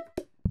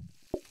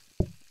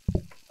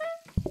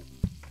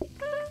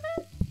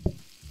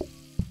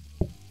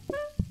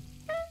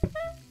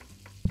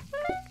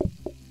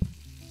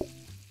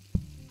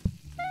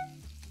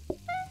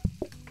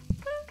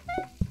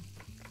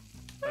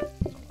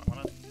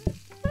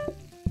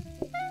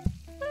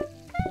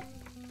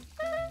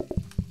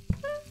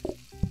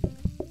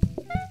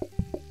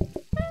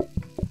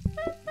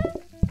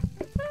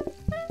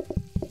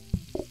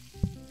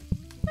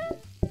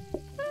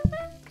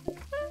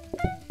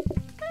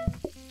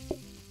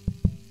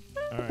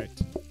 All right.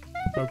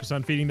 Focus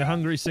on feeding the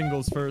hungry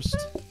singles first.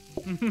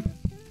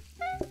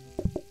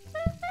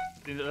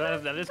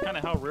 that is kind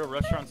of how real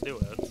restaurants do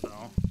it. So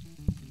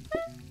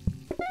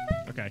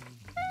Okay.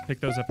 Pick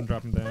those up and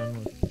drop them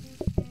down.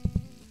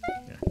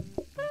 Yeah.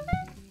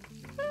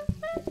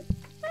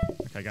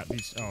 Okay, I got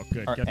these. Oh,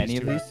 good. Are got any these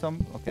of two these out.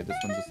 some? Okay, this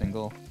one's a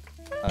single.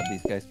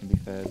 These guys can be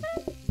fed.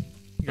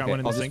 You got Okay, one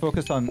in I'll the just sink.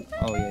 focus on.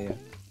 Oh yeah.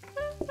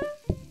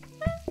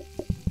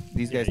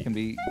 These Yeah, guys can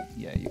be.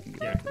 Yeah, you can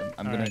get Yeah, back to them.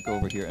 I'm gonna alright. go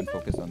over here and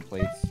focus on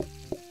plates.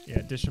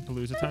 Yeah,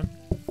 Dish-a-Palooza time.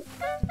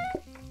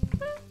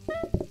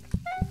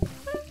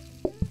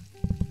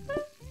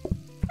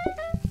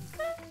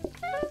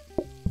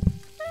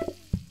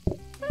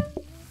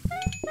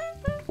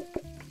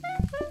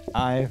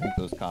 I think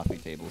those coffee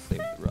tables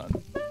saved the run.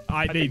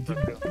 They think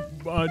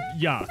so,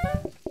 yeah,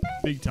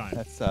 big time.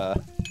 That's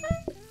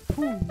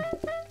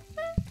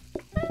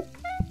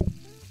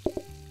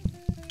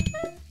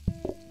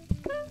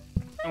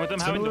and with them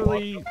having to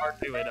Similarly- walk so far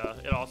too,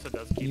 it also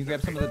does keep. Can you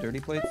grab some of the dirty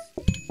plates?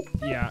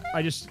 Yeah,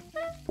 I just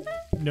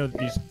know that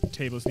these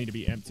tables need to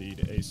be emptied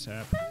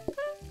ASAP.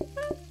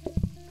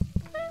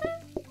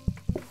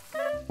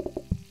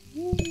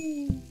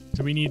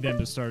 So we need them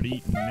to start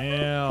eating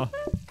now.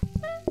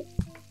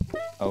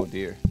 Oh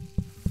dear.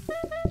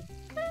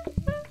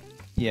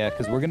 Yeah,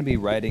 because we're gonna be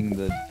riding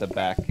the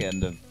back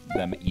end of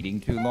them eating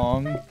too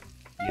long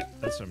Yep,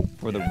 that's some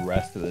for the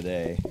rest of the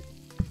day.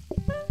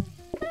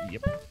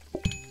 Yep.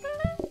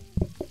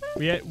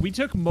 We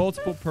took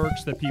multiple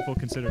perks that people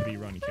consider to be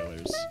run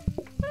killers.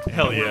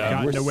 Hell We've yeah.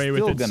 gotten We're away with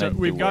still it. gonna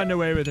We've do gotten it.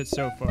 away with it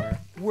so far.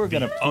 We're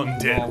gonna The prove them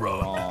undead all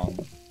road. wrong.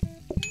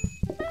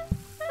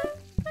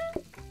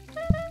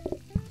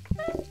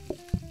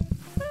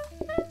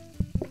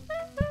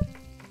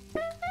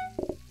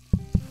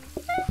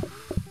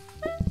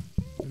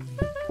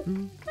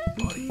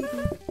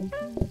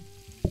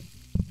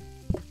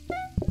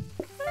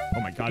 Oh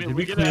my god, mean, did we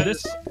we could clear add-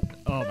 this?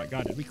 Oh my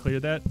god, did we clear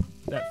that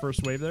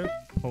first wave there?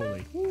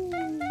 Holy.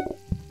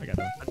 I got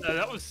that.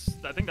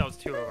 I think that was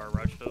 2 of our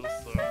rushes.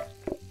 So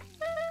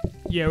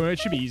Yeah, well, it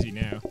should be easy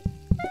now.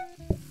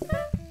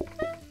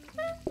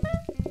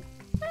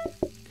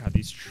 God,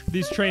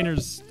 these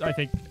trainers, I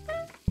think,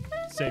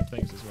 save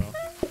things as well.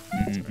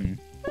 Mhm.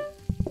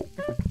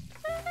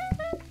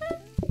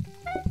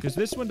 Because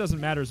this one doesn't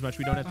matter as much.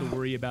 We don't have to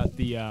worry about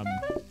the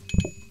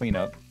Clean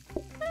up.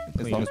 As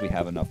Clean long up. as we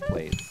have enough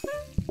plates.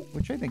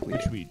 Which I think we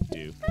which do. we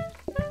do.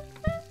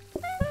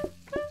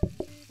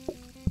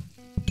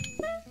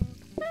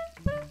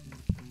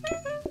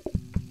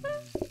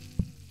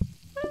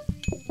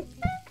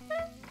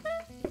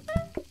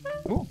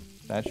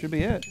 That should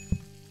be it.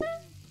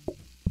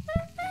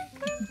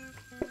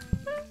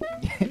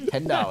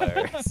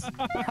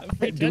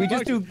 $10. Do we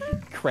just do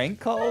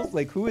crank calls?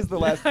 Like, who is the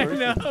last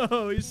person? I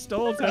know. He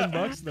stole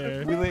 $10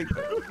 there.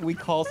 We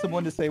call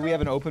someone to say we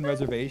have an open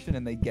reservation,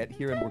 and they get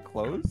here and we're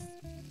closed.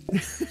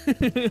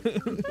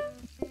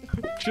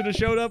 Should have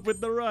showed up with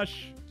the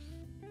rush.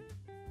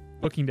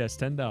 Booking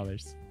desk,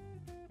 $10.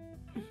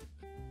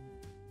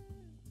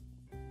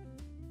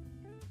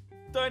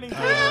 Dining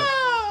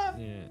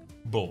Yeah.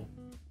 Bull.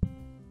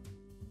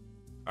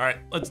 All right,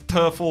 let's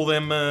turf all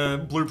them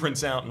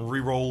blueprints out and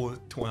re-roll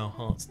to our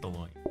heart's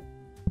delight.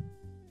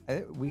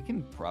 We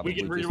can probably. We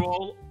can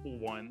reroll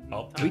one.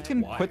 We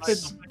can Why? put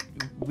this.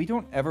 We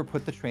don't ever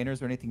put the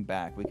trainers or anything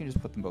back. We can just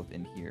put them both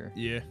in here.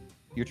 Yeah.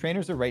 Your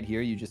trainers are right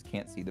here. You just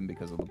can't see them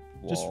because of the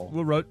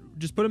wall.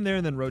 Just put them there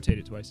and then rotate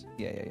it twice.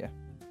 Yeah.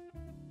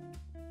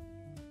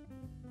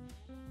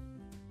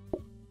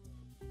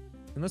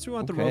 Unless we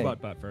want the Okay.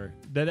 robot buffer.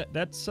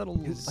 That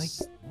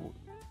settles.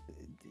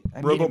 I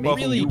Robo mean, it Buffalo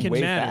makes you really can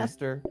way matter.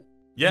 faster.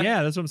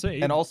 Yeah. That's what I'm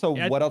saying. And also,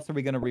 Yeah, what else are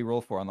we gonna re-roll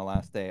for on the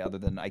last day, other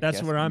than That's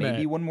guess where I'm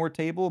maybe at. one more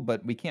table,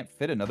 but we can't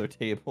fit another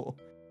table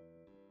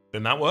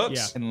Then that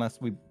works. Yeah.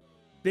 unless we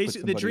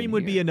Basically, the somebody dream in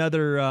would be here.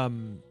 another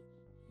waiting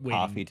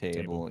coffee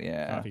table.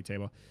 Yeah. Coffee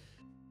table.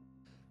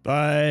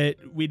 But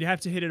we'd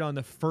have to hit it on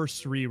the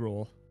first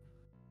reroll.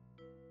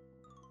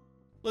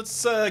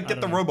 Let's don't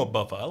get the know. robot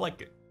buffer. I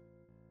like it.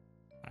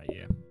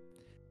 Yeah.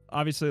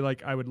 Obviously,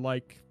 like I would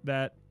like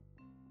that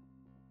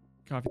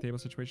coffee table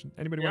situation.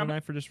 Anybody Yeah, want a I'm-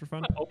 knife for just for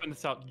fun? Open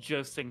this out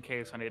just in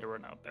case I need to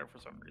run out there for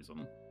some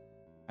reason.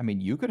 I mean,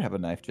 you could have a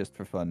knife just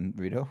for fun,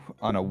 Rito,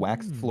 on a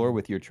waxed floor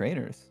with your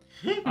trainers.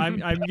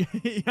 I'm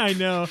I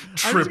know.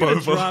 Trip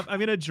over. I'm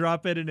gonna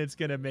drop it and it's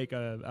gonna make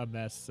a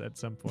mess at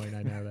some point.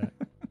 I know that.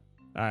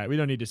 All right, we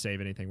don't need to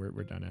save anything.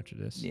 We're done after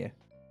this. Yeah.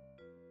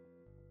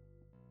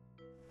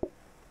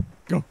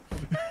 Go.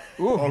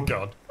 Ooh, Oh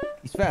god.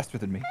 he's faster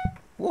than me.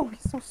 Whoa,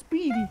 he's so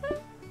speedy.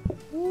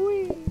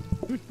 Whee.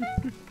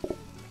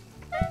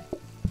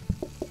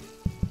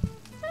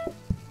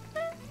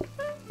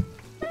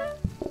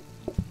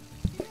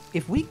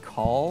 If we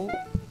call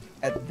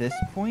at this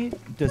point,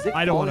 does it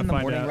I don't call wanna in the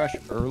find morning out. rush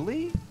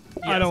early?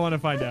 I don't want to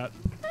find out.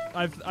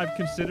 I've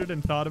considered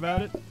and thought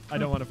about it. I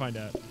don't want to find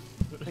out.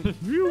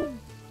 Phew.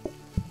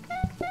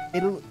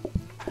 It'll.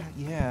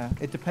 Yeah,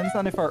 it depends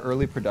on if our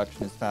early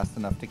production is fast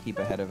enough to keep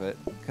ahead of it,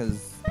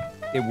 because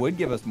it would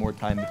give us more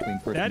time between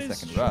first That and is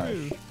second true.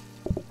 rush.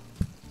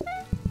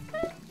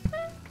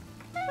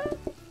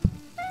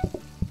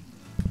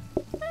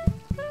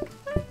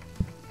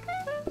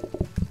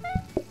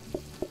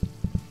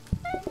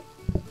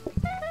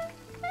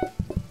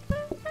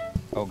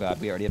 Oh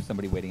god, we already have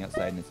somebody waiting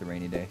outside and it's a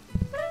rainy day.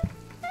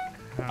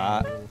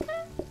 How?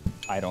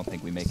 I don't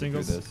think we make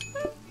Singles? it through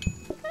this.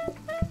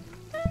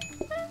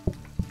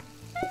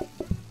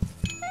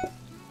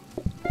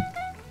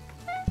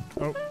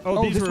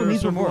 Oh, These were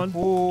circle more. one.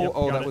 Oh, Yep,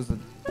 got that it. was a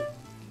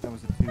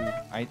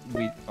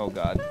 2. Oh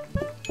god.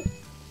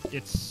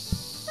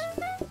 It's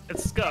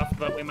It's scuffed,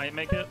 but we might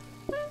make it.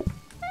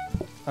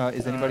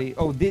 Is anybody?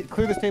 Oh,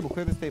 clear this table.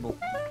 Clear this table.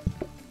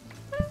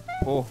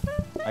 Oh,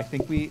 I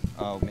think we.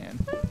 Oh man.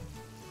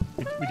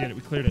 we did it.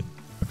 We cleared it.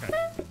 Okay.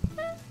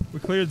 We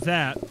cleared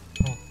that.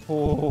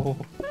 Oh.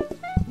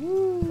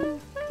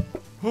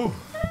 Whew.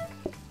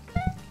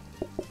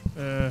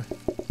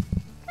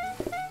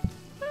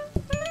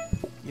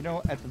 You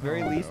know, at the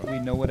very least, we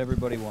know what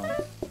everybody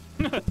wants.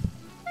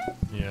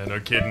 Yeah, no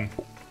kidding.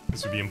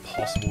 This would be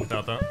impossible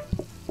without that.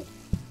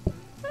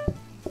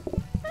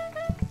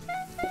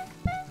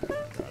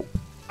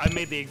 I've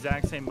made the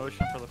exact same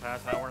motion for the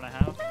past hour and a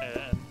half,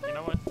 and you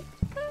know what?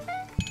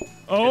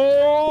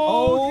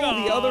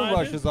 Oh, the other God.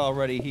 rush is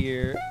already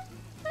here.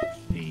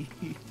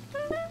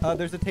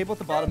 There's a table at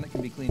the bottom that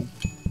can be cleaned.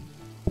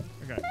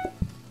 Okay.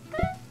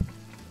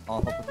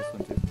 I'll help with this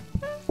one too.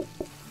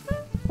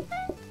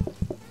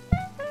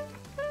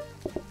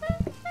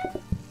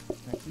 Can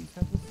I please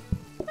have this?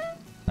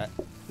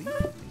 Please?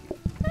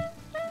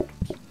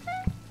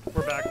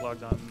 We're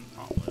backlogged on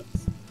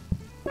omelets.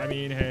 I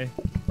mean, hey,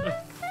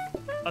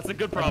 That's a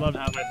good problem to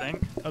love- have, I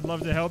think. I'd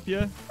love to help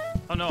you.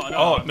 Oh no, no.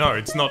 Oh, no,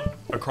 it's not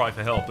a cry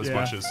for help as Yeah.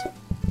 much as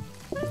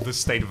the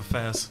state of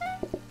affairs.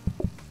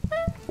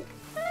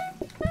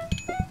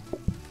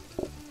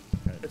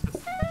 It's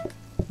just,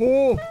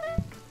 Oh,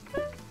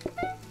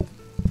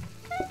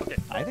 okay.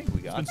 I think we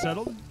it's got been it.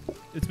 settled.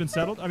 It's been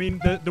settled. I mean,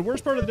 the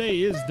worst part of the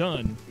day is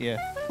done.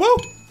 Yeah. Woo!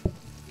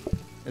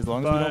 As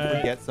long as we don't But-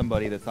 forget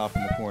somebody that's off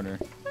in the corner.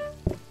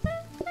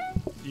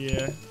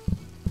 Yeah.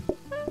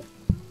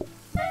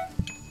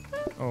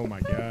 Oh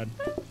my God.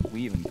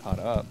 We even caught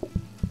up.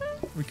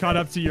 We caught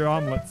up to your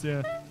omelets.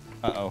 Yeah.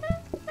 Uh-oh.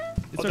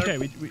 It's Oh, okay. there-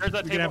 We there's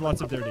that can table have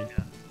lots of on top. dirty.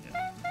 Yeah,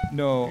 yeah.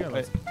 No. Yeah,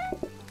 let's-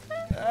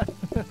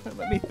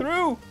 Let me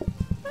through!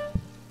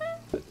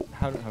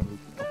 How do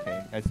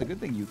okay. It's a good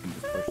thing you can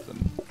just push them.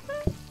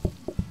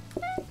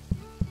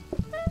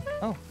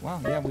 Oh, wow.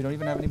 Yeah, we don't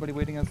even have anybody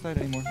waiting outside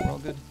anymore. We're all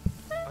good.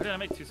 Why did I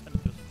make 2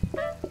 sentences?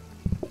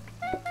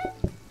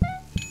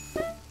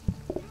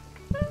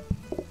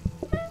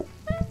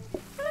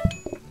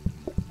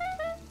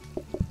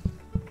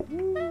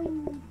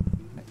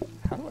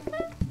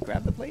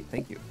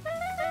 Thank you.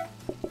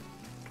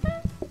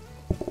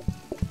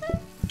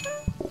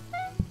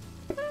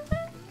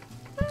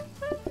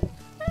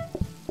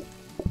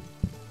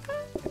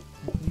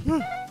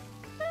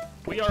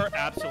 We are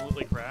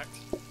absolutely cracked.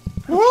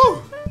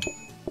 Woo!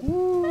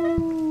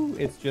 Woo!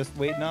 It's just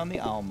waiting on the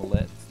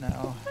omelettes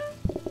now.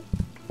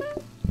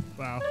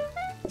 Wow.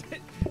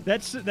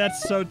 That's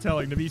so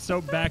telling, to be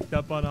so backed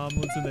up on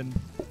omelets and then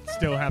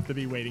still have to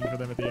be waiting for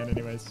them at the end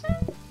anyways.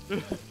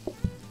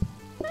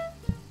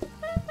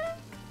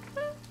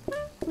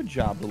 Good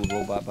job, little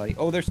robot buddy.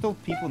 Oh, there's still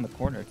people in the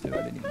corner too. I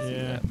didn't even see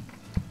Yeah. them.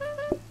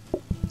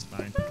 It's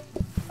fine.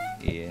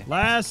 Yeah.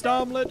 Last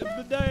omelet of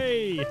the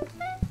day!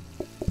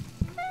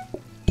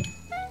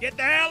 Get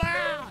the hell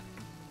out!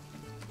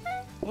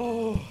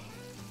 Oh.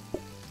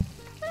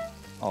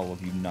 All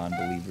of you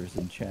non-believers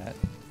in chat.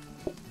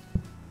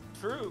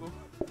 True.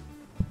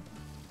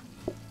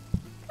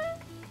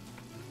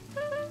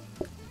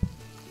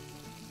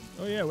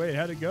 Oh yeah, wait,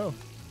 how'd it go?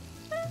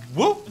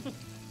 Woo!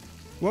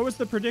 What was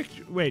the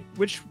prediction? Wait,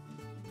 which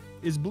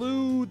is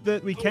blue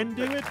that we can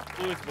do it?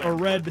 Blue is win. Or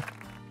red,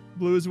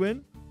 blue is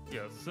win?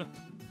 Yes.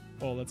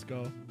 Oh, let's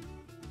go.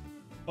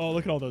 Oh,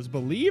 look at all those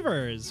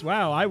believers.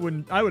 Wow, I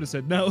would have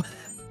said no.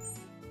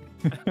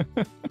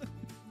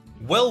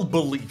 Well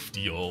believed,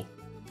 y'all.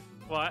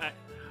 Well,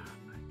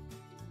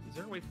 is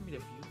there a way for me to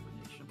view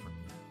prediction from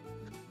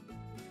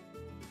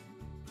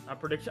here?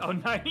 Prediction. Oh,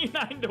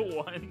 99 to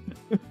 1.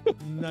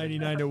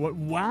 99 to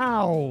 1.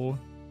 Wow.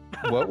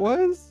 What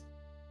was?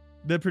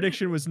 The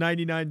prediction was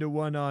 99 to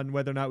 1 on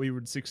whether or not we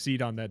would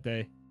succeed on that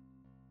day.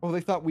 Oh, they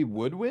thought we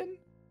would win?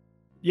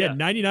 Yeah, Yeah.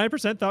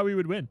 99% thought we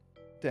would win.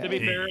 To be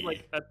Dang. fair,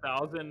 like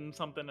 1,000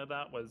 something of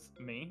that was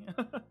me.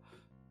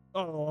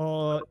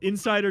 Oh,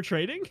 insider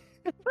trading?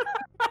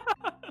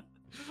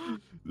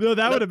 No,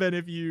 that would have been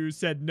if you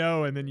said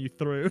no and then you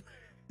threw.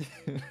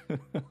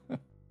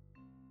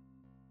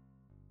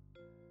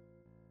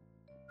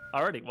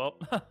 Alrighty, well.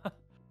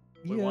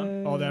 We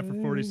won. All that for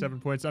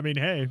 47 points. I mean,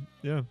 hey,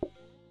 yeah.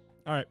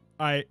 All right,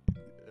 I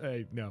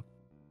no.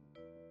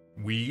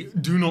 We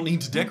do not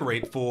need to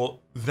decorate, for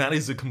that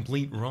is a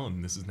complete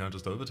run. This is now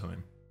just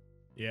overtime.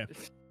 Yeah.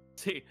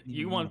 See,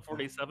 you won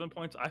 47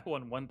 points. I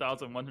won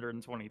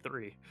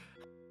 1,123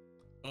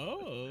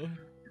 Oh.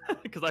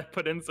 because I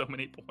put in so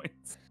many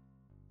points.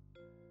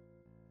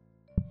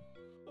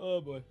 Oh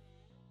boy.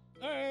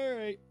 All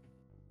right.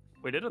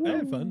 We did it. I Though.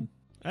 had fun.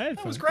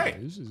 That was great.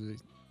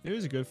 It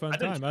was a good fun I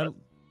didn't time.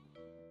 stress.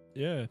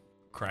 Yeah.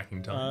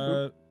 Cracking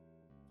time.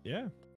 Yeah.